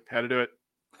 Sorry, had to do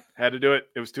it.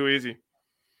 It was too easy.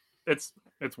 It's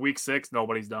week 6.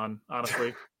 Nobody's done,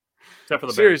 honestly, except for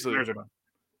the Seriously. Bears. Bears are done.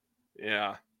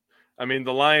 Yeah, I mean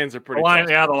the Lions are pretty.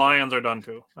 The Lions are done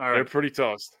too. All right, they're pretty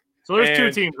toast. So there's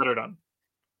 2 teams that are done.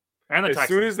 And the as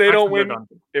Texans. soon as they don't win,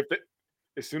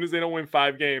 as soon as they don't win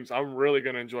 5 games, I'm really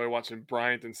gonna enjoy watching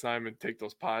Bryant and Simon take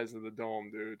those pies to the dome,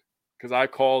 dude. Because I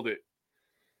called it.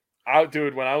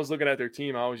 Dude, when I was looking at their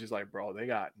team, I was just like, bro, they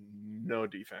got no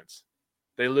defense.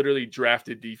 They literally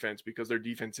drafted defense because their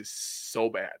defense is so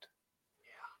bad.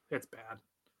 Yeah, it's bad.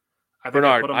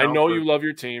 Bernard, I know you love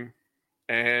your team,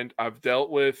 and I've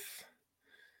dealt with.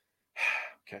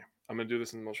 Okay, I'm going to do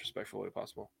this in the most respectful way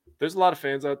possible. There's a lot of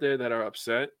fans out there that are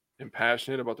upset and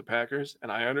passionate about the Packers,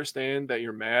 and I understand that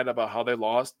you're mad about how they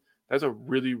lost. That's a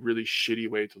really, really shitty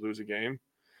way to lose a game.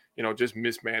 Just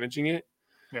mismanaging it.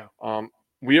 Yeah.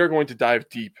 We are going to dive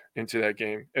deep into that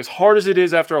game. As hard as it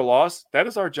is after a loss, that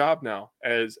is our job now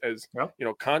as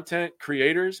content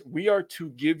creators. We are to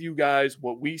give you guys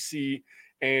what we see,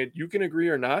 and you can agree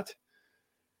or not.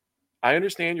 I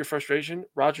understand your frustration.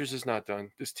 Rodgers is not done.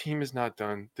 This team is not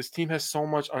done. This team has so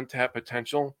much untapped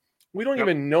potential. We don't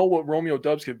even know what Romeo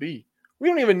Doubs could be. We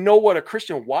don't even know what a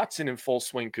Christian Watson in full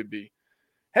swing could be.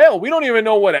 Hell, we don't even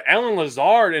know what an Alan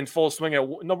Lazard in full swing at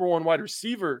number 1 wide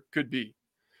receiver could be.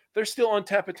 There's still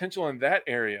untapped potential in that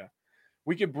area.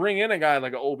 We could bring in a guy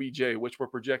like an OBJ, which we're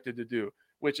projected to do,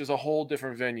 which is a whole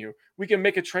different venue. We can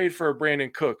make a trade for a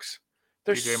Brandon Cooks.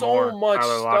 There's so much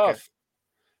stuff.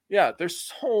 Yeah, there's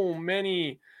so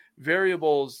many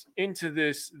variables into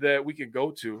this that we could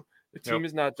go to. The team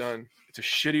is not done. It's a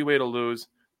shitty way to lose.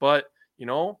 But, you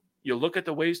look at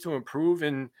the ways to improve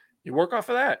and you work off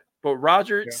of that. But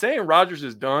saying Rodgers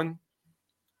is done,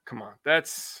 come on.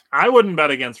 I wouldn't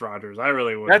bet against Rodgers. I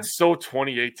really wouldn't. That's so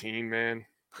 2018, man.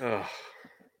 I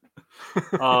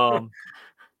don't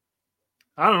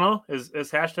know. Is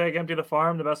hashtag empty the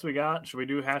farm the best we got? Should we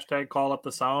do hashtag call up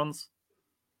the Sounds?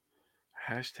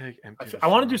 Hashtag empty I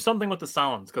want to do something with the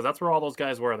Sounds because that's where all those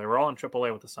guys were. They were all in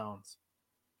AAA with the Sounds.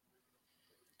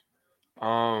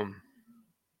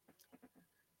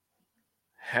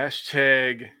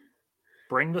 Hashtag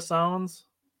bring the Sounds.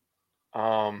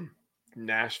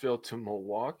 Nashville to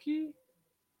Milwaukee.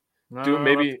 No, Dude,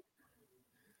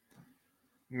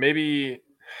 maybe.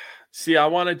 See, I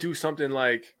want to do something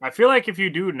like. I feel like if you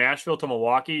do Nashville to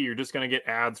Milwaukee, you're just gonna get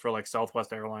ads for like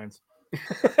Southwest Airlines.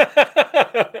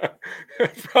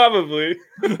 Probably.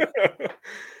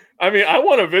 I mean, I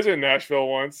want to visit Nashville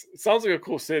once. It sounds like a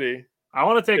cool city. I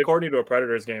want to take Courtney to a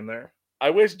Predators game there. I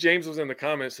wish James was in the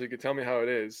comments so he could tell me how it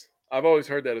is. I've always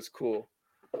heard that it's cool.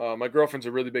 My girlfriend's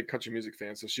a really big country music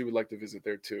fan, so she would like to visit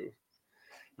there too.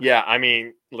 Yeah, I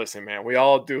mean, listen, man, we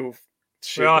all do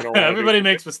shit. Everybody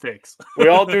makes mistakes. We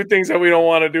all do things that we don't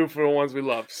want to do for the ones we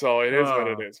love. So it is what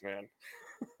it is, man.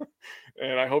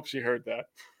 And I hope she heard that.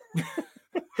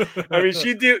 I mean,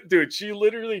 she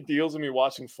literally deals with me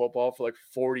watching football for like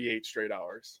 48 straight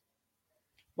hours.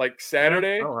 Like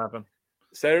Saturday, that'll happen.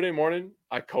 Saturday morning,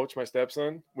 I coach my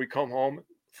stepson. We come home,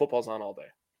 football's on all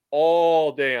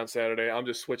day on Saturday. I'm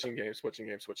just switching games.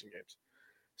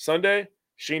 Sunday,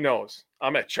 She knows.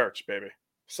 I'm at church, baby.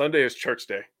 Sunday is church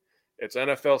day. It's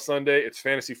NFL Sunday. It's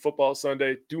fantasy football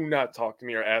Sunday. Do not talk to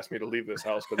me or ask me to leave this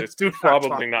house because it's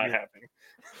probably not happening.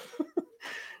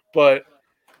 But,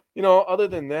 other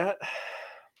than that,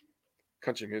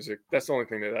 country music. That's the only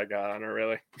thing that I got on her,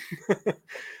 really.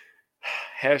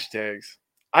 Hashtags.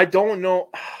 I don't know.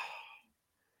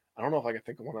 I don't know if I can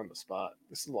think of one on the spot.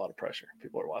 This is a lot of pressure.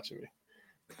 People are watching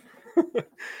me.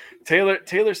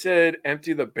 Taylor said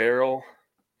empty the barrel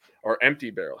or empty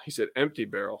barrel. He said empty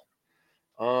barrel.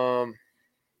 See,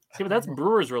 but that's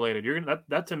Brewers related.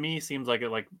 That to me seems like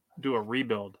it do a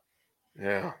rebuild.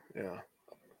 Yeah.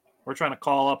 We're trying to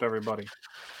call up everybody.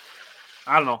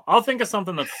 I don't know. I'll think of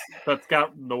something that's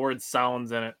got the word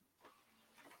sounds in it.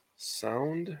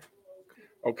 Sound?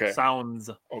 Okay.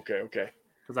 Sounds. Okay.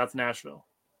 Because that's Nashville.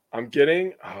 I'm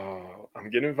getting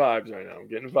vibes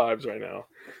right now.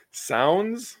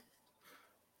 Sounds?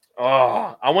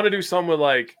 Oh, I want to do some with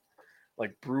like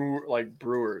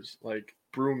brewers, like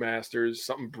brewmasters,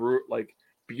 something like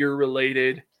beer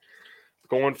related.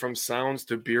 Going from sounds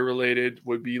to beer related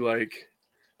would be like,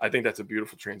 I think that's a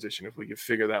beautiful transition if we could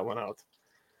figure that one out.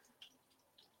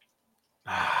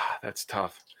 That's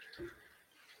tough.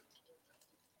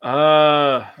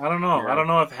 I don't know. Yeah. I don't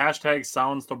know if hashtag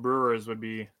sounds to Brewers would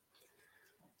be.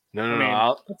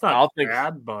 No. It's not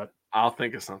bad, but I'll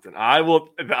think of something. I will.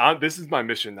 This is my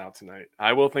mission now tonight.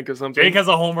 I will think of something. Jake has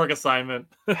a homework assignment,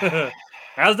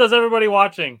 as does everybody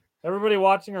watching. Everybody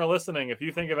watching or listening, if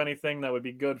you think of anything that would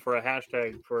be good for a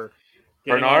hashtag for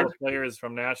getting all the players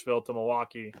from Nashville to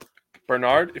Milwaukee.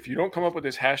 Bernard, if you don't come up with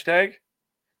this hashtag,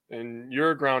 then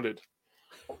you're grounded.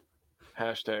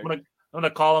 Hashtag. I'm gonna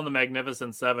call him the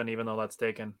Magnificent Seven, even though that's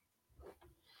taken.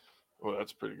 Oh,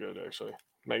 that's pretty good, actually.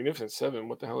 Magnificent Seven.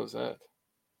 What the hell is that?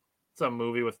 It's a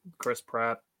movie with Chris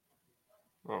Pratt.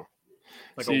 Oh,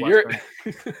 like see, a Western.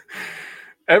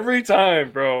 Every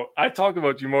time, bro. I talk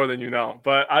about you more than you know,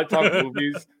 but I talk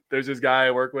movies. There's this guy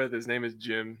I work with. His name is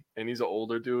Jim, and he's an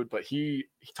older dude, but he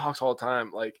talks all the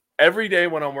time. Like every day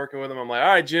when I'm working with him, I'm like, "All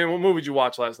right, Jim, what movie did you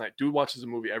watch last night?" Dude watches a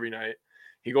movie every night.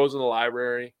 He goes to the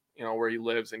library, where he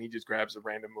lives, and he just grabs a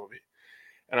random movie.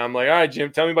 And I'm like, "All right,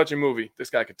 Jim, tell me about your movie."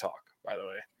 This guy could talk, by the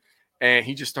way. And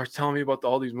he just starts telling me about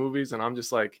all these movies, and I'm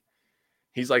just like,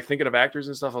 he's like thinking of actors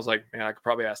and stuff. I was like, man, I could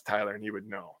probably ask Tyler, and he would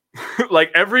know.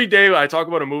 Like every day when I talk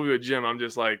about a movie with Jim, I'm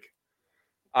just like,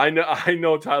 I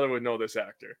know Tyler would know this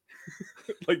actor.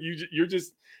 Like you're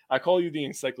just, I call you the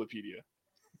encyclopedia.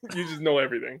 You just know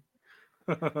everything.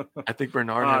 I think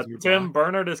Bernard has me Tim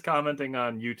Bernard is commenting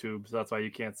on YouTube, so that's why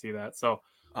you can't see that. So,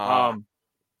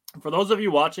 for those of you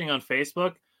watching on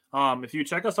Facebook, if you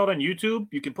check us out on YouTube,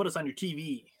 you can put us on your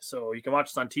TV, so you can watch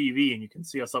us on TV and you can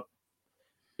see us up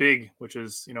big, which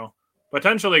is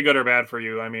potentially good or bad for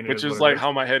you. I mean, which is like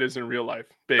how my head is in real life,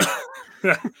 big.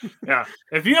 Yeah.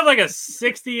 If you have like a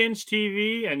 60-inch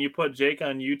TV and you put Jake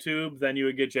on YouTube, then you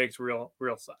would get Jake's real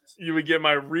size. You would get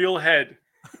my real head.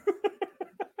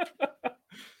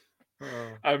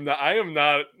 I am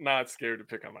not scared to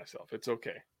pick on myself. It's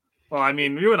okay. Well, I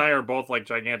mean, you and I are both like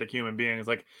gigantic human beings.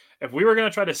 Like, if we were gonna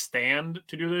try to stand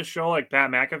to do this show like Pat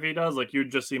McAfee does, like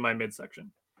you'd just see my midsection.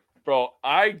 Bro,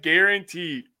 I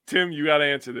guarantee, Tim, you got to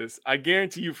answer this. I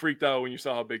guarantee you freaked out when you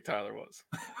saw how big Tyler was.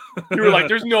 You were like,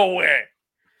 there's no way.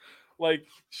 Like,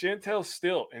 Chantel's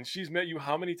still, and she's met you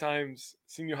how many times,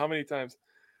 seen you how many times.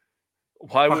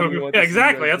 Why would you want to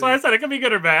exactly. That's why I said it could be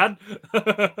good or bad.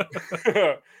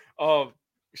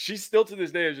 She's still to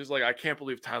this day is just like, I can't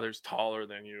believe Tyler's taller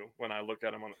than you. When I look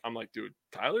at him, I'm like, dude,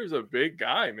 Tyler's a big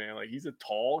guy, man. Like, he's a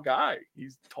tall guy.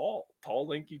 He's tall,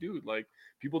 lanky dude. Like,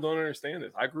 people don't understand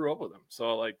this. I grew up with him.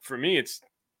 So, like, for me, it's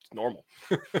normal.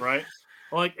 Right?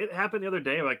 Well, like, it happened the other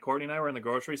day. Like, Courtney and I were in the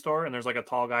grocery store, and there's, like, a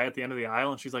tall guy at the end of the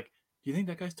aisle, and she's like, do you think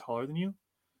that guy's taller than you?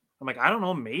 I'm like, I don't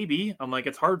know, maybe. I'm like,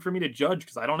 it's hard for me to judge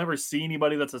because I don't ever see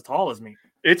anybody that's as tall as me.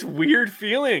 It's weird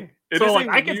feeling. So, like,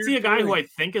 I can see a guy who I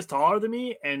think is taller than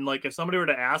me, and, like, if somebody were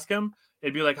to ask him,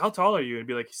 it'd be like, how tall are you? It'd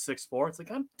be like 6'4". It's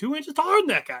like, I'm 2 inches taller than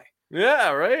that guy. Yeah,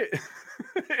 right?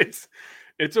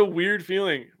 It's a weird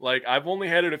feeling. Like, I've only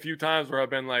had it a few times where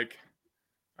I've been like,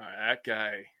 all right, that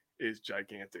guy is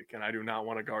gigantic, and I do not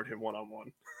want to guard him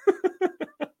one-on-one.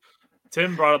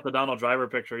 Tim brought up the Donald Driver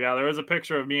picture. Yeah, there is a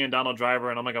picture of me and Donald Driver,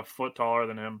 and I'm like a foot taller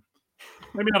than him.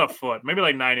 Maybe not a foot. Maybe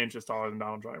like 9 inches taller than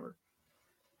Donald Driver.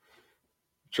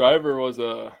 Driver was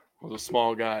a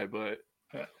small guy, but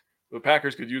the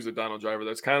Packers could use a Donald Driver.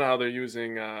 That's kind of how they're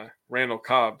using Randall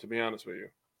Cobb, to be honest with you.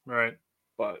 Right.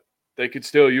 But they could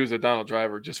still use a Donald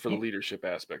Driver just for the leadership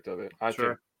aspect of it. I Sure.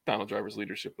 think Donald Driver's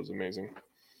leadership was amazing.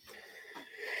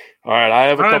 All right, I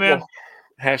have a couple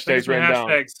hashtags written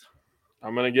down.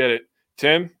 I'm going to get it.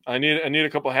 Tim, I need a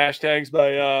couple hashtags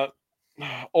by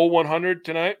 0100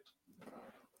 tonight.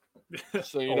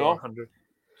 So you know. 100.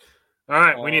 All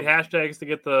right, we need hashtags to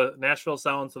get the Nashville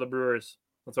sounds to the Brewers.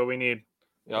 That's what we need.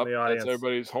 Yep, that's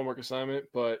everybody's homework assignment.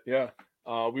 But yeah,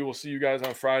 we will see you guys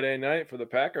on Friday night for the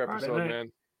Packer episode,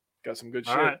 man. Got some good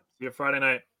shit. All right, see you Friday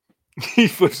night. He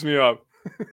flips me up.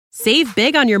 Save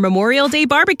big on your Memorial Day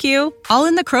barbecue, all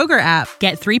in the Kroger app.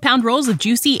 Get 3-pound rolls of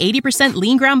juicy 80%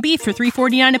 lean ground beef for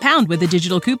 $3.49 a pound with a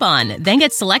digital coupon. Then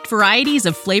get select varieties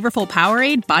of flavorful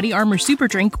Powerade, Body Armor Super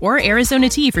Drink, or Arizona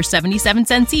tea for 77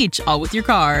 cents each, all with your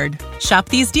card. Shop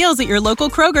these deals at your local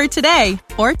Kroger today,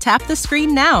 or tap the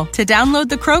screen now to download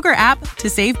the Kroger app to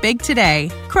save big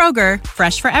today. Kroger,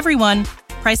 fresh for everyone.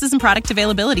 Prices and product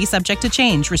availability subject to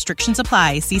change. Restrictions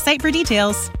apply. See site for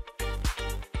details.